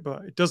update it,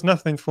 but it does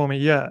nothing for me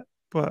yet.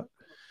 But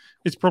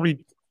it's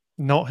probably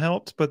not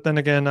helped. But then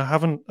again, I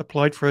haven't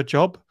applied for a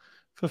job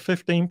for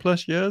 15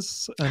 plus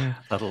years. And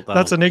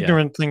that's an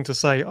ignorant thing to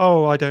say,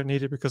 oh, I don't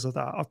need it because of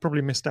that. I've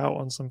probably missed out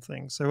on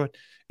something. So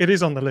it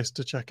is on the list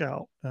to check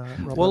out.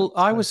 Robert, well,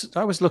 I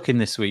was looking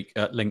this week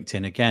at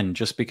LinkedIn again,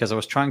 just because I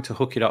was trying to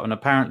hook it up. And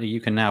apparently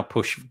you can now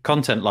push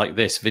content like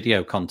this,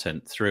 video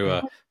content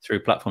through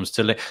platforms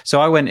to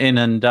so I went in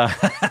and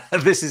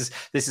this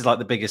is like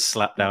the biggest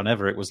slap down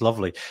ever. It was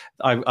lovely.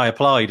 I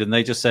applied and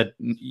they just said,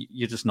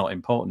 you're just not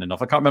important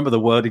enough. I can't remember the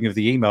wording of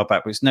the email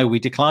back, but it's no, we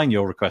decline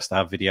your request to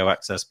have video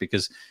access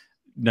because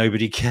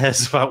nobody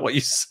cares about what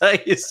you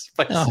say. Is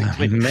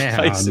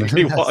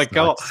basically what I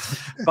got.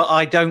 But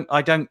I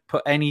don't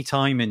put any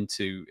time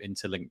into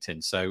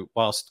LinkedIn. So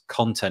whilst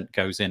content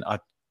goes in, I've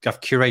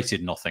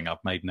curated nothing.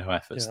 I've made no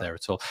efforts there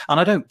at all.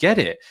 And I don't get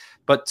it.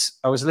 But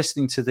I was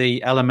listening to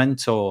the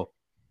Elementor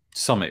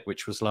Summit,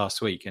 which was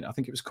last week, and I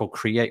think it was called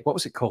what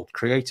was it called?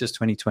 Creators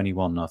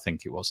 2021, I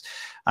think it was.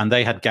 And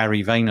they had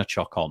Gary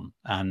Vaynerchuk on.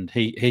 And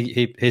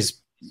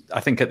his I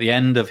think at the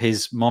end of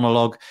his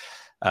monologue,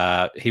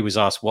 he was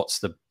asked what's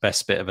the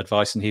best bit of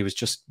advice, and he was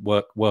just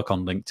work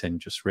on LinkedIn,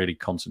 just really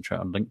concentrate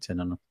on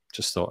LinkedIn. And I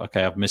just thought,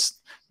 okay, I've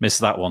missed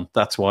that one.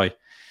 That's why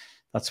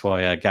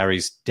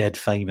Gary's dead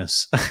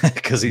famous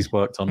because he's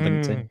worked on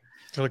LinkedIn.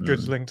 A good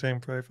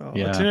LinkedIn profile.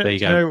 Yeah, Do there you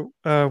go.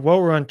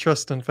 While we're on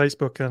trust and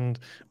Facebook and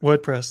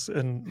WordPress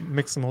and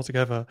mix them all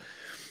together,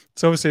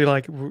 it's obviously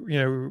like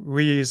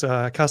we use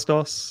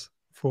Castos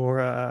for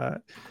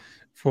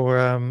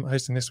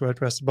hosting this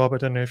WordPress. Bob, I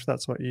don't know if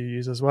that's what you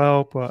use as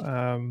well,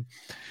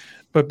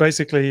 but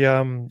basically,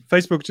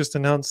 Facebook just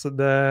announced that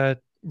they're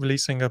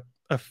releasing a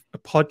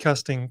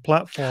podcasting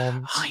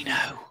platform. I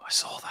know, I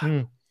saw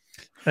that.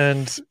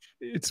 And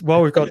it's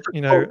we've got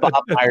yeah,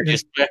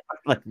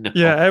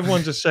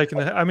 everyone's just shaking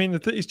their head. I mean,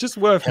 it's just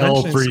worth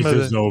hell mentioning.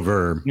 Freezes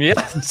over. Yeah,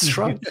 that's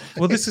right.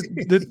 Well, this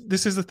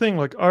is the thing.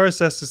 Like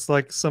RSS is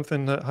like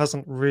something that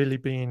hasn't really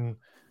been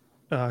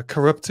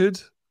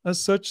corrupted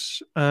as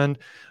such, and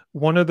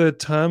one of the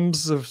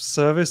terms of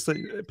service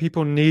that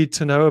people need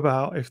to know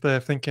about if they're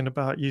thinking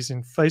about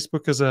using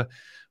Facebook as a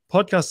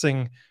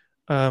podcasting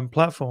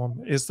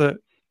platform is that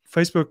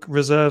Facebook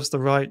reserves the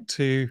right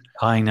to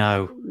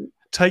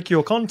take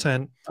your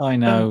content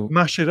and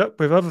mash it up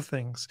with other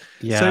things.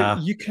 So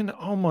you can,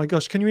 oh my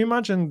gosh, can you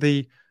imagine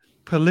the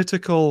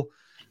political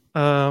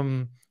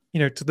to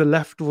the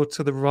left or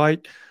to the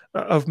right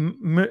of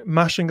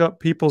mashing up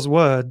people's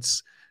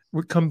words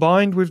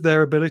combined with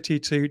their ability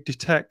to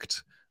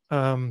detect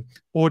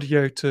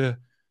audio to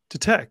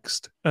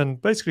text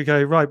and basically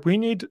go, right, we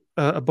need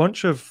a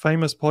bunch of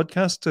famous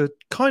podcasts to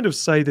kind of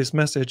say this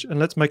message, and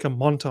let's make a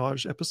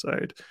montage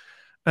episode.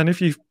 And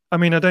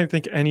I don't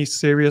think any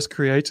serious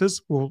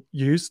creators will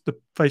use the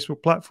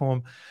Facebook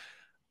platform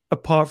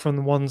apart from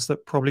the ones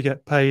that probably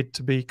get paid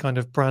to be kind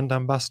of brand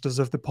ambassadors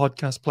of the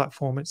podcast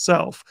platform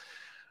itself.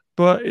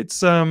 But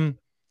it's I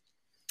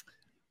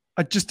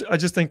just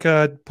think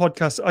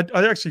podcasts.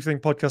 I actually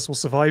think podcasts will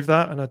survive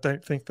that, and I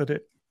don't think that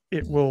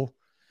it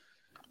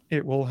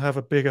will have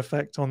a big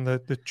effect on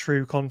the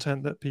true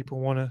content that people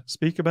want to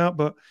speak about.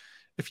 But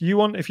if you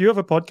have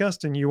a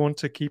podcast and you want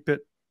to keep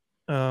it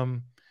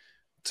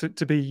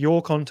to be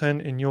your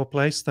content in your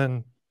place,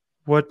 then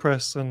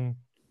WordPress and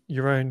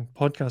your own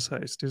podcast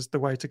host is the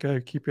way to go.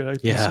 Keep it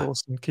open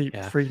source and keep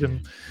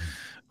freedom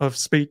of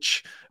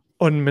speech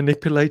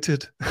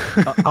unmanipulated.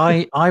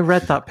 I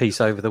read that piece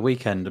over the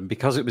weekend, and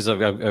because it was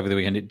over the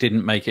weekend, it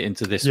didn't make it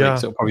into this week,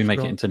 so it'll probably make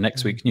it into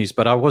next week's news.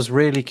 But I was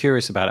really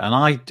curious about it,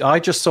 and I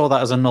just saw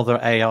that as another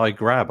AI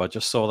grab. I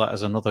just saw that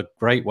as another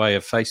great way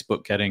of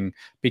Facebook getting,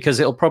 because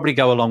it'll probably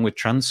go along with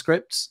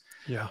transcripts.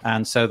 Yeah,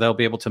 and so they'll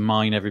be able to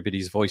mine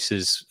everybody's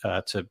voices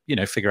to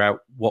figure out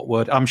what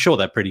word. I'm sure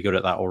they're pretty good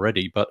at that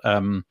already, but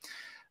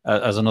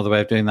as another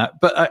way of doing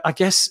that. But I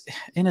guess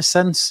in a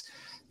sense,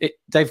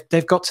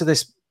 they've got to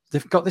this.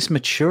 They've got this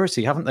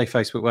maturity, haven't they,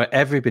 Facebook, where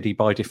everybody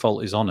by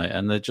default is on it,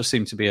 and there just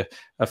seem to be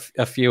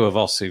a few of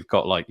us who've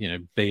got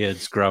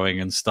beards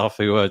growing and stuff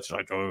who are just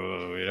like,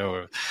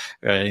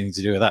 anything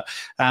to do with that.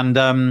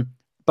 And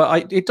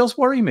but it does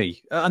worry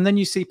me. And then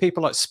you see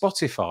people like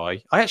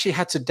Spotify. I actually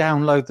had to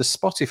download the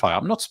Spotify.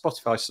 I'm not a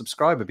Spotify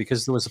subscriber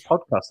because there was a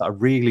podcast that I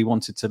really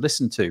wanted to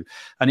listen to,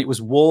 and it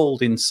was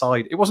walled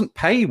inside. It wasn't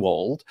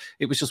paywalled.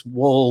 It was just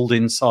walled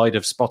inside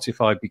of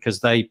Spotify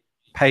because they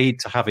paid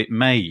to have it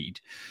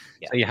made.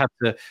 Yeah. So you had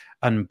to,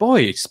 and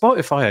boy,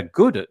 Spotify are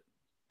good at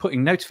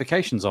putting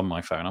notifications on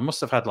my phone. I must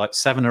have had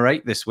 7 or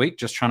 8 this week,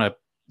 just trying to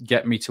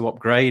get me to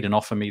upgrade and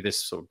offer me this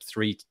sort of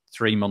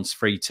three months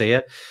free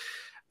tier.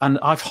 And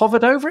I've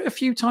hovered over it a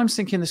few times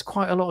thinking there's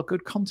quite a lot of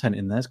good content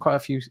in there. There's quite a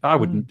few. I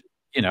wouldn't,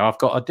 I've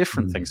got a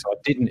different thing, so I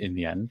didn't in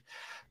the end.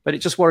 But it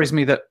just worries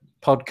me that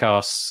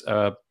podcasts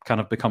are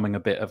kind of becoming a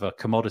bit of a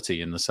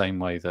commodity in the same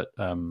way that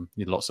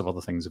lots of other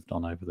things have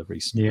done over the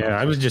recent months.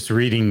 I was just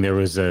reading, there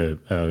was a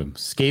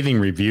scathing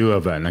review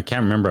of and I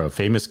can't remember, a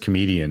famous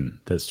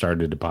comedian that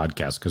started a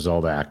podcast because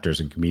all the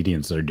actors and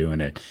comedians are doing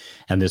it.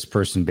 And this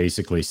person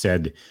basically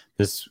said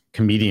this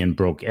comedian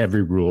broke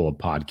every rule of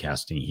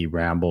podcasting. He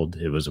rambled.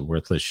 It was a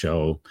worthless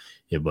show.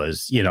 It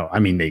was,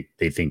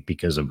 they think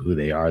because of who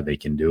they are, they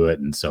can do it.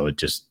 And so it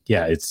just,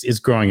 it's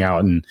growing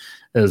out. And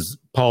as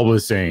Paul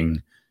was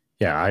saying,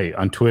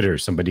 on Twitter,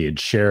 somebody had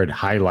shared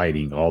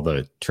highlighting all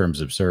the terms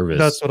of service.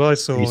 That's what I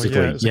saw.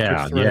 Basically,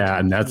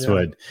 and that's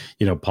what,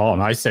 Paul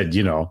and I said,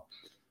 of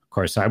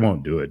course, I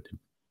won't do it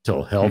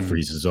till hell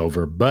freezes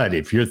over. But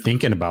if you're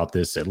thinking about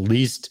this, at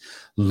least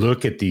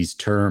look at these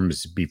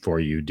terms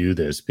before you do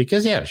this.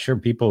 Because, sure,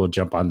 people will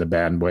jump on the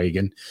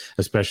bandwagon,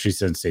 especially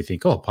since they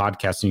think,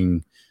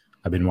 podcasting,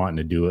 I've been wanting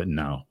to do it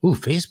now.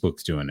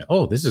 Facebook's doing it.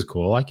 Oh, this is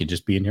cool. I could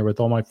just be in here with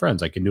all my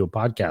friends. I can do a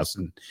podcast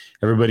and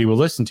everybody will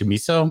listen to me.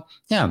 So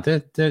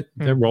they're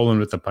rolling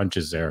with the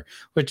punches there,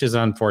 which is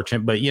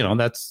unfortunate. But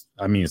it's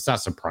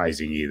not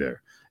surprising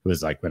either. It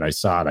was like when I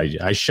saw it,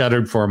 I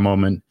shuddered for a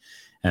moment,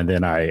 and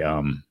then I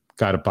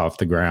got up off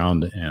the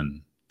ground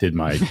and did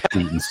my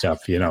tweet and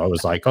stuff. It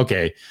was like,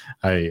 okay,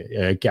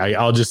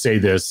 I'll just say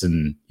this,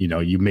 and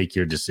you make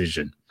your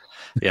decision.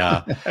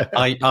 Yeah,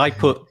 I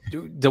put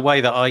the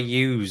way that I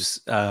use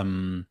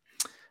the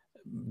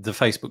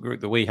Facebook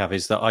group that we have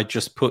is that I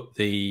just put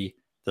the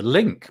the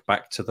link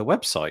back to the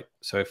website.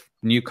 So if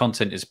new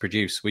content is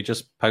produced, we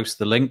just post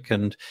the link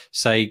and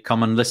say,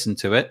 come and listen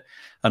to it.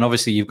 And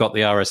obviously you've got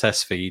the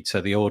RSS feed, so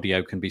the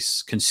audio can be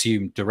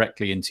consumed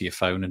directly into your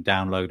phone and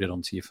downloaded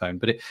onto your phone.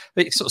 But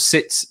it sort of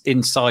sits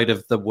inside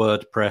of the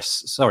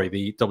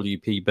the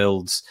WP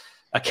Builds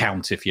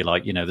account, if you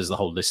like. You know, there's the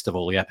whole list of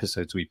all the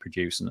episodes we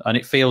produce. And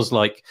it feels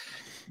like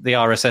the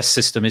RSS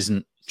system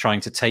isn't trying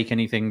to take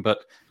anything, but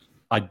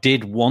I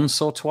did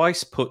once or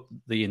twice put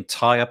the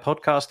entire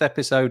podcast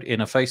episode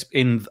in our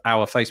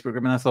Facebook group,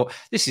 and I thought,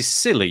 this is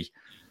silly.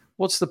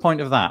 What's the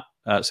point of that?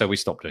 So we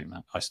stopped doing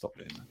that. I stopped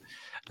doing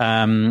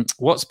that.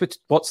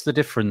 What's the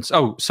difference?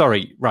 Oh,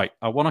 sorry. Right.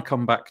 I want to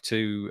come back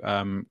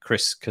to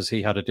Chris, because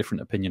he had a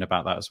different opinion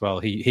about that as well.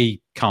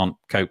 He can't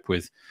cope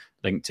with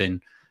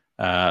LinkedIn,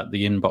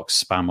 the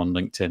inbox spam on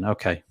LinkedIn.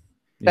 Okay.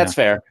 That's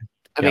fair.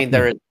 I mean,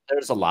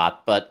 there's a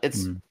lot, but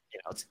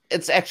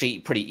it's actually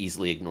pretty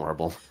easily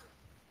ignorable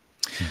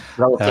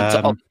relative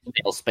to all the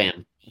mail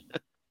spam.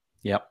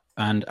 Yep.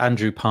 And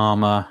Andrew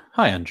Palmer,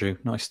 hi Andrew,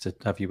 nice to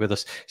have you with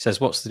us. He says,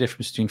 what's the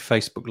difference between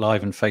Facebook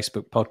Live and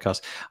Facebook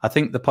Podcast? I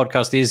think the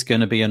podcast is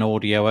going to be an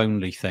audio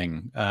only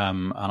thing,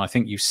 and I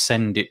think you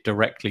send it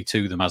directly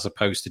to them as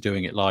opposed to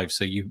doing it live.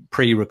 So you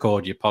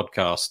pre-record your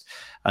podcast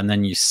and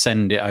then you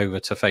send it over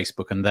to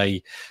Facebook, and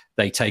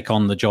they take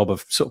on the job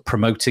of sort of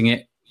promoting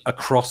it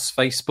across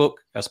Facebook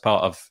as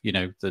part of, you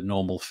know, the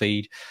normal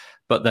feed.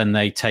 But then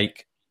they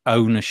take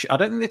ownership. I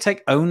don't think they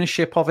take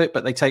ownership of it,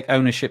 but they take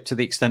ownership to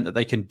the extent that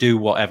they can do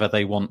whatever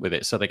they want with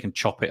it. So they can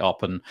chop it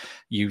up and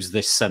use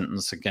this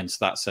sentence against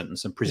that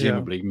sentence, and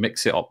presumably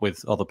mix it up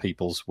with other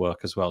people's work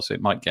as well. So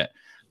it might get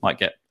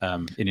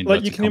in inverted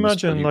like you can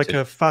commas imagine like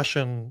polluted. a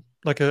fashion,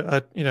 like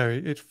a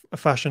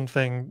fashion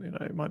thing. You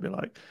know, it might be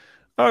like,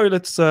 oh,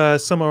 let's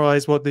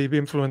summarize what the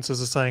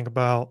influencers are saying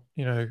about,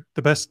 you know,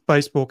 the best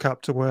baseball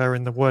cap to wear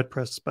in the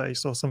WordPress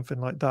space or something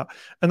like that.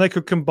 And they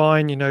could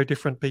combine, you know,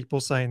 different people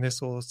saying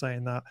this or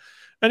saying that.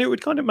 And it would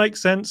kind of make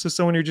sense as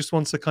someone who just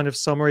wants a kind of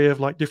summary of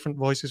like different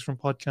voices from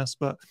podcasts.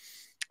 But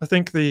I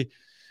think the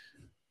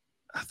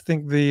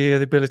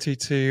ability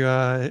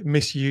to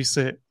misuse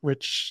it,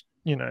 which,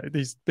 you know,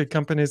 these big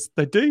companies,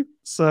 they do.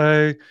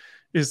 So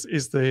is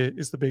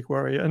the big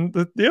worry. And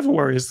the other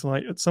worry is,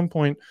 like, at some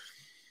point,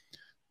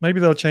 maybe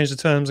they'll change the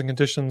terms and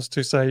conditions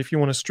to say, if you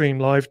want to stream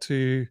live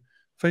to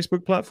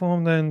Facebook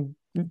platform, then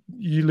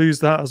you lose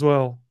that as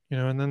well, you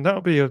know, and then that'll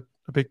be a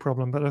big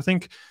problem. But I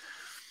think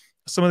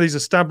some of these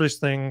established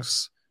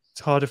things, it's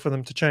harder for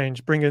them to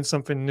change. Bring in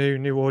something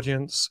new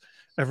audience.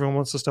 Everyone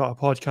wants to start a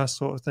podcast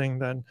sort of thing.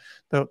 Then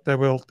they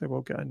will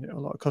get a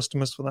lot of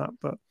customers for that.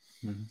 But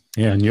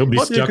yeah, and you'll be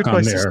stuck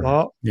on there.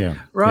 Yeah,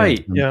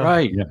 right. Yeah,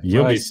 right. Yeah,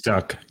 you'll right. be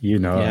stuck. You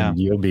know, and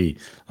you'll be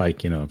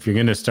like, you know, if you're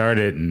going to start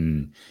it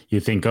and you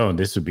think, oh,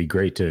 this would be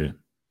great to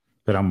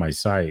put on my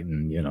site,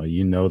 and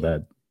you know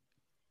that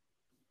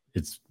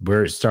it's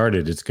where it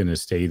started. It's going to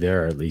stay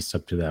there at least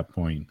up to that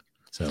point.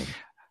 So,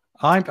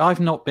 I've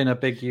not been a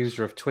big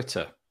user of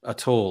Twitter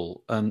at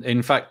all, and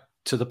in fact,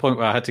 to the point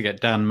where I had to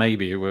get Dan,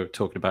 maybe who we were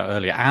talking about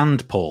earlier,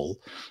 and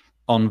Paul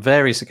on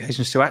various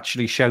occasions to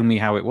actually show me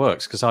how it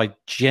works, because I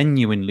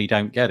genuinely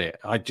don't get it.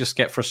 I just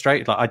get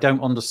frustrated. Like, I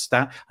don't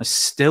understand. I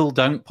still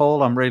don't,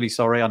 Paul. I'm really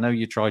sorry. I know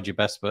you tried your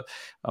best, but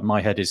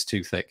my head is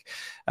too thick.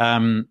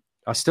 I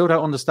still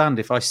don't understand.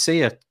 If I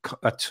see a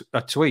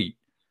tweet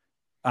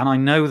and I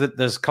know that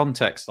there's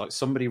context, like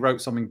somebody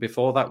wrote something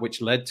before that which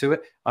led to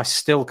it, I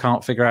still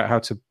can't figure out how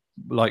to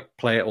like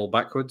play it all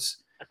backwards.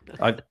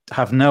 I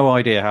have no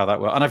idea how that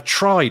works. And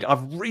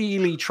I've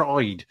really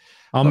tried.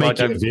 I'll make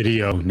you a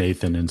video,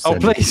 Nathan, and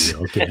send please. It to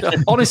you. Okay.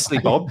 Honestly,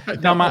 Bob,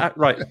 no matter,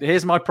 right,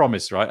 here's my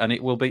promise, right? And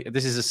it will be,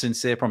 this is a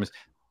sincere promise.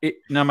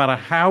 No matter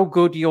how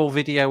good your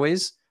video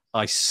is,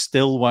 I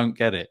still won't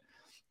get it.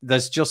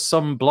 There's just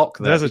some block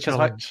there. There's a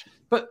challenge.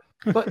 But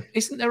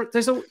isn't there,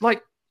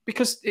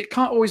 because it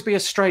can't always be a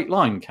straight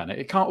line, can it?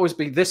 It can't always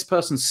be this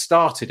person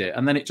started it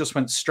and then it just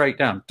went straight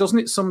down. Doesn't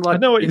it I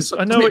know what you're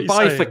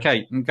bifurcate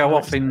saying. And go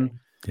off in...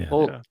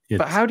 Yeah.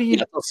 But how do you...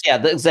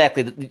 Yeah,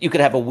 exactly. You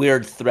could have a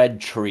weird thread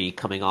tree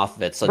coming off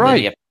of it. So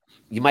then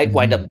you might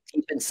wind up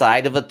deep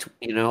inside of a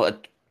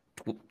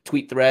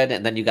tweet thread,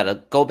 and then you got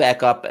to go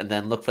back up and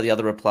then look for the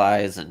other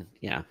replies. And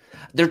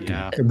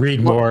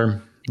read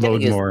more,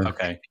 load more.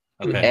 Okay.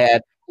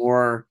 Add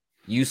more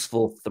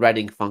useful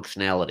threading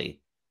functionality.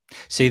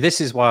 See,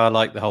 this is why I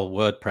like the whole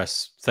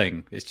WordPress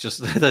thing. It's just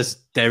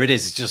there it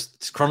is.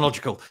 It's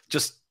chronological.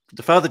 Just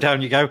the further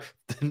down you go,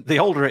 the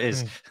older it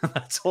is.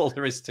 That's all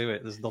there is to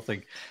it. There's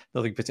nothing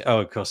particular.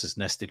 Oh, of course, there's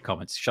nested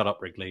comments. Shut up,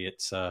 Wrigley.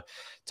 It's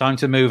time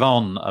to move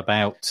on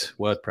about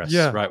WordPress.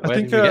 Yeah, right. Where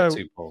did we get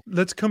to, Paul?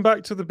 Let's come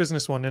back to the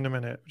business one in a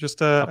minute.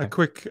 Just a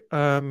quick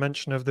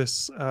mention of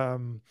this a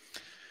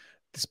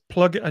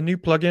new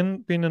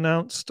plugin being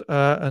announced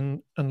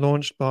and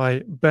launched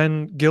by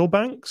Ben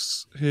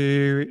Gilbanks,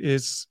 who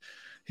is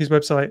his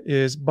website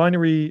is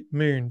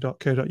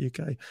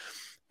binarymoon.co.uk,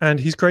 and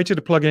he's created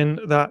a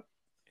plugin that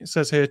it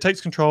says here, it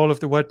takes control of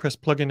the WordPress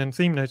plugin and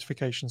theme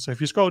notifications. So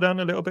if you scroll down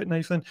a little bit,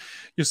 Nathan,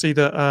 you'll see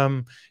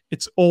that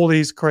it's all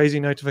these crazy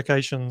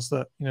notifications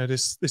that,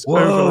 this Whoa,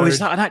 overload. is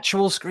that an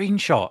actual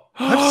screenshot?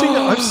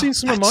 I've seen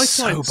some of my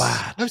so sites.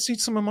 bad. I've seen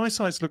some of my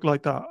sites look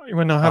like that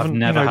when I haven't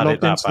never had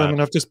logged it into that them,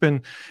 and I've just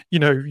been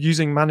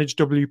using managed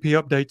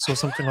WP updates or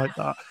something like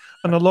that.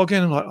 And I log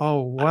in and I'm like,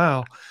 oh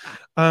wow.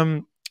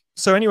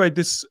 So anyway,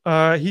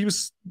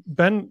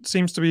 Ben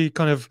seems to be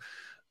kind of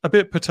a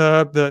bit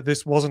perturbed that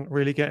this wasn't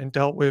really getting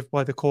dealt with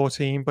by the core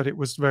team, but it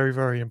was very,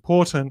 very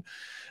important.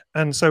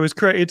 And so has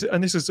created,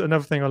 and this is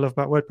another thing I love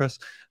about WordPress,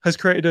 has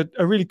created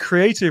a really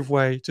creative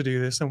way to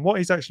do this. And what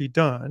he's actually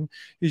done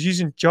is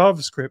using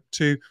JavaScript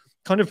to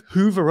kind of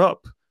hoover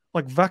up,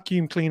 like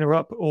vacuum cleaner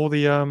up all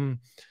the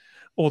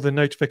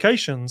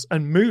notifications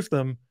and move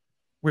them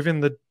within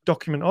the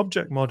document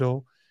object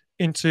model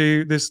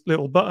into this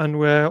little button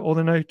where all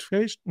the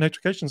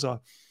notifications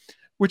are,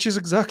 which is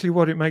exactly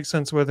what it makes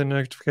sense where the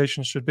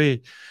notifications should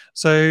be.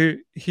 So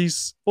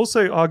he's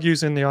also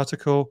argues in the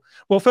article,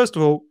 well, first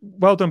of all,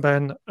 well done,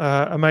 Ben.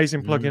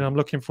 Amazing plugin. I'm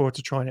looking forward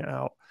to trying it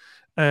out.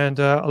 And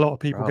a lot of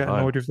people get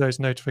annoyed with those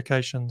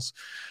notifications.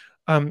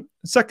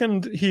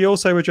 Second, he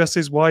also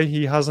addresses why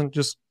he hasn't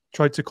just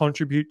tried to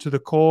contribute to the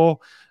core.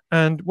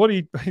 And what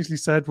he basically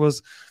said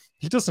was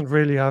he doesn't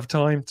really have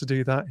time to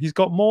do that. He's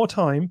got more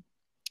time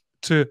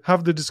to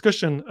have the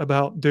discussion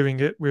about doing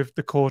it with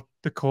the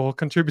core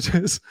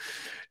contributors.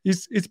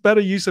 It's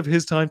better use of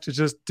his time to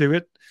just do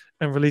it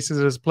and release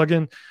it as a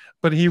plugin.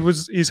 But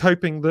he's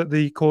hoping that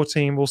the core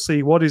team will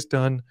see what is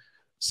done,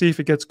 see if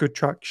it gets good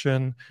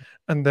traction,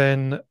 and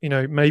then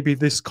maybe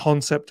this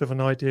concept of an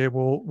idea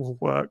will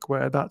work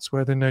where that's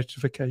where the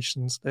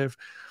notifications live.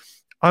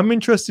 I'm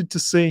interested to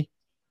see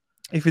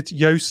if it's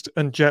Yoast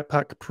and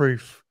Jetpack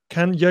proof.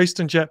 Can Yoast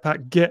and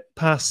Jetpack get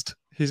past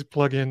his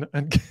plugin,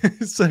 and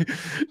so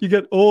you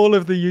get all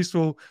the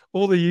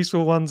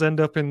useful ones end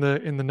up in the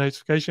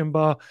notification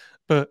bar,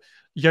 but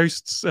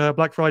Yoast's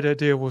Black Friday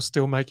deal will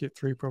still make it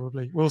through.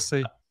 Probably, we'll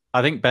see.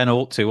 I think Ben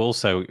ought to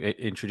also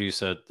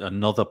introduce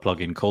another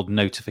plugin called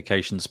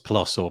Notifications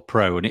Plus or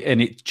Pro, and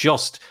it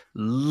just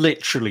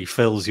literally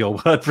fills your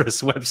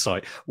WordPress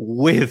website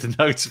with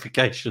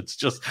notifications,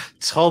 just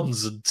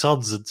tons and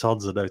tons and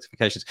tons of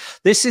notifications.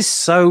 This is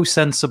so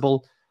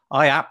sensible.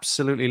 I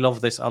absolutely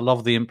love this. I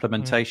love the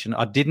implementation.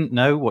 I didn't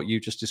know what you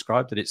just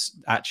described, that it's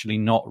actually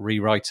not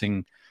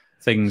rewriting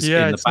things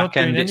in the back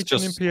end. It's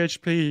just in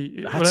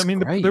PHP. Well, I mean,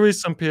 there is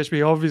some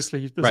PHP,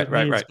 obviously.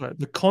 Right. But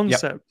the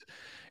concept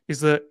is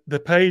that the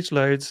page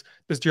loads,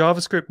 there's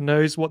JavaScript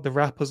knows what the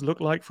wrappers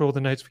look like for all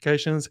the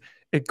notifications.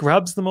 It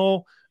grabs them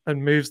all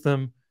and moves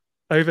them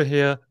over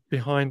here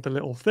behind the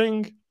little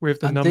thing with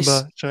the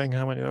number showing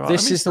how many there are.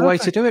 This is the way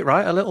to do it,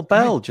 right? A little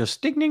bell,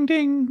 just ding, ding,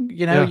 ding.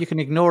 You can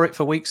ignore it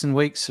for weeks and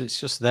weeks. It's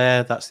just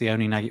there. That's the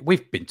only negative.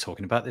 We've been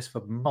talking about this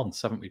for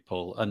months, haven't we,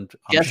 Paul? And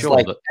I'm sure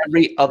like that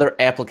every other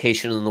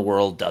application in the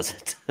world does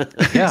it.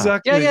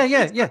 Exactly.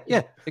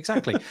 Yeah,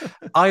 exactly.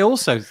 I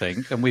also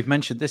think, and we've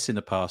mentioned this in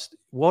the past,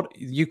 what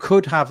you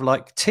could have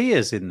like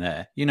tiers in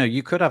there.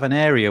 You could have an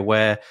area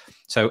where,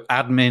 so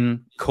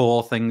admin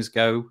core things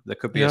go. There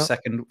could be a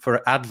second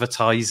for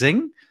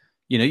advertising.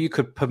 You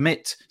could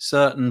permit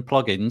certain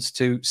plugins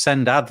to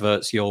send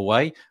adverts your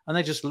way, and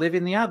they just live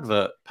in the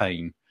advert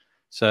pane.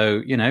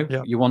 So, you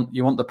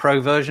want the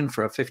pro version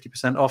for a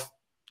 50% off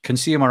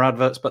consumer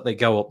adverts, but they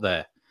go up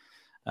there.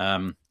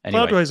 Anyway.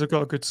 Cloudways have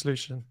got a good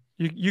solution.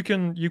 You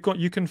can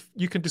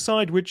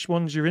decide which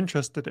ones you're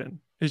interested in.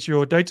 Is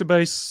your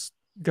database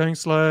going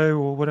slow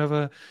or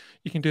whatever?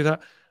 You can do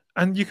that.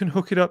 And you can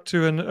hook it up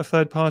to a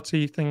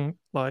third-party thing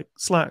like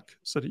Slack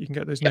so that you can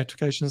get those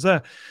notifications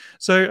there.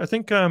 So I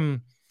think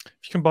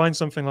if you combine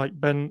something like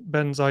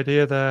Ben's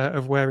idea there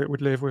of where it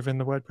would live within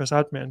the WordPress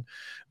admin,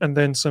 and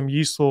then some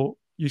useful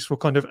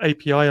kind of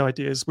API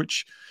ideas,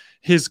 which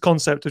his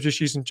concept of just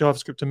using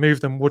JavaScript to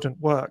move them wouldn't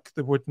work.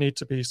 There would need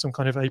to be some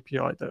kind of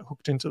API that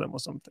hooked into them or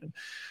something.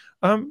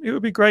 It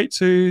would be great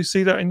to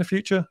see that in the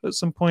future at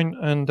some point.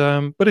 And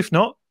but if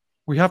not,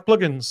 we have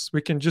plugins.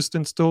 We can just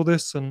install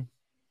this and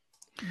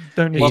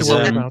don't need to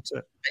worry about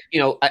it.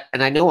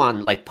 And I know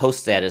on like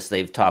Post Status,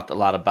 they've talked a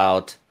lot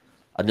about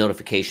a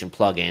notification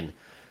plugin.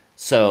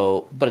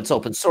 So, but it's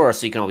open source,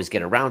 so you can always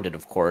get around it,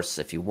 of course,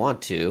 if you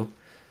want to.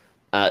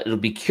 It'll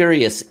be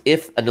curious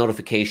if a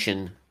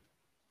notifications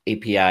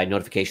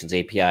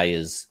API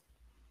is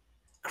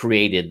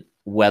created,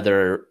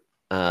 whether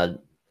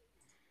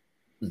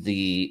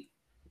the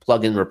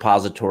plugin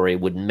repository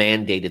would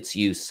mandate its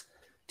use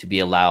to be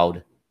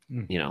allowed,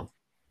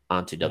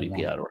 onto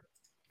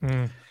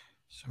WP.org.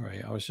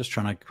 Sorry, I was just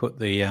trying to put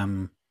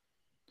the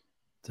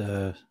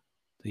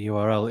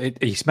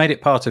URL. He's made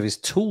it part of his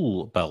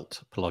tool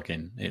belt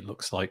plugin, it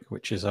looks like,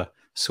 which is a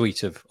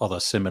suite of other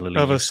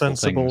similarly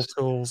sensible things.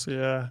 Tools.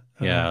 Yeah,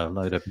 a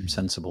load of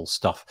sensible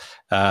stuff.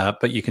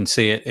 But you can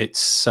see it.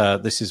 It's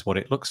this is what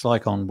it looks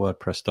like on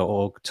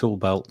WordPress.org. Tool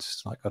belt.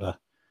 It's like got a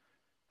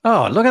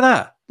look at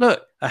that!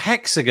 Look, a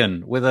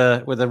hexagon with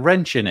a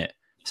wrench in it.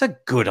 It's a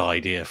good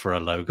idea for a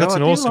logo. That's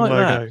an awesome logo.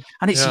 That.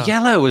 And it's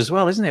yellow as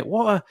well, isn't it?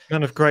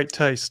 Man of great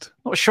taste.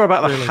 Not sure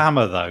about the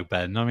hammer, though,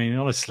 Ben. I mean,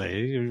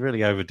 honestly, you're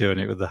really overdoing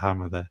it with the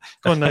hammer there.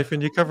 Go on,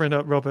 Nathan. You're covering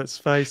up Robert's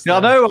face. Yeah, I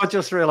know. I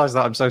just realised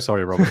that. I'm so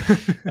sorry, Robert.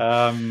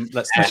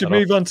 We should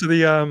move on to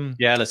the.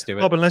 Let's do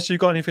it. Bob, unless you've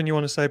got anything you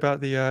want to say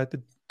about the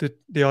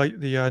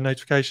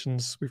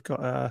notifications, we've got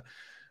a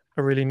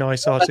really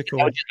nice article.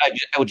 I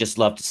would just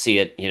love to see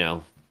it,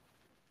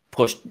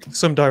 pushed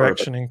some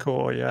direction in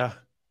core. Yeah.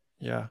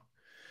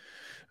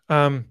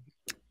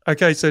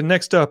 Okay, so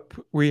next up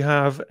we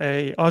have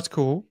a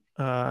article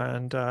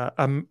and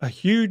a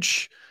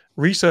huge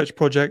research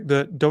project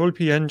that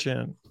WP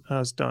Engine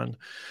has done.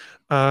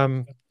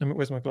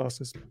 Where's my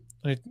glasses?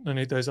 I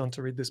need those on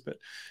to read this bit.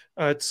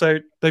 So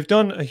they've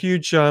done a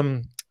huge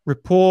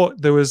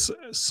report. There was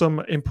some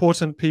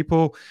important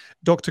people,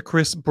 Dr.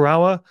 Chris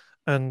Brower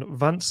and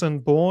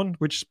Vanson Bourne,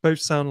 which both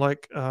sound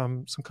like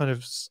some kind of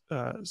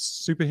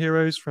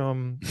superheroes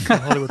from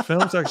Hollywood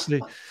films,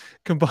 actually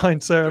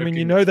combined. So I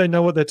mean, they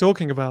know what they're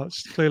talking about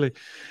clearly.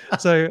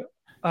 So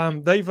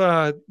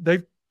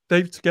they've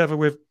together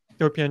with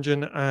WP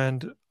Engine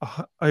and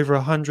over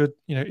 100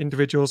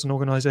 individuals and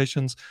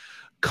organizations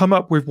come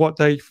up with what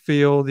they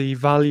feel the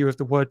value of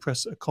the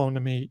WordPress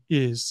economy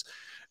is,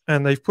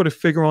 and they've put a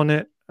figure on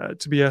it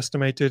to be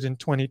estimated in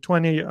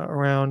 2020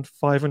 around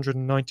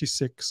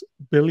 596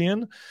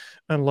 billion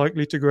and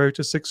likely to grow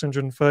to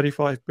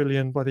 635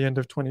 billion by the end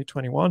of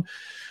 2021.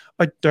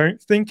 I don't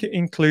think it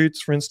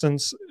includes, for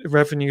instance,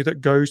 revenue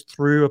that goes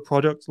through a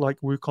product like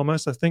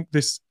WooCommerce. I think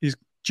this is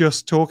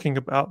just talking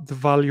about the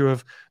value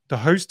of the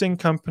hosting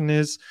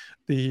companies,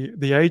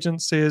 the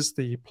agencies,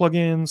 the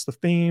plugins, the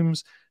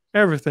themes,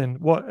 everything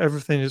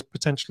is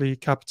potentially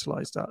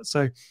capitalized at.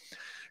 So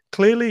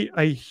clearly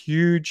a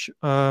huge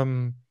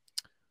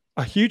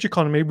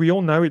economy. We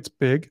all know it's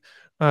big.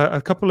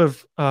 A couple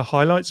of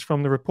highlights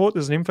from the report.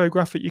 There's an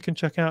infographic you can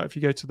check out if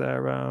you go to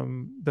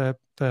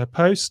their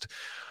post.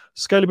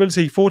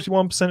 Scalability: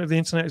 41% of the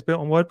internet is built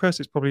on WordPress.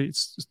 It's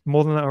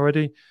more than that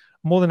already.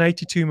 More than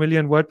 82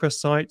 million WordPress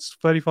sites.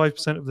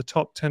 35% of the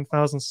top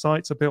 10,000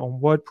 sites are built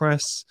on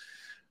WordPress.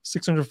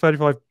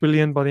 635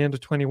 billion by the end of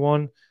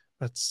 21.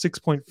 That's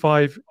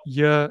 6.5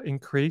 year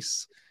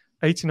increase.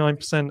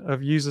 89%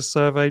 of users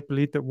surveyed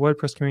believe that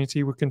WordPress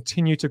community will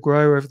continue to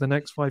grow over the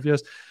next 5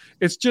 years.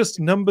 It's just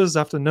numbers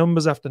after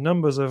numbers after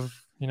numbers of,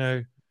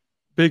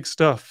 big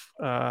stuff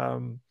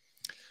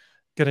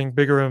getting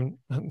bigger and,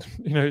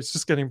 it's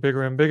just getting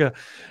bigger and bigger.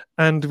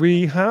 And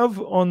we have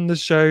on the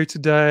show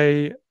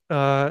today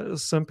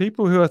some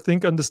people who I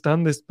think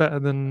understand this better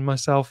than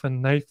myself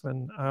and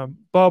Nathan.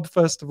 Bob,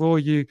 first of all,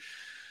 you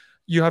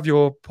have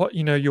your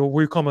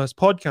WooCommerce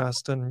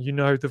podcast, and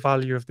the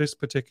value of this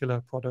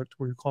particular product,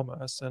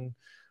 WooCommerce. And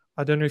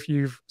I don't know if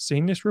you've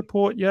seen this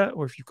report yet,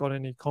 or if you've got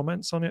any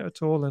comments on it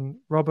at all. And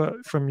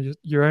Robert, from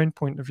your own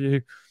point of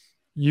view,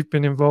 you've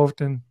been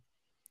involved in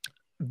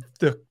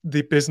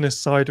the business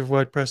side of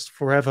WordPress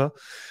forever.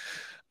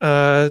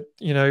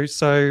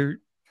 So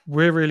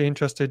we're really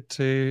interested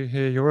to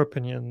hear your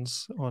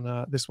opinions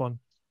on this one.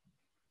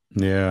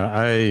 Yeah,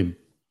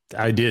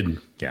 I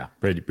did. Yeah,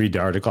 read the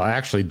article. I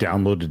actually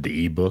downloaded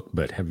the ebook,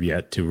 but have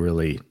yet to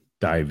really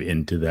dive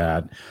into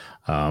that.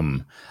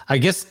 I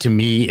guess to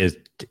me,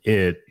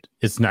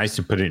 it's nice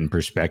to put it in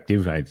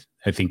perspective. I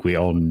think we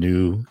all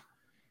knew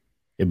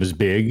it was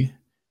big,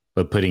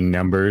 but putting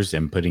numbers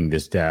and putting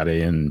this data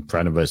in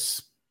front of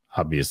us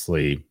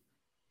obviously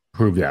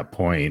proved that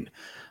point.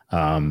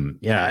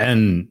 It's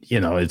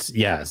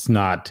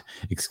not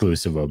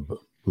exclusive of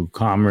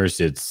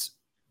WooCommerce.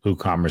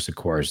 WooCommerce, of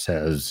course,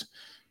 has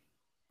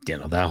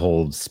that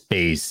whole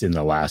space in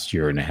the last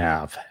year and a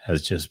half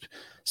has just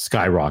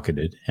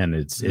skyrocketed, and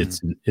it's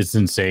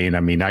insane. I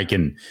mean, I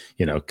can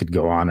could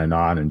go on,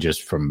 and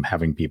just from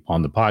having people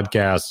on the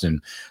podcast and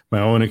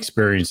my own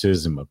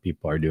experiences and what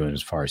people are doing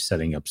as far as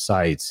setting up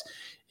sites,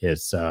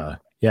 it's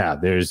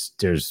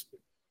there's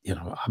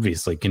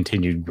obviously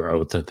continued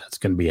growth that's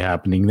going to be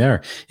happening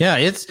there. Yeah,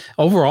 it's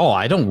overall,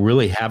 I don't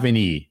really have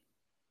any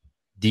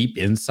deep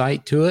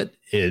insight to it.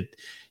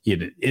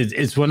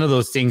 It's one of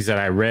those things that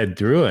I read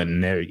through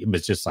and it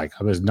was just like,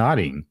 I was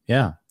nodding.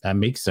 Yeah, that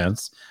makes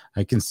sense.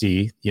 I can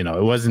see,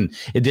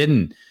 it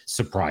didn't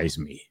surprise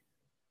me.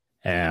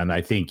 And I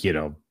think,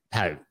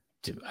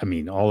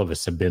 all of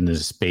us have been in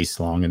this space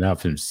long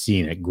enough and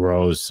seen it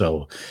grow.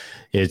 So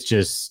it's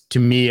just, to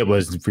me, it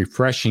was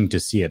refreshing to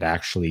see it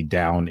actually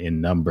down in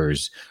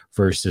numbers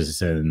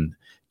versus in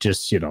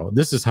just,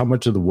 this is how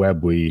much of the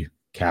web we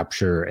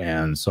capture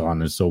and so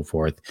on and so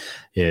forth.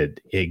 It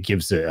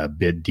gives it a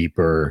bit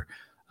deeper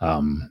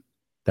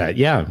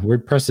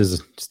WordPress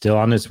is still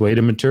on its way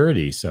to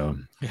maturity. So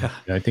yeah,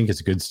 I think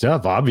it's good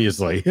stuff,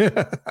 obviously.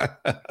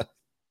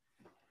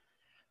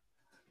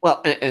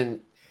 Well, and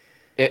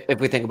if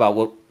we think about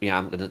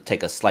I'm going to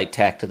take a slight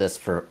tack to this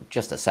for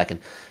just a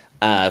second.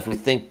 If we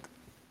think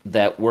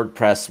that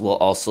WordPress will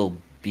also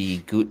be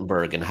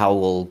Gutenberg, and how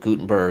will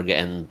Gutenberg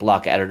and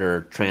block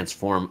editor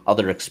transform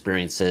other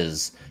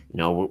experiences?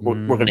 We're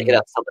going to hit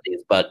on some of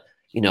these, but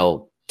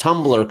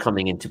Tumblr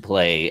coming into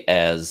play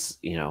as,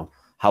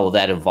 how will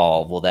that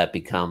evolve? Will that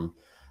become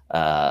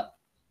a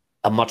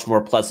much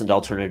more pleasant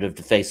alternative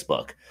to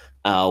Facebook?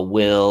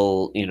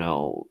 Will,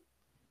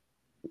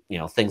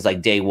 things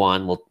like Day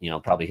One, will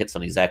probably hit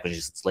some of these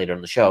acquisitions later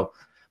in the show,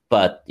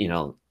 but,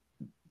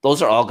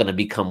 those are all going to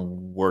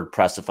become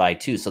WordPressified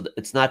too. So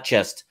it's not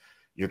just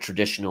your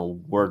traditional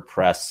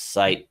WordPress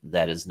site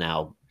that is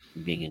now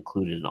being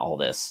included in all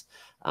this.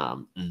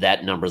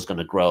 That number is going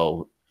to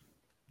grow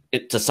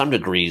to some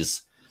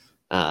degrees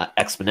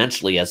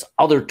exponentially as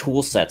other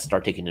tool sets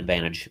start taking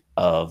advantage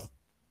of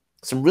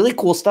some really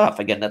cool stuff.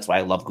 Again, that's why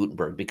I love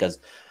Gutenberg, because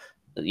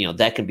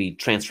that can be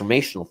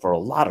transformational for a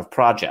lot of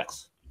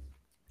projects.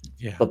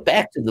 Yeah. But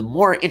back to the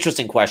more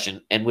interesting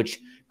question, and which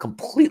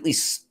completely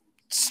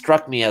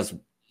struck me as,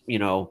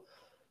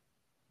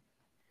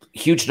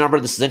 huge number.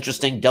 This is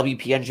interesting.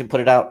 WP Engine put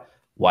it out.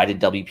 Why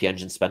did WP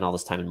Engine spend all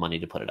this time and money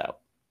to put it out?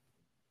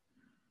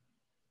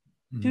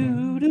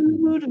 I'm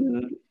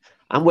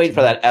waiting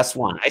for that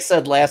S1. I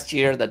said last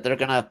year that they're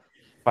going to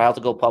file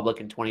to go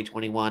public in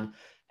 2021,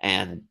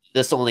 and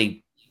this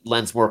only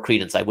lends more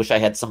credence. I wish I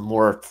had some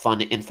more fun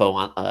info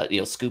on,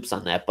 scoops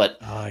on that. But,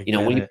 when you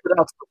put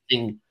out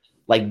something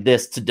like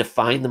this to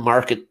define the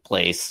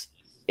marketplace,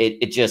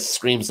 it just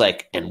screams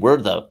like, and we're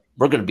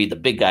going to be the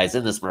big guys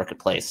in this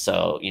marketplace.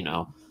 So,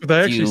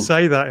 they actually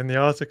say that in the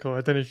article.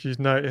 I don't know if you've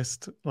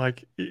noticed,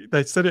 like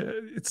they said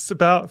it's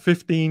about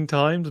 15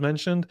 times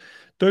mentioned.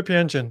 WP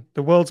Engine,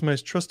 the world's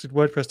most trusted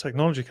WordPress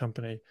technology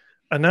company,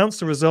 announced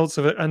the results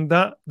of it, and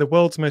that the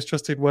world's most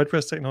trusted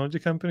WordPress technology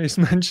company is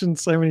mentioned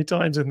so many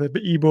times in the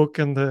ebook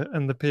and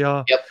the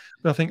PR. Yep.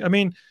 But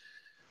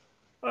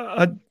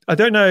I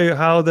don't know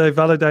how they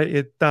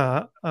validated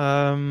that.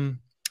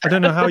 I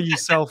don't know how you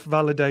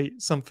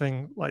self-validate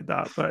something like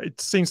that, but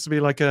it seems to be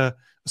like a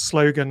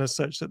slogan as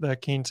such that they're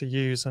keen to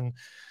use. And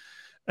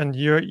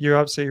you're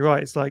absolutely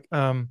right. It's like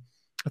I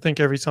think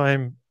every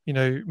time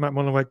Matt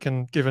Mullenweg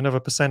can give another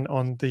 %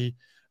 on the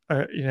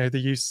the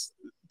use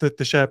that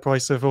the share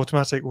price of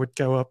Automatic would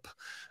go up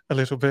a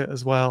little bit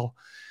as well.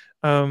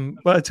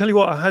 But I tell you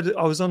what,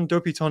 I was on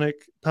Dopey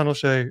Tonic panel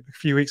show a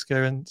few weeks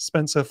ago, and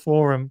Spencer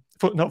Foreman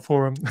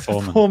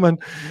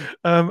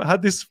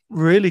had this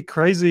really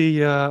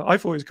crazy, I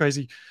thought it was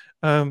crazy,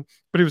 but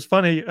it was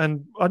funny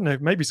and I don't know,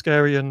 maybe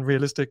scary and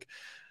realistic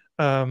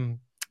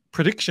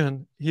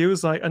prediction. He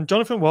was like, and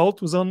Jonathan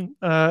Wald was on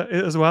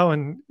it as well,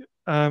 and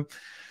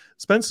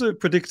Spencer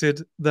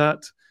predicted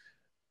that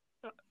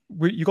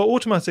you got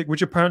Automatic,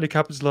 which apparently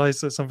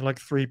capitalized at something like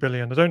 3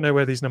 billion. I don't know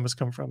where these numbers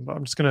come from, but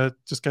I'm just going to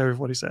go with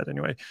what he said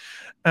anyway.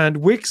 And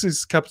Wix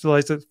is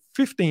capitalized at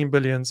 15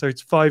 billion, so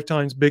it's 5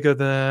 times bigger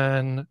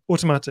than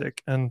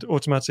Automatic. And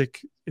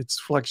Automatic, its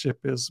flagship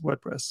is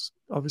WordPress,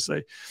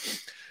 obviously,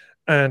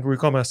 and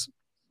WooCommerce.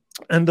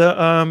 And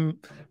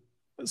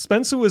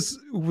Spencer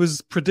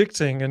was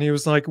predicting, and he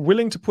was like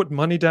willing to put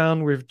money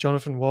down with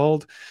Jonathan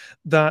Wald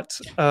that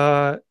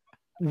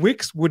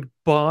Wix would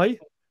buy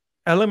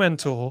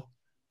Elementor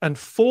and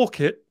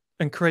fork it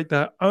and create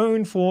their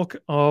own fork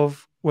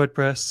of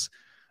WordPress,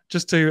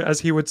 just to, as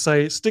he would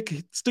say,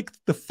 stick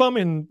the thumb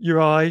in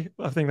your eye.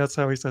 I think that's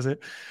how he says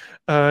it,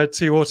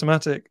 to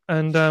Automatic.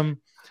 And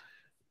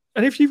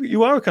if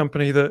you are a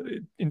company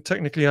that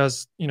technically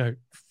has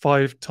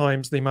 5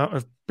 times the amount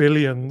of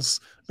billions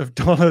of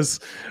dollars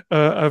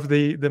of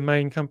the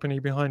main company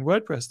behind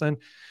WordPress, then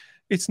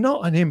it's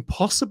not an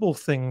impossible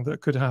thing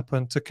that could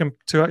happen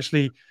to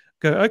actually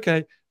go,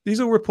 okay, these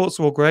all reports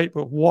are all great,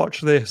 but watch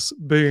this.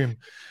 Boom.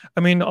 I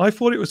mean, I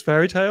thought it was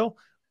fairy tale,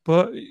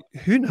 but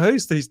who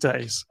knows these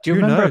days? Do you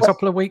remember a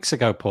couple of weeks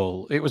ago,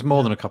 Paul? It was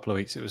more than a couple of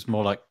weeks. It was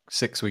more like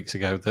 6 weeks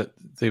ago that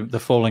the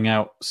falling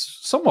out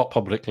somewhat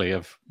publicly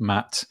of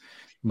Matt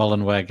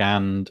Mullenweg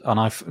and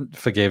I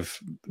forgive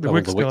all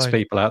the Wix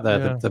people out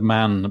there, the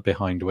man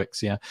behind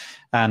Wix, yeah.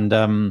 And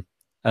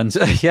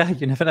yeah,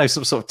 you never know,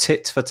 some sort of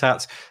tit for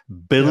tat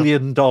 $1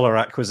 billion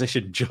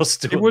acquisition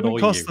just to it wouldn't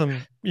cost them,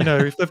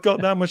 if they've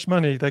got that much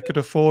money, they could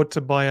afford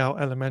to buy out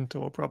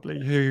Elementor, probably,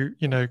 who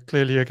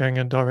clearly are going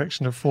in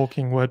direction of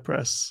forking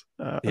WordPress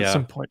at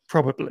some point.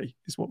 Probably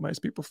is what most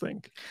people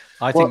think.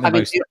 I think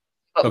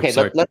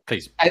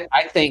please.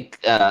 I think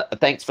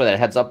thanks for that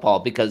heads up, Paul,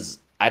 because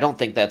I don't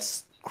think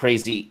that's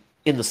crazy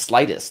in the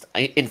slightest.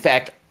 In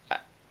fact,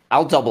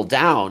 I'll double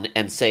down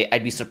and say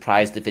I'd be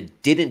surprised if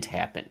it didn't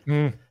happen.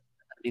 I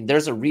mean,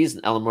 there's a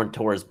reason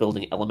Elementor is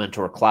building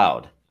Elementor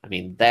Cloud. I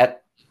mean,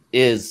 that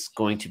is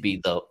going to be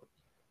the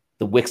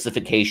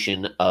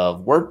Wixification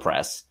of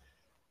WordPress.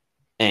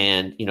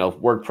 And,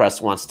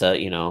 WordPress wants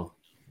to,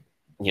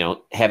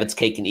 have its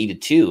cake and eat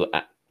it too.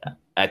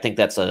 I think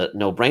that's a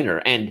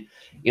no-brainer. And,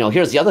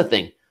 here's the other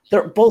thing.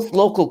 They're both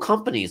local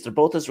companies. They're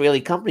both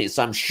Israeli companies.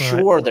 So I'm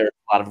sure there's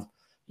a lot of,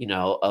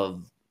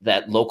 of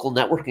that local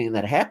networking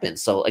that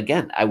happens. So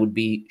again, I would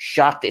be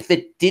shocked if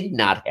it did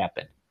not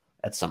happen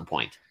at some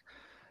point.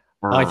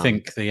 I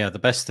think the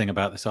best thing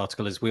about this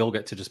article is we all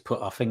get to just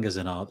put our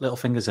little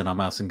fingers in our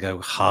mouths and go,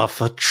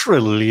 $500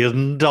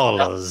 billion.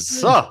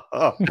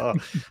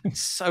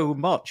 So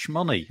much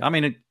money. I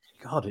mean,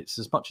 God, it's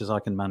as much as I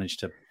can manage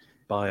to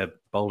buy a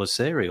bowl of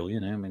cereal.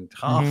 I mean,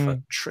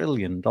 $500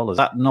 billion.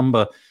 That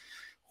number.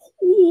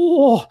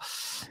 Oh,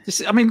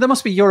 there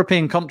must be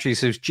European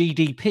countries whose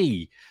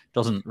GDP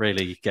doesn't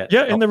really get.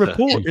 Yeah, in the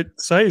report it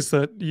says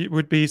that it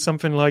would be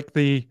something like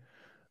the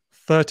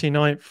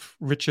 39th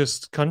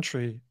richest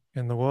country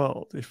in the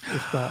world, if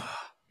that,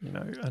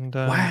 And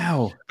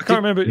wow, I can't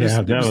remember.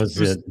 That was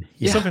it.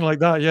 Yeah. Something like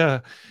that. Yeah,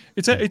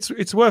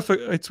 it's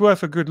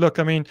worth a good look.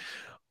 I mean,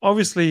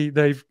 obviously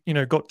they've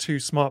got two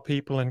smart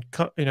people and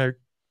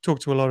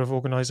talked to a lot of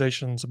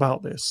organizations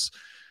about this,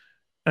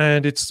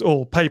 and it's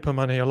all paper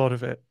money, a lot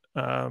of it.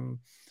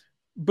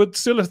 But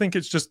still, I think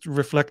it's just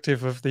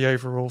reflective of the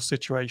overall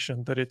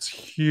situation, that it's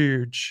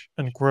huge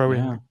and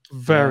growing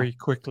very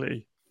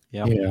quickly.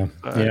 Yeah.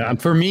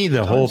 And for me,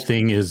 the whole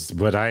thing is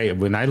when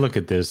I look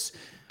at this,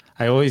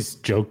 I always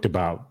joked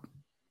about,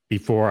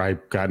 before I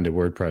got into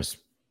WordPress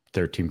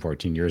 13,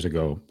 14 years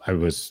ago, I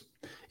was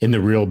in the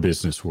real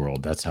business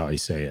world. That's how I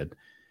say it.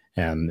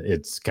 And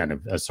it's kind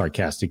of a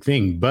sarcastic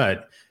thing.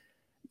 But,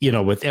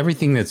 with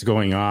everything that's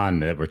going on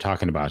that we're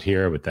talking about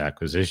here with the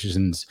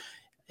acquisitions,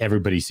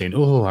 everybody's saying,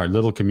 oh, our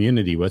little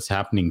community, what's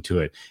happening to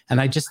it?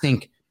 And I just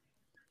think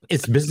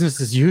it's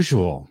business as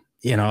usual.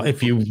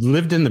 If you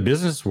lived in the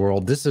business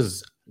world, this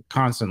is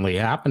constantly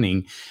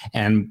happening.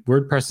 And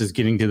WordPress is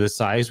getting to the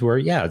size where,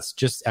 it's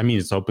just,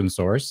 it's open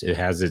source. It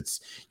has its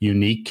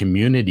unique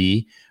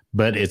community,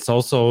 but it's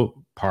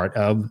also part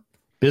of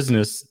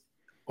business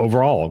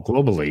overall,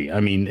 globally.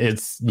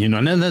 It's,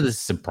 none of this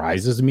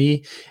surprises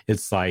me.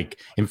 It's like,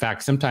 in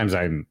fact, sometimes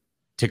I'm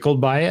tickled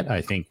by it.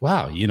 I think,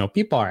 wow,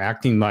 people are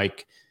acting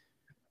like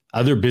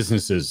other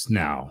businesses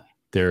now.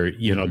 They're,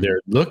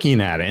 they're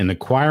looking at it and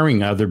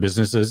acquiring other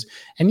businesses.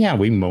 And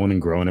we moan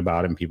and groan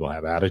about it and people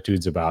have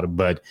attitudes about it.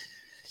 But,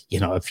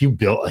 if you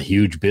built a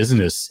huge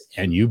business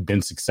and you've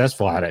been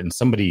successful at it and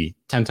somebody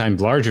 10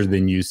 times larger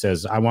than you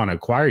says, I want to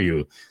acquire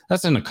you,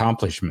 that's an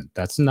accomplishment.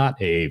 That's not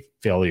a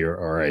failure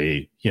or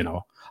a,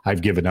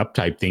 I've given up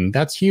type thing.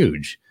 That's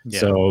huge. Yeah.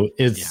 So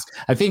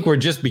I think we're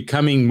just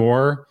becoming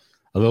a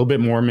little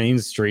bit more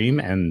mainstream,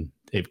 and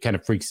it kind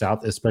of freaks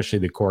out, especially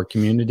the core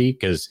community,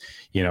 because,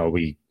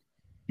 we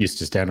used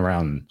to stand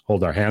around and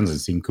hold our hands and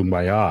sing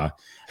Kumbaya.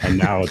 And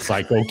now it's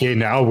like, okay,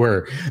 now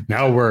we're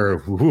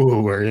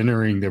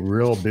entering the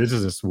real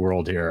business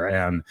world here.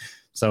 And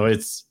so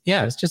it's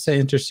just an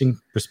interesting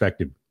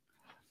perspective.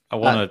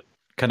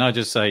 Can I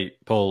just say,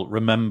 Paul,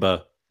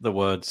 remember the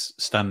words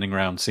standing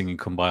around singing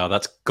Kumbaya.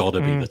 That's got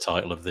to be the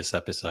title of this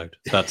episode.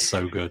 That's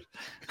so good.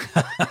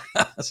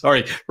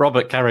 Sorry,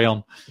 Robert, carry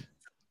on.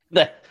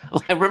 I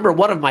remember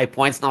one of my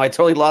points. Now I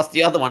totally lost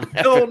the other one.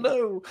 Oh,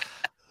 no.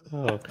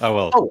 Oh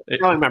well.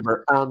 I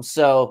remember.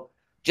 So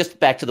just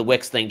back to the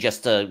Wix thing,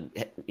 just so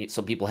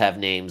people have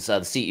names. The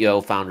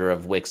CEO, founder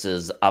of Wix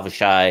is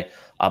Avishai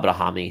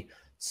Abrahami.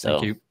 So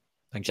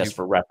Thank you.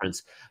 For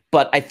reference.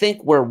 But I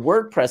think where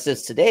WordPress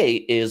is today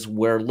is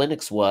where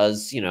Linux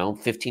was,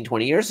 15,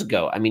 20 years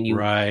ago. You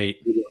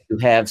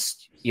have,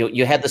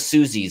 you had the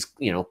Suzies,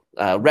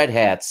 Red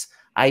Hats,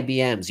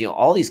 IBMs,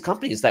 all these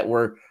companies that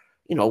were,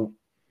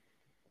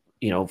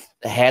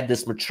 had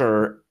this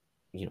mature,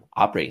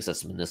 operating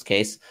system in this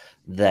case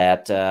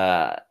that,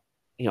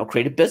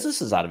 created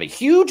businesses out of it,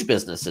 huge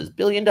businesses,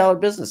 billion-dollar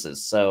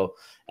businesses. So,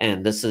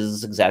 and this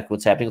is exactly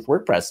what's happening with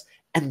WordPress.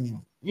 And,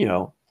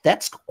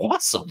 that's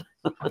awesome.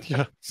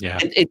 Yeah.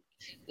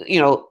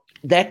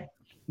 That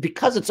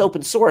because it's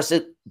open source,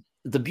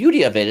 the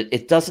beauty of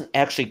it doesn't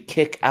actually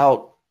kick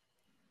out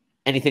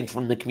anything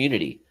from the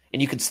community.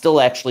 And you can still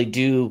actually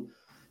do,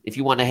 if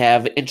you want to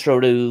have intro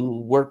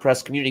to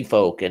WordPress community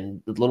folk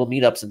and little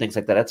meetups and things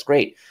like that, that's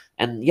great.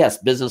 And yes,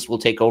 business will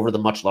take over the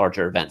much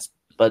larger events,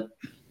 but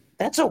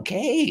that's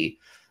okay.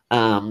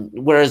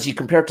 Whereas you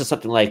compare it to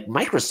something like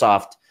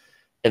Microsoft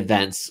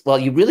events, well,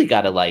 you really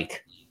got to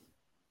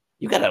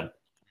you got to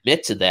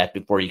admit to that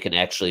before you can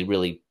actually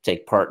really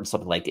take part in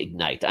something like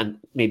Ignite. I'm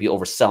maybe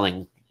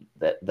overselling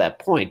that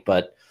point,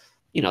 but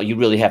you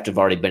really have to have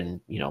already been,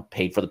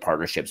 paid for the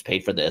partnerships,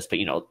 paid for this, but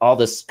all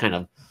this kind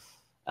of,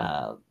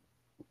 I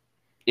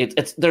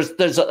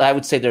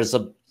would say there's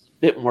a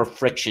bit more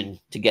friction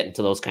to get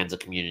into those kinds of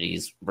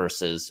communities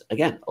versus,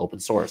 again, open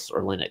source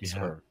or Linux.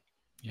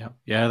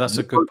 Yeah, that's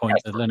a good point.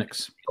 The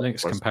Linux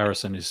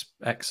comparison is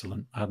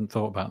excellent. I hadn't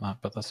thought about that,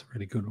 but that's a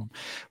really good one.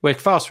 We're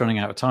fast running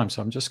out of time,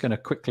 so I'm just going to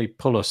quickly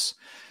pull us.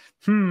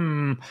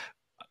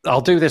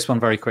 I'll do this one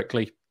very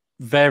quickly.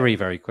 Very,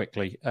 very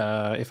quickly,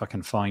 if I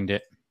can find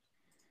it.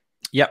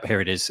 Yep,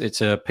 here it is.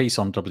 It's a piece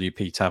on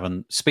WP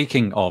Tavern.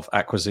 Speaking of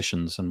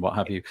acquisitions and what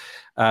have you,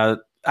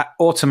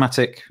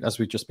 Automatic, as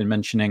we've just been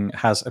mentioning,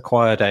 has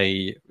acquired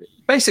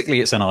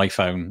basically it's an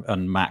iPhone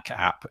and Mac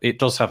app. It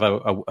does have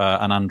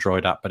an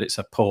Android app, but it's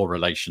a poor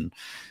relation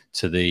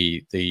to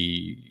the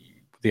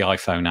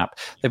iPhone app.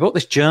 They bought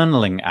this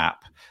journaling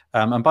app,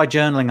 and by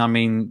journaling I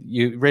mean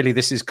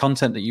this is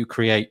content that you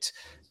create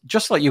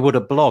just like you would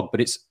a blog, but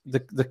it's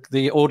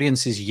the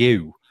audience is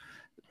you.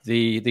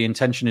 the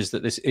intention is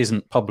that this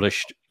isn't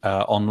published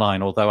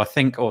online, although I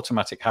think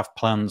Automatic have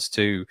plans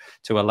to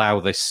allow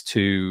this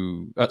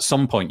to, at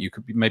some point, you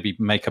could maybe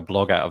make a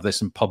blog out of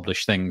this and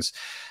publish things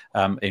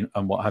and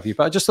what have you.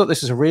 But I just thought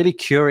this is a really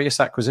curious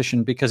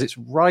acquisition because it's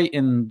right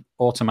in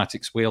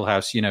Automatic's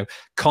wheelhouse.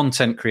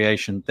 Content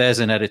creation. There's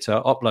an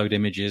editor. Upload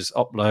images.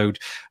 Upload,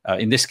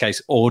 in this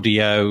case,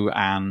 audio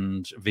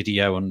and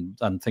video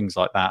and things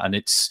like that. And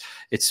it's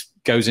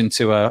goes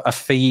into a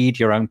feed,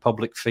 your own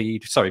private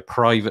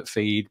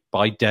feed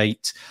by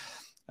date.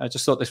 I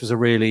just thought this was a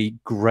really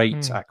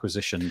great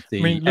acquisition.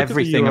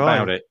 Everything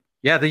about it.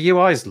 Yeah, the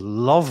UI is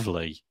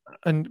lovely.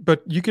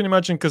 But you can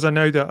imagine, because I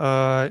know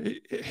that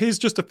here's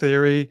just a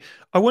theory.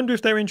 I wonder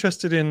if they're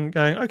interested in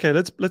going, okay,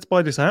 let's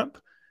buy this app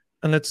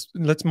and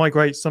let's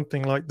migrate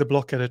something like the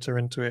block editor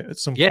into it at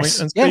some point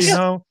and see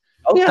how.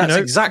 Oh yeah,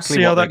 that's exactly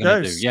see what how that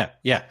goes. Do.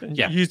 Yeah.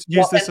 Use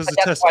this as a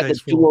test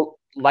case. The dual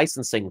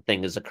licensing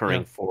thing is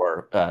occurring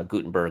for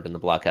Gutenberg and the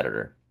block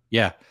editor.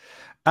 Yeah,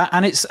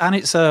 and it's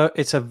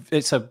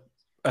a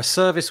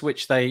service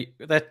which they're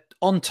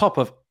on top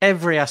of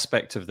every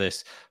aspect of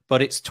this,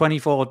 but it's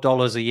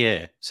 $24 a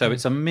year, so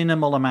it's a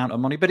minimal amount of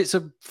money, but it's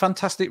a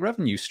fantastic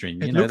revenue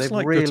stream. It looks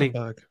like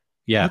Gutenberg.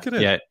 Yeah, look at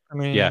it. Yeah, I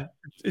mean,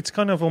 it's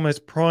kind of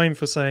almost prime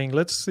for saying,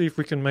 let's see if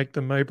we can make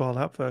the mobile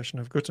app version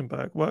of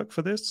Gutenberg work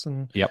for this.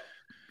 And yep.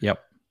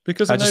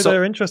 Because I know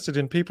they're interested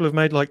in, people have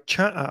made like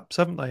chat apps,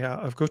 haven't they,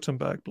 out of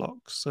Gutenberg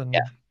blocks? And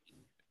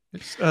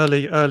it's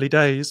early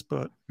days,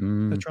 but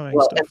they're trying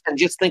stuff. And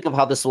just think of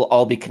how this will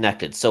all be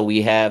connected. So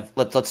we have,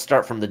 let's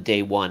start from the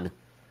day one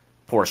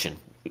portion.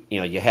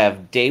 You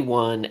have day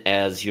one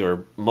as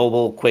your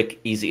mobile, quick,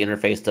 easy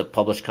interface to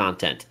publish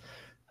content.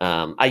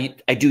 I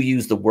do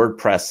use the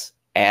WordPress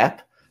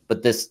app,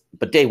 but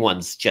day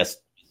one's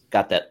just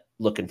got that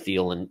look and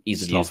feel and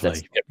ease of use.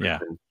 That's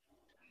different.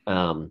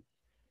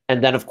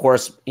 And then, of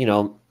course,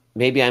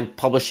 maybe I'm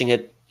publishing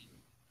it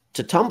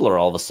to Tumblr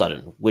all of a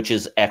sudden, which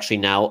is actually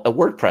now a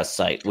WordPress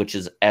site, which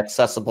is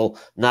accessible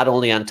not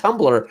only on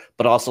Tumblr,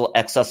 but also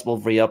accessible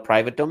via a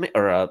private domain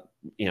or a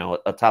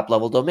top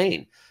level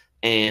domain.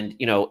 And,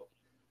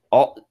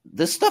 all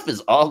this stuff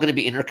is all going to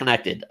be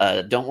interconnected.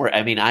 Don't worry.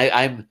 I mean,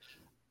 I'm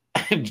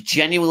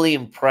genuinely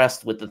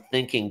impressed with the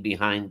thinking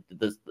behind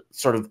the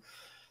sort of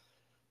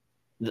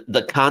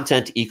the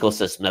content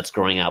ecosystem that's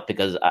growing out,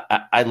 because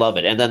I love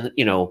it. And then,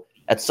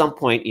 at some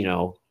point,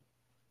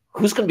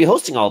 who's going to be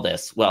hosting all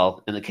this?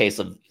 Well, in the case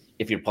of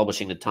if you're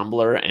publishing to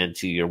Tumblr and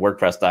to your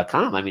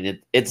WordPress.com, I mean,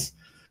 it's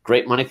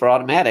great money for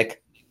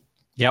Automatic.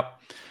 Yep.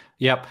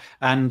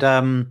 And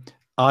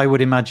I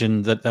would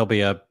imagine that there'll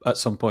be at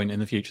some point in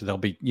the future, there'll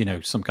be,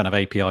 some kind of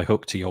API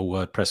hook to your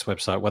WordPress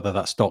website, whether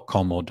that's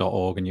 .com or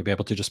 .org, and you'll be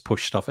able to just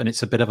push stuff. And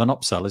it's a bit of an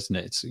upsell, isn't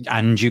it?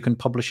 And you can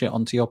publish it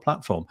onto your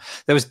platform.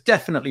 There was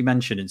definitely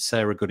mention in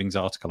Sarah Gooding's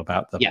article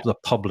about the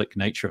public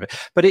nature of it.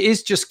 But it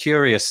is just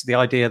curious, the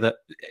idea that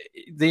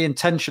the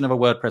intention of a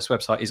WordPress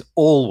website is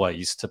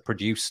always to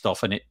produce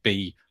stuff and it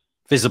be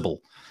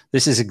visible.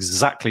 This is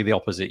exactly the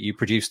opposite. You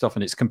produce stuff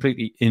and it's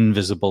completely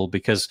invisible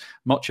because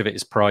much of it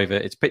is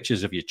private. It's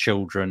pictures of your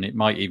children. It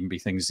might even be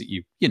things that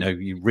you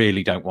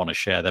really don't want to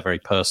share. They're very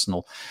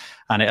personal,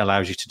 and it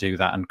allows you to do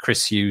that. And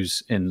Chris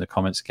Hughes in the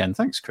comments again.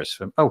 Thanks, Chris.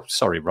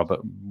 Sorry,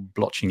 Robert,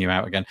 blotching you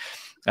out again.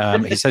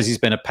 He says he's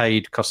been a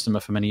paid customer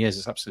for many years.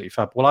 It's absolutely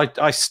fab. Well,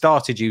 I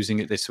started using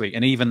it this week,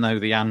 and even though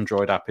the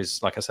Android app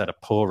is, like I said, a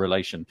poor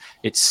relation,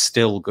 it's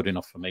still good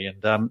enough for me.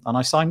 And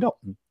I signed up.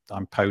 And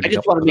I'm podied. I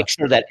just want to make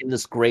sure that in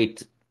this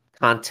great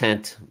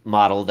content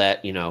model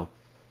that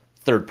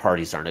third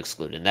parties aren't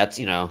excluded. And that's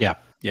yeah.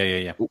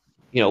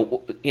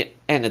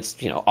 And it's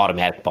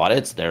Automatic bought it,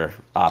 it's their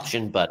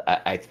option. But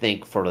I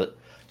think for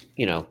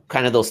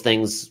kind of those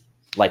things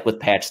like with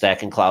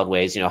PatchStack and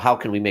Cloudways, how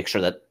can we make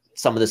sure that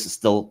some of this is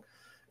still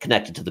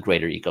connected to the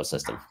greater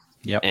ecosystem?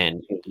 Yep.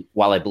 And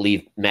while I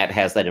believe Matt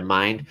has that in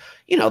mind,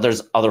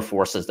 there's other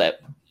forces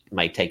that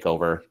might take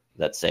over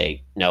that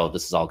say, no,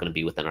 this is all going to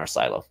be within our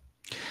silo.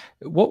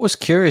 What was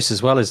curious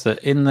as well is that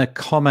in the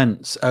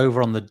comments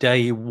over on the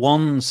day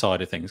one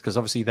side of things, because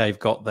obviously they've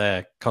got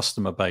their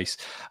customer base,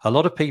 a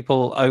lot of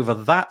people over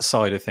that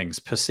side of things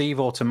perceive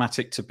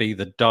Automatic to be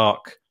the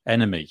dark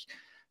enemy.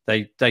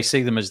 They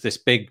see them as this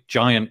big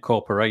giant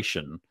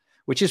corporation,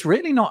 which is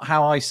really not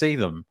how I see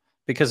them,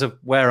 because of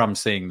where I'm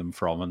seeing them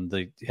from and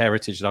the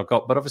heritage that I've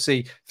got. But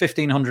obviously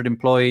 1,500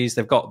 employees,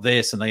 they've got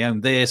this and they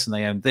own this and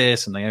they own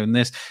this and they own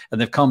this,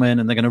 and they've come in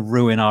and they're going to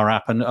ruin our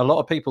app. And a lot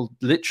of people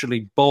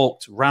literally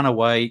balked, ran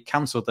away,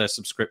 cancelled their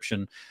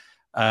subscription.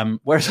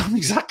 Whereas I'm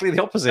exactly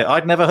the opposite.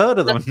 I'd never heard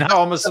of them.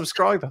 Now I'm a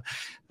subscriber.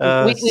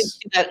 We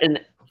see that in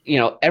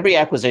every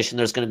acquisition,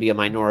 there's going to be a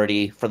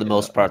minority for the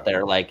most part that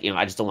are like,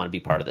 I just don't want to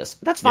be part of this.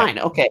 That's fine.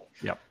 Yep. Okay.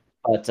 Yep.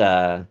 But,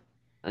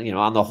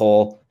 on the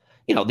whole,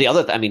 the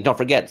other, don't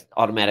forget,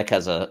 Automatic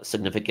has a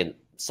significant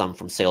sum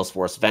from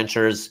Salesforce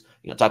Ventures.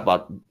 Talk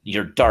about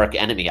your dark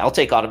enemy. I'll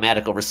take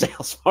Automatic over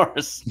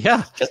Salesforce.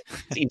 Yeah. Just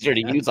it's easier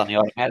to use on the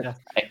Automatic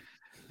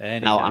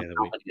side. Now I'm not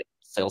going to get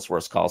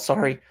Salesforce calls.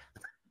 Sorry.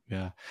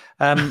 Yeah.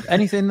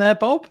 Anything there,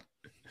 Bob?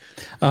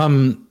 I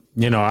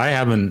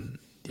haven't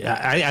Yeah,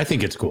 I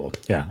think it's cool.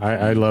 Yeah,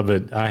 I love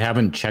it. I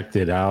haven't checked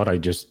it out. I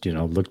just,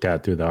 looked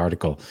at through the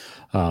article.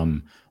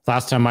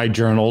 Last time I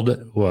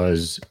journaled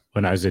was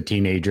when I was a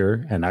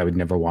teenager, and I would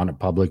never want it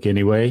public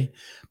anyway.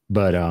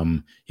 But,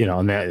 and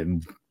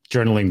that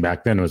journaling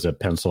back then was a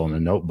pencil and a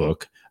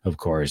notebook, of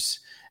course,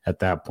 at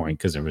that point,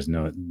 because there was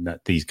not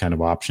these kind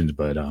of options.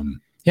 But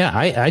yeah,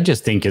 I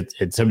just think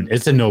it's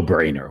a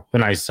no-brainer.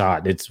 When I saw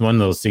it, it's one of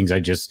those things I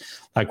just,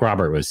 like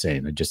Robert was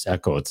saying, I just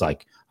echo. It's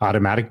like,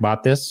 Automatic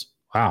bought this.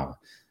 Wow,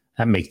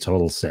 that makes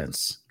total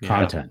sense. Yeah.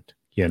 Content,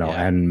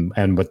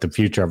 and what the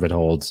future of it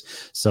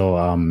holds. So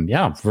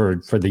yeah, for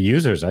the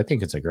users, I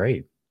think it's a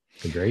great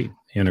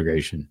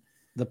integration.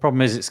 The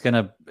problem is it's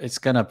gonna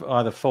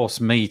either force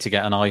me to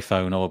get an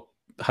iPhone or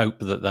hope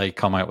that they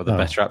come out with a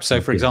better app.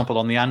 So for example,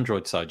 on the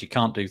Android side, you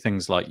can't do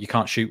things like you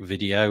can't shoot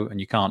video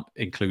and you can't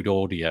include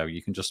audio.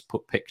 You can just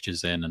put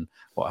pictures in and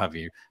what have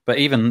you. But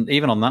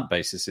even on that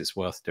basis, it's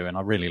worth doing.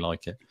 I really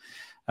like it.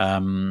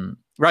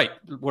 Right,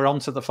 we're on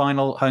to the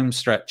final home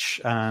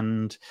stretch,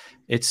 and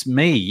it's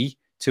me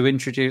to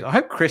introduce. I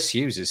hope Chris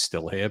Hughes is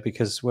still here,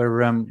 because we're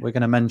going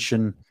to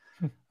mention.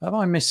 Have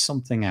I missed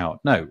something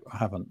out? No, I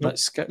haven't. Nope.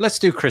 Let's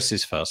do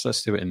Chris's first.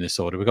 Let's do it in this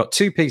order. We've got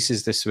 2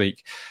 pieces this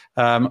week,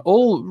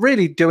 all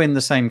really doing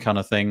the same kind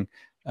of thing.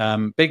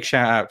 Big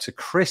shout out to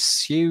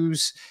Chris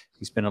Hughes.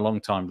 He's been a long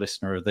time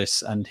listener of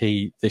this, and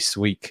he this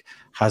week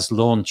has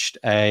launched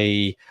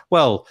to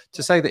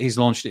say that he's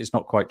launched it is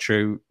not quite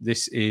true.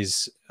 This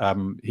is,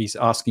 he's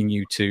asking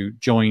you to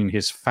join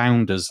his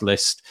founders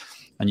list,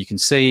 and you can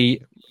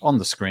see on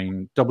the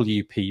screen,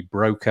 WP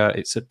Broker.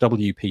 It's at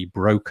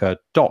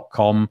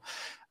wpbroker.com,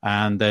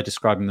 and they're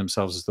describing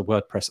themselves as the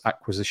WordPress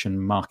acquisition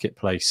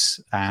marketplace,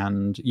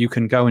 and you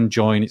can go and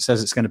join. It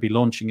says it's going to be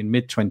launching in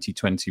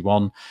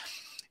mid-2021.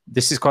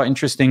 This is quite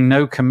interesting.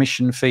 No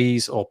commission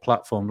fees or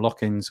platform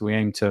lock-ins. We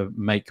aim to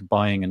make the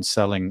buying and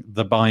selling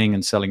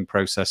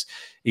process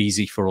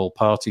easy for all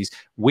parties.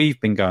 We've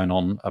been going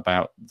on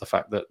about the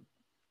fact that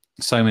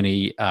so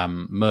many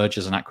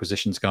mergers and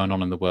acquisitions going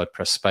on in the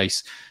WordPress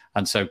space.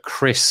 And so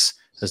Chris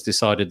has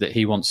decided that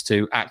he wants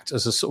to act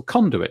as a sort of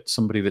conduit,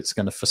 somebody that's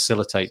going to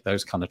facilitate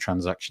those kind of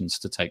transactions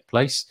to take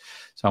place.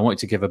 So I wanted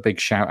to give a big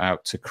shout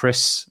out to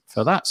Chris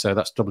for that. So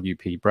that's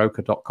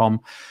wpbroker.com.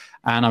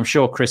 And I'm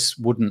sure Chris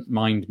wouldn't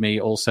mind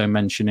me also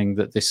mentioning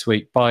that this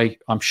week,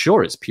 I'm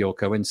sure it's pure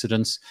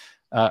coincidence,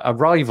 a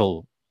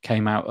rival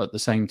came out at the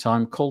same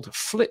time called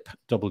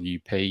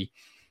FlipWP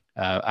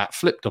at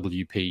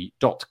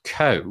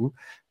flipwp.co,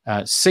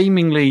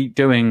 seemingly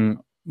doing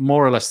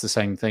more or less the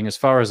same thing as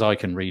far as I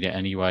can read it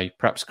anyway.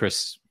 Perhaps,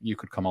 Chris, you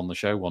could come on the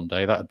show one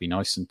day. That would be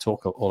nice, and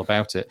talk all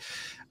about it.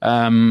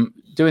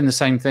 Doing the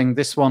same thing.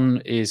 This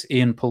one is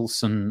Ian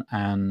Poulsen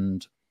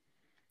and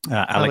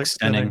Alex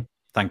Denning.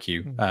 Thank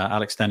you.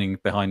 Alex Denning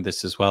behind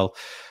this as well,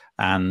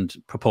 and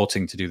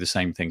purporting to do the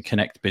same thing,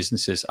 connect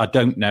businesses. I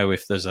don't know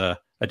if there's a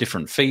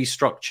different fee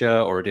structure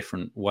or a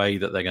different way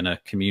that they're going to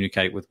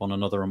communicate with one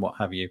another and what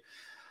have you.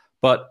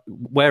 But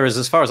whereas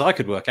as far as I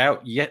could work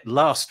out, yet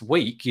last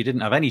week you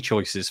didn't have any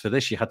choices for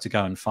this. You had to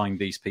go and find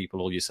these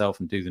people all yourself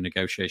and do the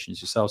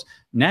negotiations yourselves.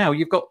 Now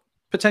you've got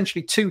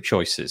potentially 2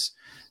 choices.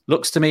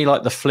 Looks to me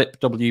like the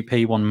Flip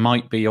WP one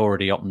might be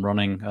already up and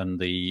running, and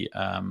the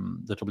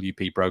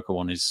WP Broker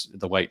one is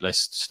the wait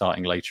list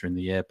starting later in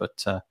the year.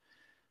 But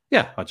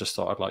yeah, I just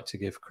thought I'd like to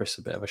give Chris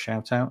a bit of a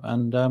shout out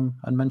and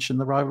mention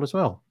the rival as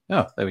well.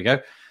 Oh, there we go.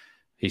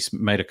 He's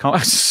made a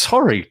comment.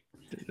 Sorry,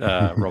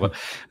 Robert.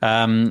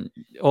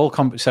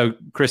 So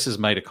Chris has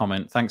made a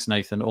comment. Thanks,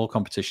 Nathan. All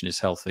competition is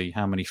healthy.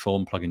 How many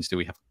form plugins do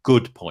we have?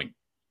 Good point.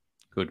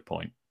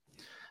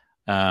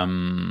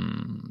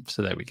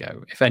 So there we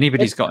go. If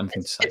anybody's got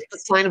anything to say, it's the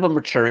sign of a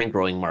maturing,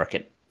 growing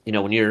market.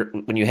 When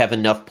you have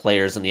enough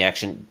players in the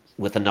action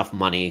with enough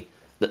money,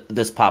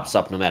 this pops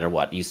up no matter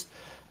what.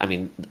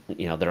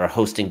 There are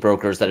hosting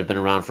brokers that have been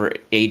around for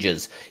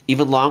ages.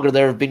 Even longer,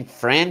 there have been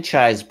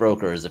franchise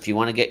brokers. If you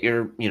want to get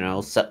your,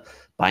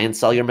 buy and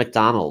sell your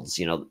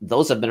McDonald's,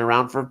 those have been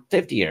around for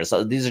 50 years.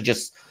 So these are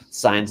just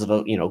signs of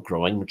a,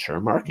 growing, mature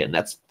market. And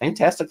that's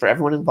fantastic for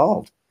everyone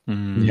involved.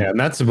 Yeah, and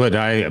that's what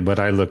I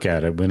look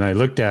at it. When I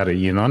looked at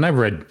it, and I've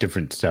read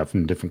different stuff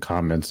and different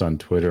comments on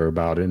Twitter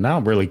about it, and I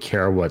don't really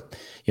care what,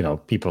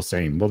 people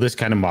saying, well, this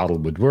kind of model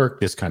would work,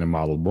 this kind of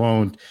model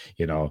won't,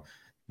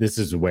 this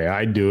is the way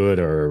I do it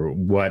or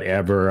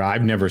whatever.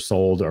 I've never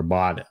sold or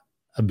bought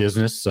a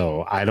business,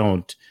 so I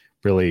don't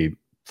really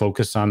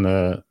focus on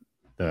the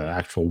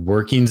actual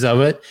workings of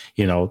it.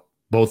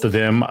 Both of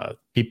them,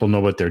 people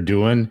know what they're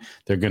doing.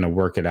 They're going to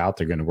work it out.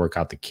 They're going to work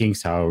out the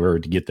kinks, however,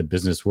 to get the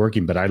business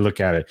working. But I look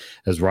at it,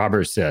 as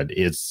Robert said,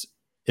 it's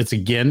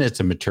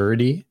a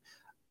maturity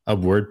of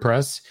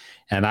WordPress.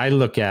 And I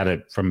look at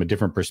it from a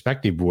different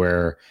perspective,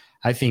 where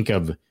I think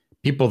of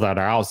people that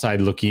are outside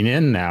looking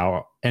in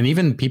now, and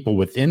even people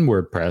within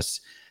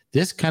WordPress.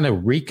 This kind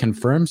of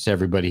reconfirms to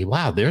everybody,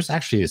 wow, there's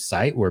actually a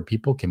site where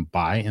people can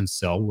buy and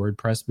sell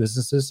WordPress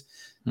businesses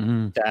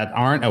that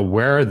aren't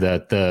aware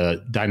that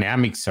the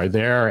dynamics are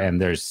there, and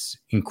there's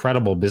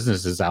incredible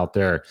businesses out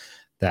there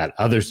that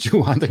others do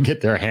want to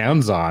get their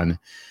hands on.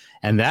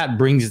 And that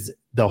brings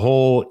the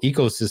whole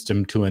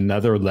ecosystem to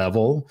another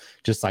level,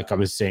 just like I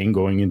was saying,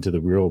 going into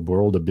the real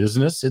world of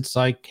business. It's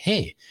like,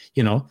 hey,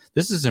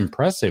 this is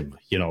impressive.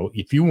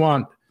 If you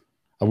want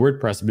a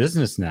WordPress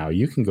business now,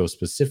 you can go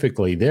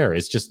specifically there.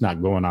 It's just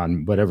not going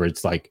on whatever.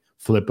 It's like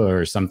Flippa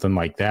or something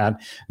like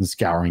that and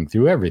scouring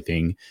through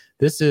everything.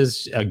 This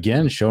is,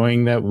 again,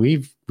 showing that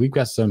we've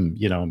got some,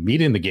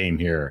 meat in the game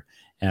here,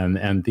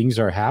 and things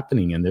are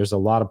happening. And there's a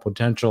lot of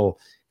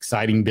potential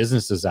exciting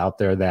businesses out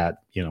there that,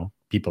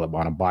 people that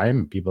want to buy them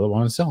and people that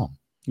want to sell them.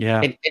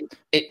 Yeah.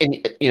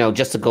 And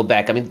just to go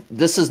back, I mean,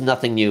 this is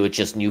nothing new. It's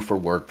just new for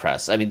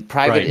WordPress. I mean,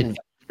 private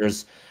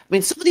investors, I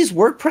mean, some of these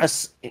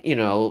WordPress,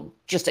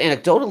 just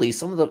anecdotally,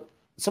 some of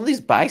these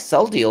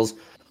buy-sell deals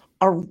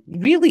are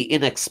really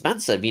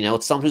inexpensive.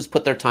 It's someone who's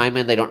put their time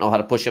in. They don't know how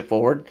to push it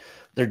forward.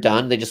 They're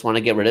done. They just want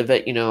to get rid of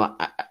it.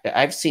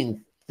 I've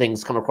seen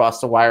things come across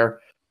the wire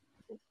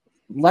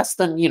less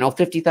than,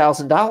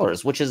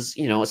 $50,000, which is,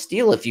 a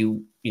steal if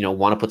you,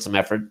 want to put some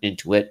effort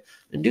into it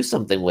and do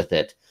something with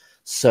it.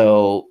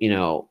 So,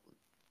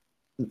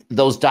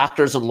 those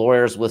doctors and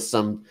lawyers with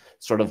some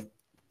sort of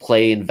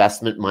play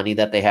investment money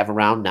that they have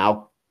around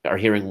now are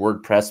hearing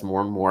WordPress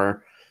more and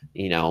more,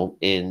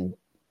 in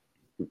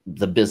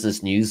the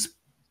business news,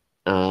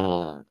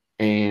 and,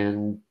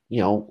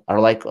 are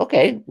like,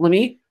 okay, let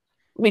me,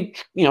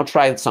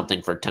 try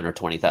something for $10,000 or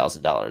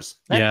 $20,000.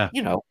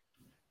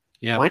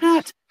 Yeah. Why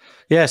not?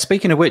 Yeah.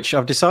 Speaking of which,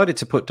 I've decided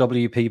to put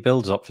WP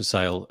builds up for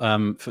sale.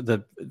 For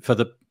the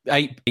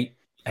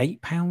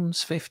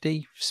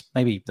 £8.50,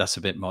 maybe that's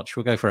a bit much.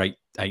 We'll go for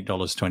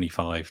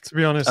 $8.25. To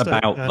be honest,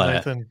 about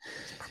Nathan,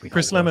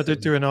 Chris Lemmer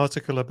did do an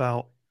article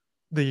about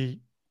the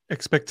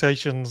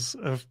expectations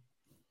of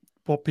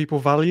what people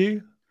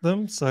value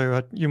them,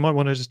 so you might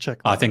want to just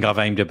check that. I think I've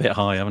aimed a bit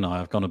high, haven't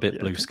I? I've gone a bit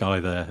blue sky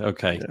there.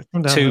 Okay, yeah,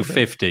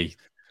 $2.50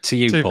 to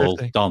you, Paul.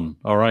 Done.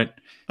 All right.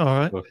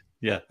 Well,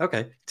 yeah.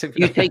 Okay.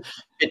 You take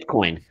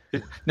Bitcoin.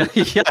 No,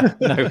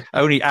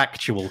 only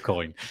actual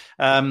coin.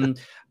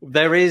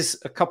 There is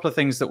a couple of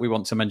things that we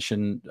want to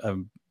mention.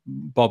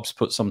 Bob's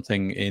put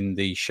something in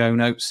the show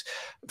notes.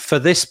 For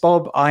this,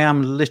 Bob, I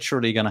am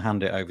literally going to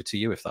hand it over to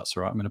you, if that's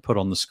all right. I'm going to put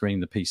on the screen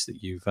the piece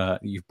that you've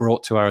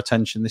brought to our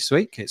attention this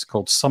week. It's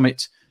called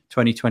Summit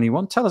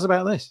 2021. Tell us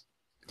about this.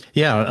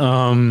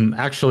 Yeah,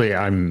 actually,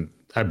 I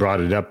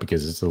brought it up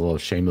because it's a little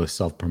shameless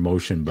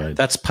self-promotion, but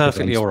that's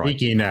perfectly all right.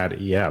 Speaking at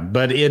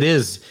but it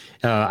is.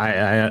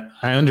 I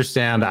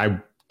understand. I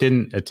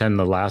didn't attend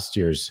the last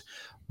year's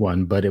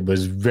one, but it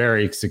was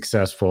very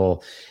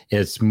successful.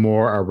 It's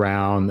more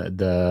around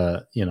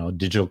the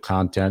digital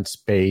content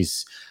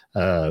space.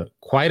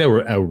 Quite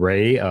an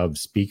array of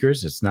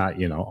speakers. It's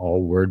not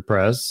all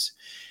WordPress,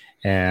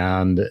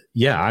 and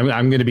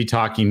I'm going to be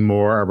talking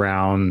more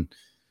around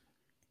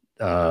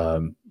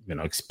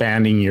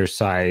expanding your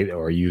site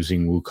or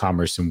using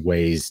WooCommerce in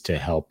ways to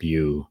help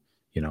you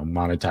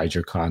monetize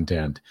your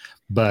content.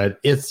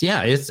 But it's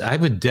I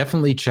would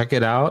definitely check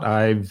it out.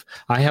 I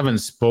haven't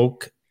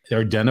spoke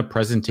or done a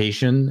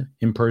presentation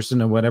in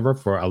person or whatever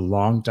for a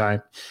long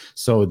time.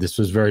 So this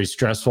was very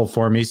stressful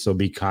for me. So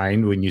be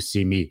kind when you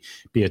see me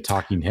be a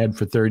talking head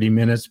for 30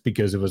 minutes,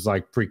 because it was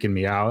like freaking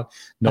me out.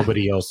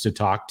 Nobody else to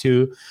talk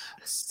to.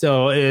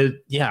 So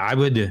I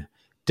would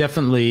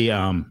definitely,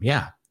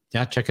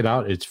 check it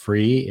out. It's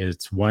free.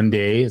 It's one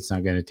day. It's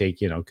not going to take,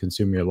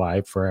 consume your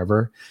life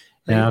forever.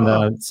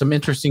 And some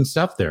interesting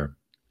stuff there.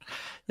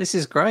 This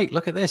is great.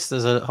 Look at this.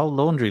 There's a whole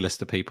laundry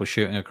list of people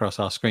shooting across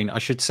our screen. I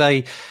should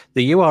say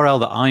the URL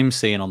that I'm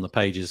seeing on the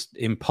page is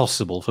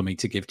impossible for me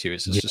to give to you.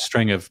 It's just a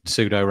string of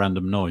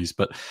pseudo-random noise.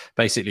 But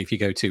basically, if you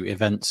go to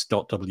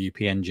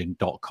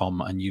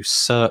events.wpengine.com and you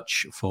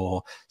search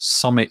for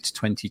Summit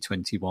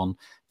 2021,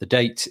 the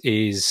date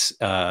is,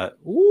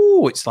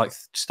 it's like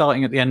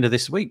starting at the end of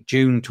this week,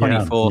 June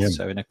 24th. Yeah.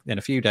 So in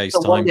a few days'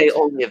 time. One day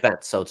only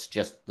event, so it's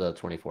just the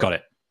 24th. Got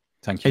it.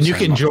 Thank you. And you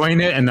can join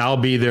it, and I'll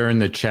be there in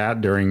the chat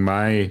during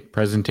my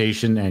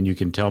presentation, and you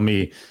can tell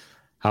me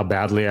how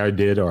badly I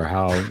did or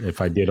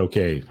if I did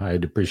okay.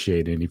 I'd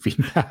appreciate any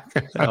feedback.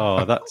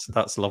 Oh,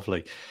 that's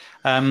lovely.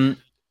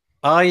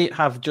 I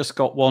have just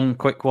got one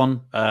quick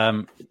one.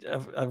 Have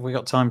we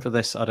got time for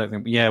this? I don't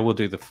think. Yeah,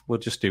 we'll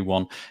just do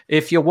one.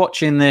 If you're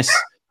watching this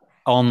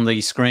on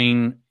the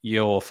screen,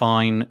 you're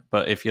fine.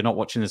 But if you're not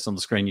watching this on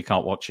the screen, you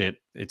can't watch it.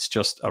 It's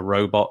just a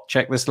robot.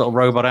 Check this little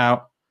robot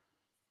out.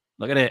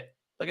 Look at it.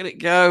 Look at it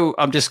go.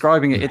 I'm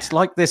describing it. It's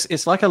like this.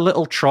 It's like a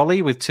little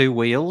trolley with two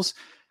wheels.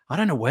 I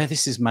don't know where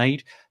this is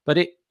made, but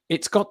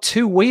it's got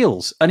two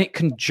wheels and it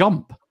can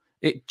jump.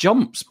 It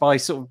jumps by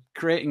sort of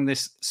creating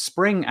this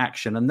spring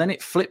action, and then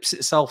it flips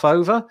itself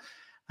over.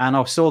 And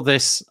I saw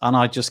this and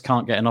I just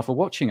can't get enough of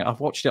watching it. I've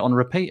watched it on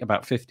repeat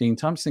about 15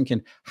 times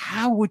thinking,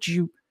 how would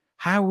you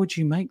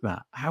make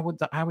that?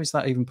 How is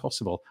that even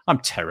possible? I'm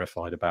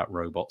terrified about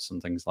robots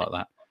and things like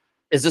that.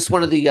 Is this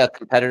one of the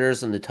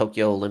competitors in the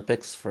Tokyo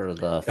Olympics for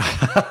the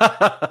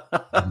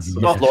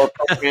floor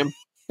program?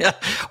 Yeah,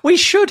 we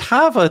should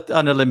have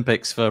an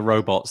Olympics for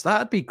robots.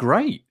 That'd be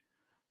great.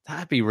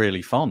 That'd be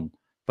really fun.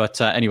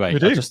 But anyway, I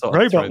just thought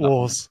Robot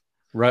Wars.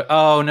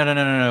 Oh,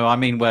 no. I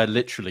mean, where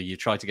literally you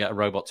try to get a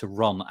robot to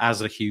run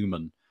as a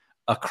human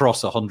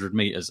across 100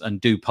 meters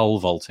and do pole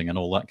vaulting and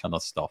all that kind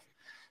of stuff.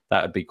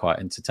 That would be quite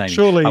entertaining.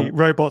 Surely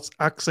robots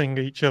axing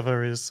each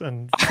other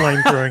and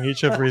flamethrowing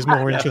each other is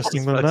more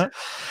interesting than that.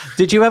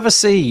 Did you ever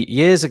see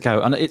years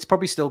ago, and it's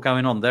probably still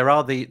going on, there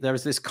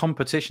is this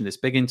competition, this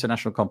big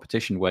international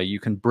competition where you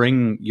can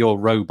bring your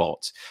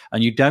robot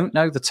and you don't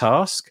know the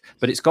task,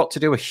 but it's got to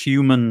do a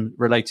human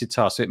related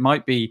task. So it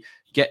might be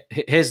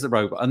here's the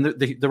robot, and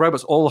the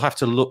robots all have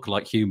to look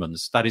like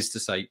humans. That is to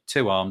say,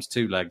 2 arms,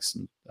 2 legs,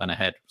 and a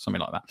head,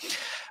 something like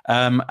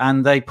that.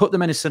 And they put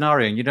them in a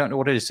scenario, and you don't know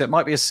what it is. So it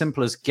might be as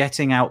simple as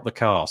getting out the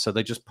car. So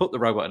they just put the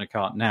robot in a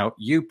car. Now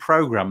you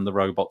program the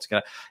robot to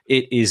get.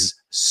 It is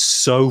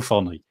so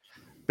funny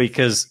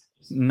because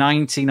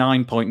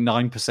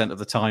 99.9% of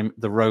the time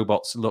the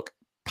robots look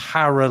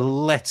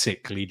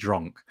paralytically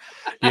drunk.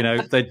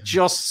 They're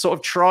just sort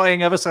of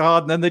trying ever so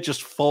hard, and then they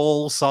just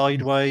fall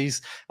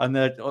sideways,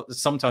 and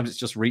sometimes it's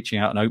just reaching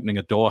out and opening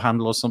a door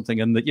handle or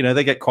something, and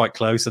they get quite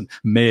close and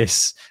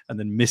miss, and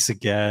then miss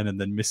again, and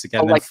then miss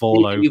again, and then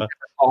fall over. You've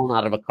fallen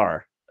out of a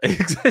car.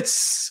 It's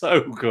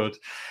so good.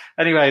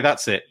 Anyway,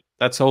 that's it.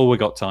 That's all we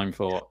got time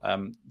for.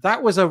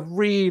 That was a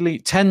really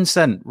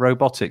 10-cent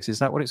robotics. Is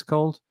that what it's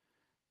called?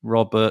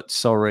 Robert,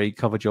 sorry,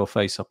 covered your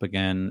face up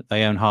again.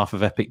 They own half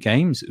of Epic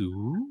Games.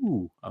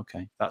 Ooh,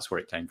 okay. That's where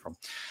it came from.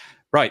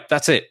 Right,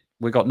 that's it.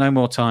 We got no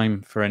more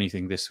time for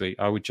anything this week.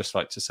 I would just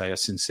like to say a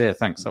sincere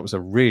thanks. That was a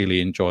really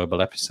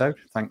enjoyable episode.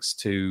 Thanks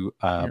to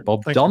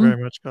Bob Thank Don. you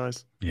very much,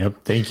 guys. Yep.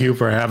 Thank you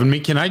for having me.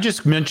 Can I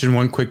just mention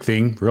one quick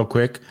thing real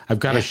quick? I've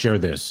got to share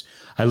this.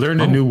 I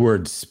learned a new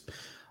word.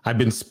 I've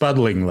been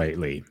spuddling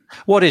lately.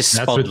 What is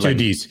That's spuddling? With 2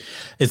 Ds.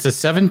 It's a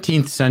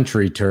 17th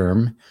century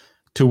term.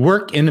 To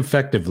work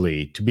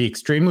ineffectively, to be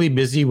extremely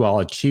busy while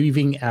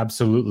achieving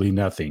absolutely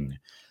nothing.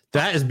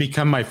 That has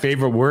become my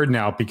favorite word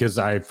now because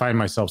I find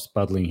myself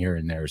spuddling here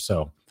and there.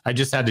 So I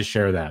just had to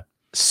share that.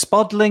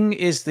 Spuddling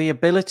is the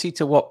ability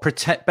to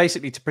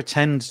basically to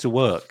pretend to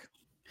work.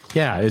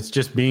 Yeah, it's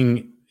just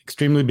being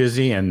extremely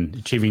busy and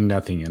achieving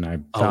nothing. And I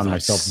found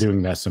myself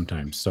doing that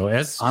sometimes. So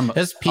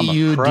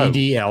SPUDDLE.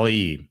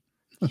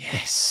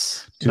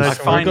 Yes. We've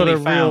got a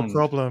real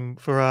problem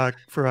for our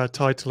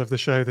title of the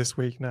show this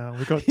week now.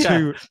 We've got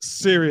 2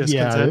 serious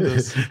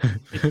contenders.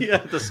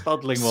 The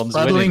spuddling one's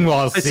spuddling winning.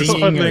 While it's seeing a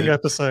spuddling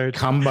episode.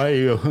 Come by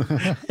you.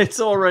 It's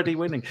already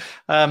winning.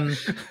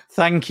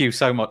 Thank you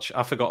so much.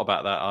 I forgot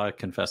about that. I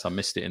confess I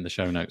missed it in the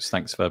show notes.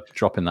 Thanks for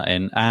dropping that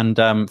in. And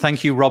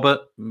thank you,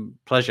 Robert.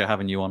 Pleasure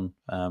having you on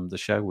the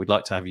show. We'd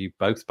like to have you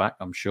both back,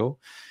 I'm sure.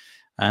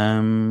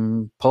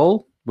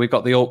 Paul, we've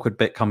got the awkward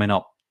bit coming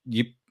up.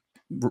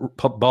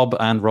 Bob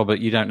and Robert,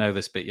 you don't know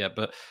this bit yet,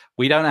 but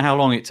we don't know how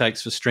long it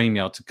takes for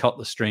StreamYard to cut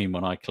the stream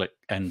when I click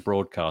end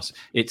broadcast.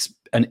 It's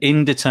an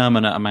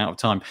indeterminate amount of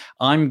time.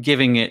 I'm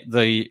giving it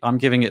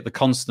the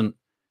constant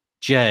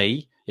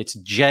J. It's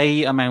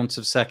J amount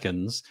of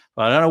seconds,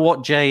 but I don't know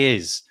what J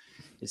is.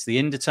 It's the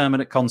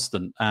indeterminate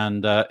constant,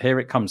 and here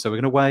it comes. So we're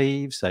going to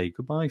wave, say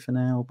goodbye for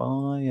now.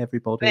 Bye,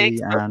 everybody.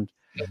 Thanks. And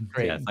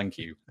Great. yeah, thank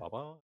you.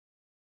 Bye-bye.